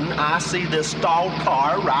sudden I see this stalled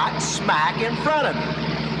car right smack in front of me.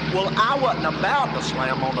 Well, I wasn't about to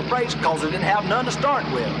slam on the brakes because it didn't have none to start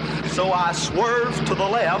with. So I swerved to the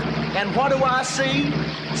left, and what do I see?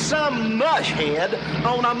 Some mushhead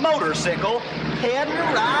on a motorcycle heading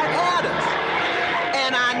right at us.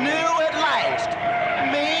 And I knew at last,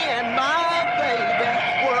 me and my baby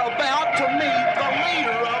were about to meet the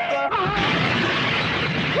leader of the...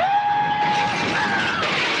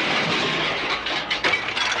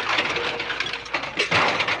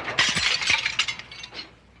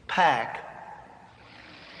 pack.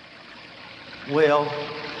 Well,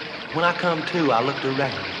 when I come to, I looked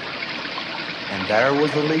around, and there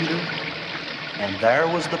was the leader, and there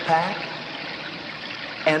was the pack,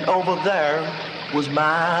 and over there was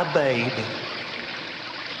my baby,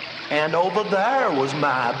 and over there was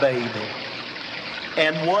my baby,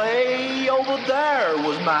 and way over there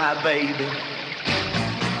was my baby.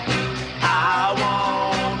 I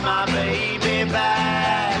want my baby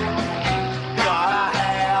back. Gotta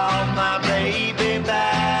have my baby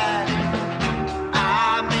back.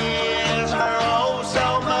 I miss her oh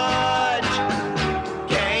so much.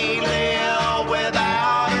 Can't live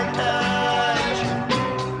without her touch.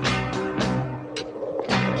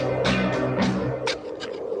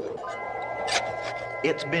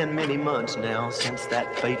 It's been many months now since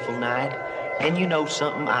that fateful night, and you know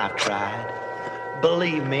something, I've tried.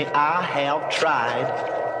 Believe me, I have tried,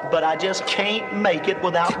 but I just can't make it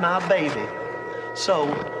without my baby.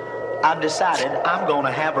 So I've decided I'm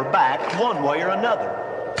gonna have her back one way or another.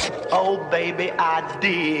 Oh, baby, I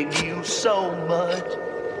dig you so much.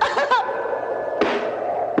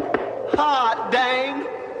 Hot dang,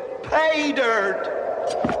 pay dirt.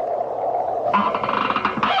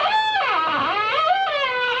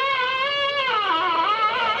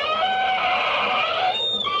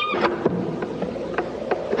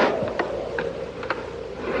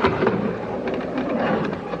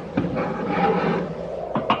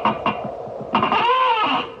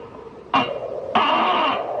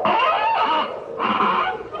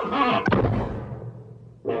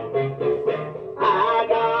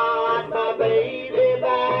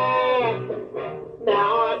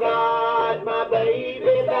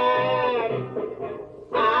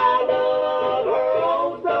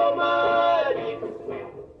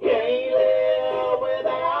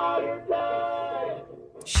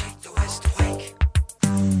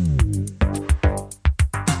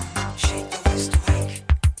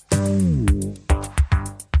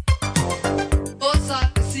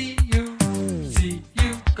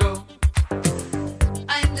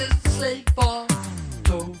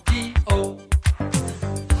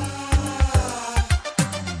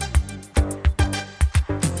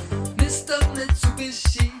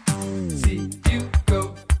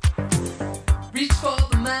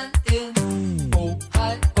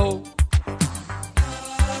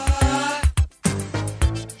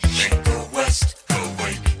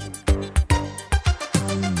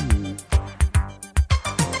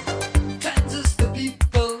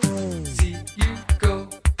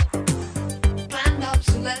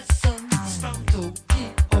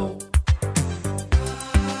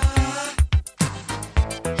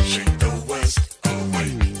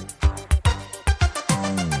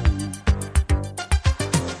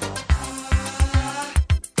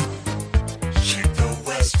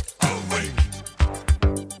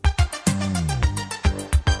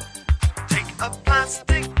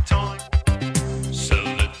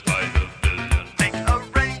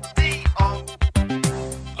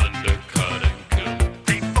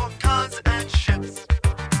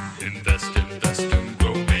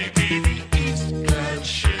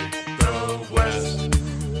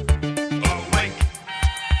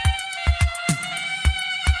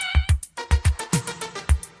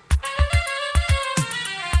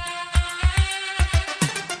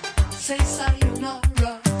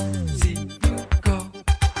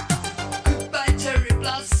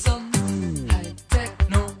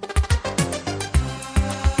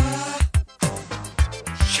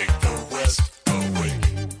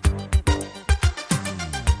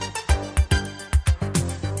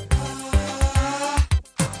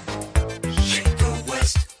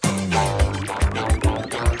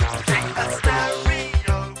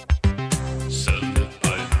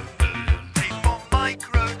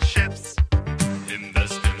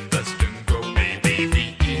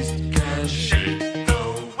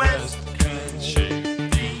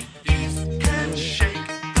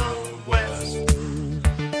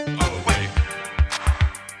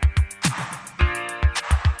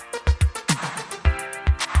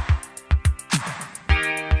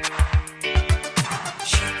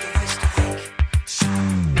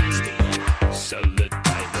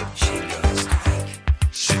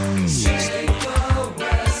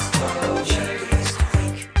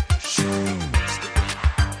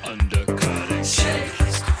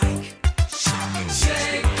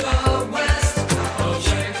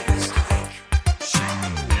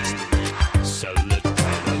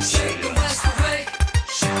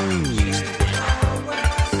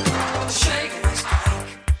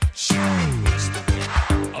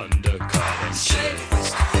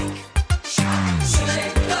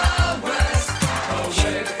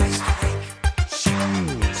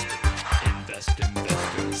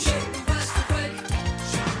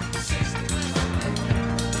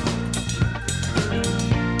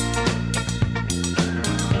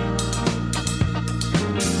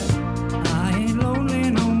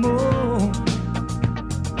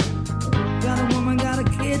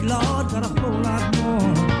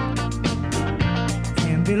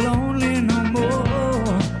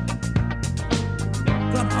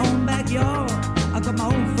 backyard. I got my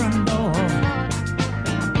own front door.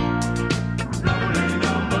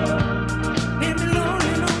 Ain't be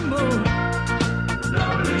lonely no more.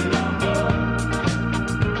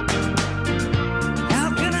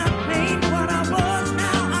 How can I paint what I was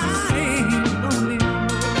now? I ain't lonely no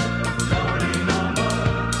more.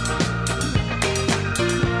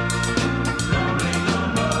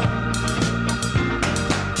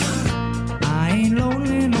 I ain't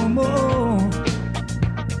lonely no more.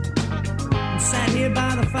 I'm sat here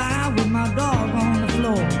by the fire with my dog on the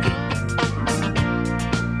floor.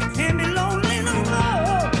 Can't be lonely no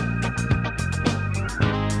more.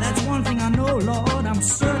 That's one thing I know, Lord. I'm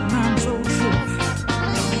certain, I'm so sure.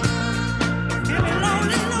 Can't be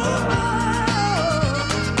lonely no more.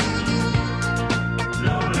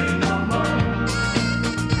 Lonely no more.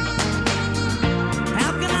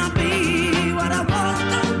 How can I be what I was?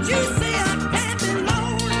 Don't you see I can't be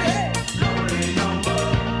lonely? Lonely no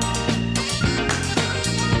more.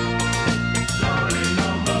 Lonely no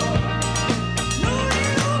more. Lonely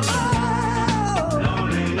no more.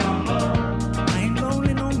 Lonely no more. I ain't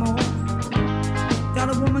lonely no more. Got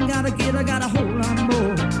a woman, got a kid, I got a whole lot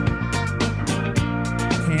more.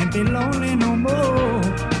 Can't be lonely no more.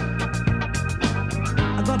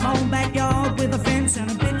 I got my own backyard with a fence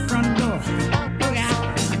and a big front door. Look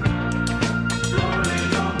out. Lonely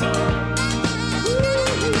no more.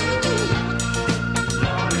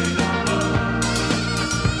 Lonely no more.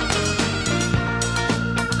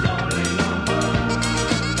 Lonely no more.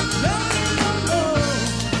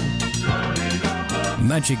 Lonely no more.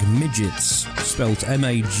 Magic Midgets, spelt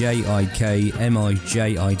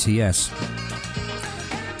MAJIKMIJITS.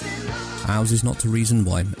 Ours is not the reason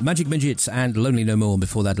why. Magic Midgets and Lonely No More.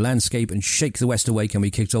 Before that, Landscape and Shake the West Awake, and we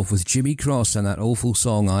kicked off with Jimmy Cross and that awful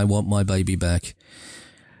song, I Want My Baby Back.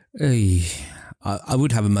 Hey, I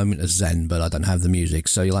would have a moment of zen, but I don't have the music,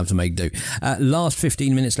 so you'll have to make do. Last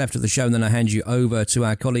 15 minutes left of the show, and then I hand you over to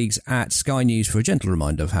our colleagues at Sky News for a gentle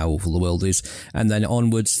reminder of how awful the world is, and then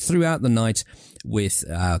onwards throughout the night with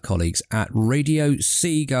our colleagues at Radio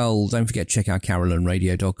Seagull. Don't forget, check out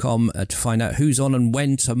carolanradio.com to find out who's on and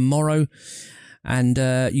when tomorrow. And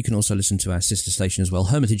you can also listen to our sister station as well,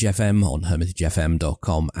 Hermitage FM, on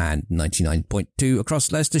hermitagefm.com and 99.2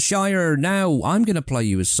 across Leicestershire. Now, I'm going to play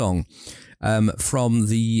you a song from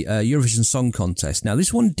the Eurovision Song Contest. Now,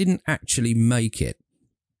 this one didn't actually make it.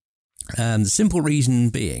 The simple reason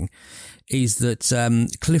being is that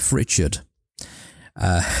Cliff Richard...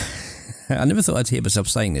 I never thought I'd hear myself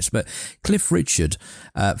saying this, but Cliff Richard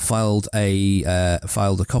filed a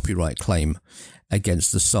copyright claim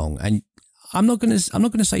against the song, and I'm not going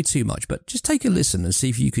to say too much, but just take a listen and see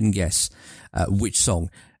if you can guess which song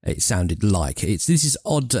it sounded like. This is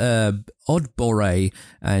Odd Boré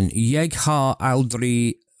and Jeg har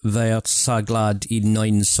aldri vært så glad I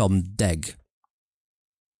noen som deg.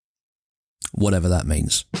 Whatever that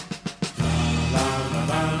means.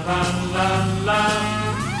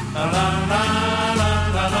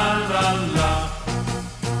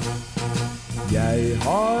 Jeg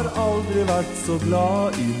har aldri vært så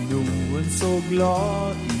glad I noen, så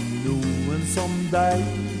glad I noen som deg.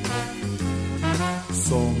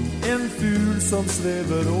 Som en fugl som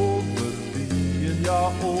svever over byen,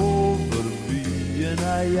 ja, over byen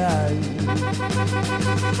jeg.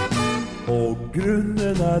 Og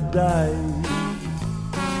grunnen deg.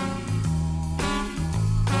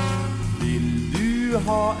 Vil du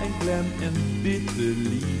ha en klem, en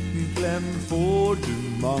bitteliten klem, får du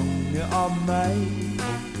mange av meg.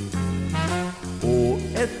 Og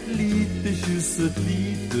et lite kyss, et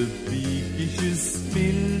lite pikekyss,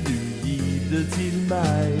 vil du gi det til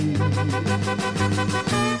meg.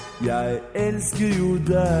 Jeg elsker jo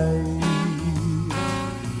deg.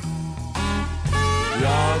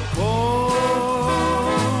 Ja,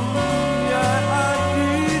 kom, jeg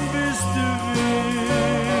din hvis du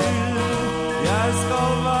vil. Jeg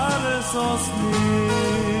skal være så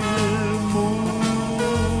snill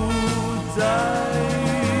mot deg.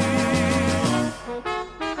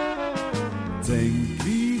 Tenk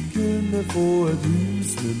vi kunne få et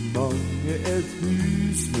hus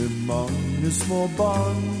med mange små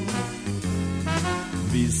barn.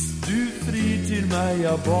 Hvis du frir til meg,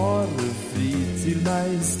 ja, bare fri til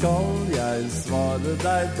meg, skal jeg svare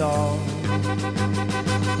deg da.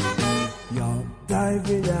 Ja, deg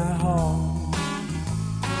vil jeg ha.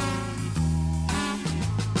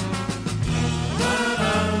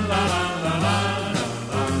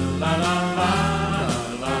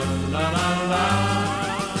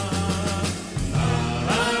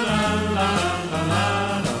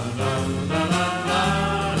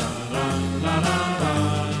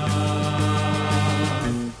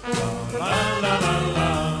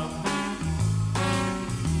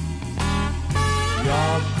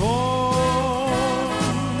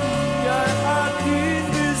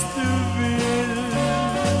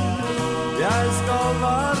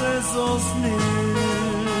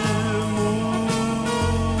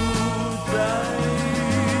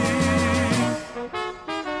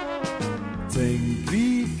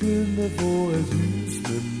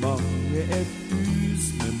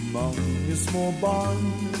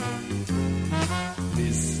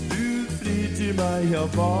 jeg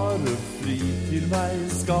bare fri til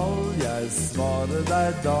meg, skal jeg svare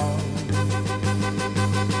deg da.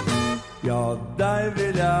 Ja, deg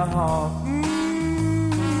vil jeg ha.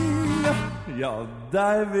 Ja,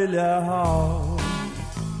 deg vil jeg ha.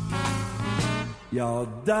 Ja,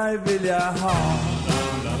 deg vil jeg ha.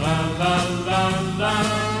 La la la la la.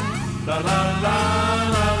 La la la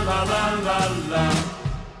la la la la la.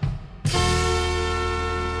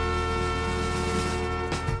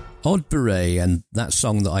 Odd Beret, and that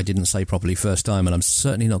song that I didn't say properly first time, and I'm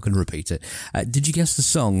certainly not going to repeat it. Did you guess the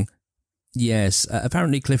song? Yes,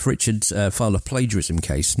 apparently Cliff Richard filed a plagiarism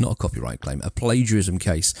case, not a copyright claim, a plagiarism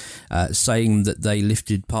case, saying that they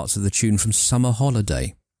lifted parts of the tune from Summer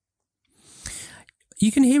Holiday.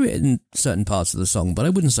 You can hear it in certain parts of the song, but I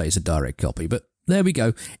wouldn't say it's a direct copy, but there we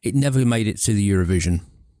go. It never made it to the Eurovision.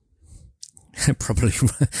 Probably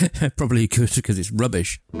good, because it's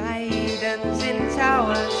rubbish. Maidens in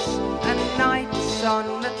towers and knights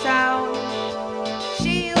on the town,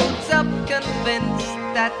 shields up convinced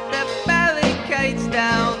that the barricade's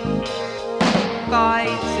down,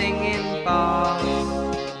 fighting in bars,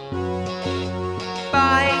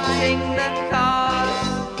 fighting the cars,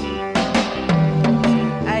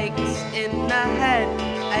 aches in the head,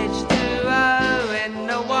 H2O in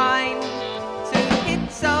the wine, two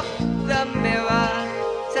hits off the mirror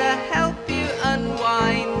to help you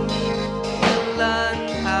unwind. You'll learn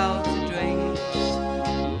how to drink,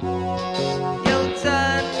 you'll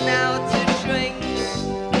turn now to shrink,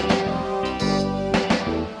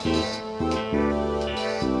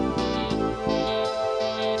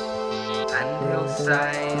 and he'll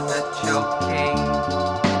say that you're king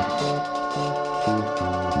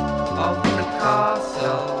of the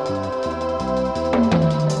castle.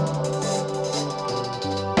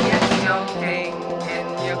 Yes, you're king in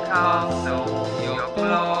your castle, your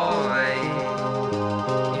glory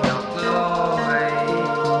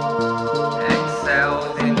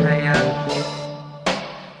excels in here.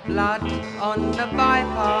 Blood on the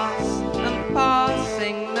bypass and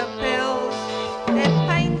passing the pills, they're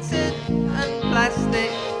painted and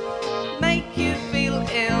plastic, make you feel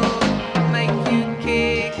ill, make you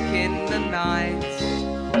kick in the night.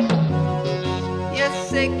 You're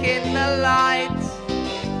sick in the light.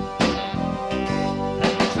 A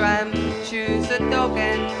tramp choose a dog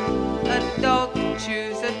and a dog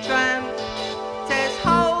choose a tramp, tears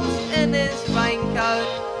holes in his raincoat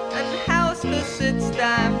and house 'cause it's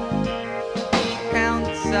damp. He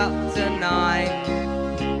counts up to 9,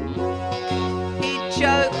 he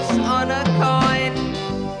chokes on a coin.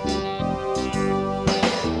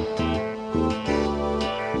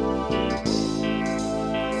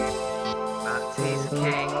 But he's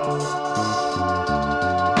king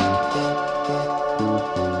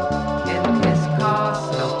in his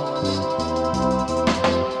castle.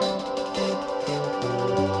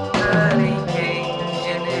 Early king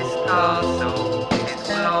in his castle.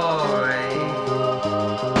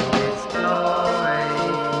 His glory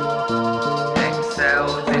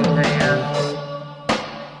excels in here.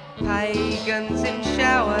 Pagans in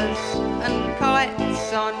showers and kites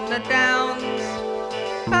on the downs,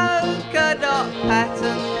 polka dot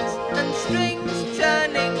patterns and strings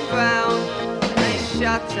turning brown. They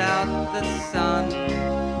shut out the sun.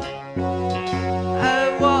 Oh,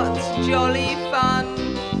 what jolly fun!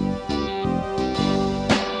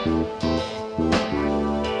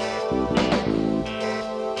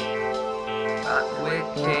 But we're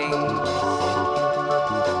kings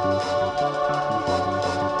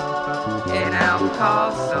in our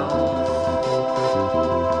castles.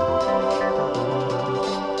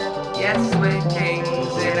 Yes, we're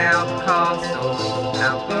kings in our castles.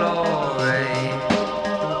 Our glory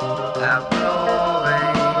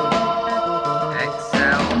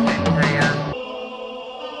excels in here.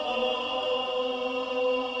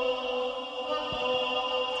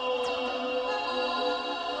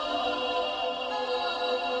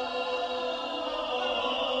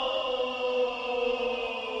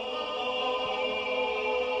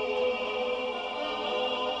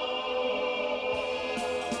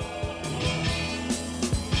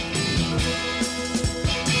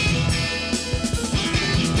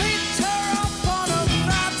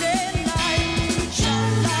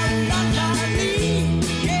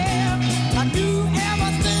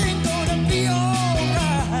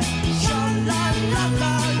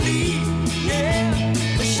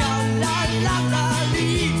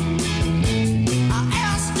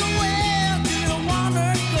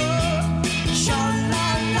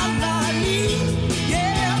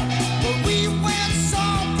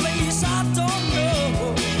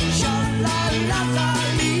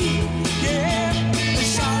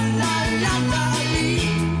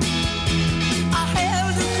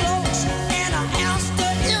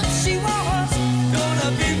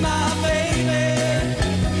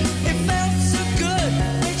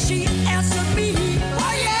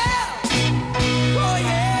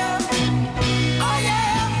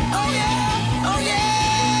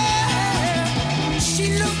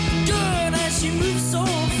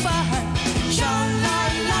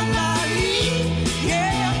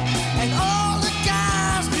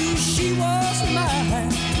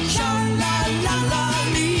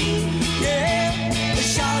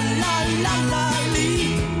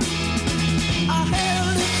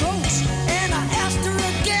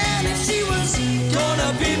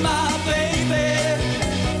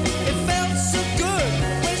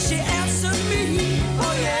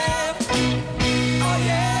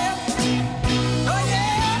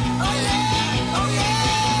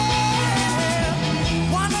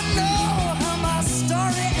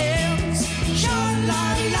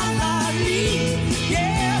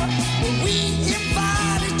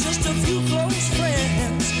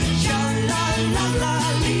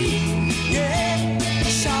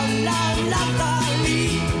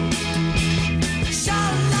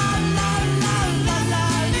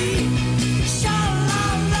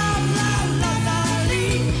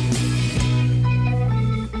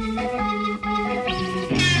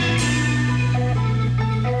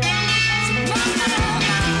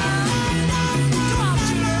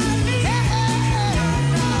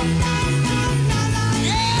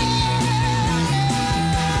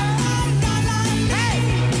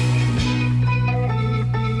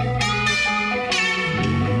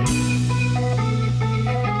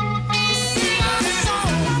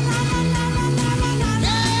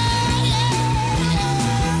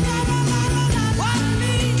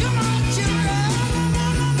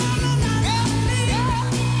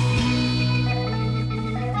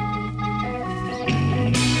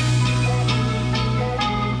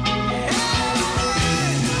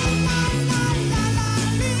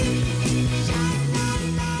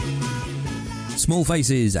 Small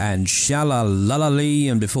Faces and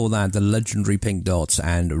Shalalalali, and before that, the legendary Pink Dots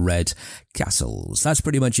and Red Castles. That's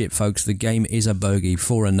pretty much it, folks. The game is a bogey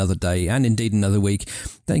for another day and indeed another week.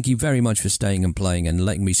 Thank you very much for staying and playing and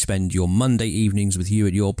letting me spend your Monday evenings with you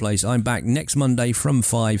at your place. I'm back next Monday from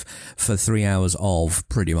 5 for 3 hours of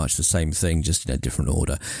pretty much the same thing, just in a different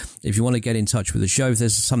order. If you want to get in touch with the show, if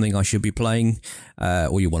there's something I should be playing,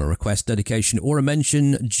 or you want to request dedication or a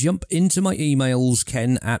mention, jump into my emails,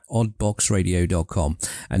 ken@oddboxradio.com,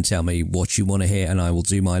 and tell me what you want to hear, and I will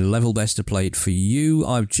do my level best to play it for you.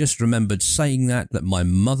 I've just remembered saying that my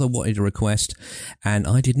mother wanted a request, and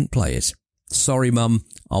I didn't play it. Sorry, Mum.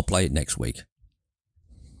 I'll play it next week.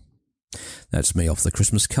 That's me off the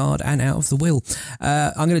Christmas card and out of the will.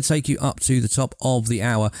 I'm going to take you up to the top of the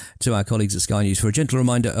hour to our colleagues at Sky News for a gentle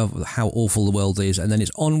reminder of how awful the world is, and then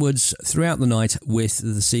it's onwards throughout the night with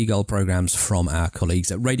the Seagull programmes from our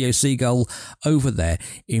colleagues at Radio Seagull over there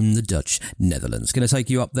in the Dutch Netherlands. Going to take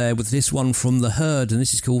you up there with this one from The Herd, and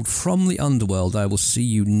this is called From the Underworld. I will see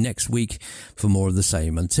you next week for more of the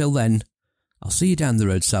same. Until then, I'll see you down the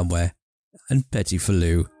road somewhere, and Petit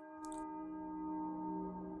Falou.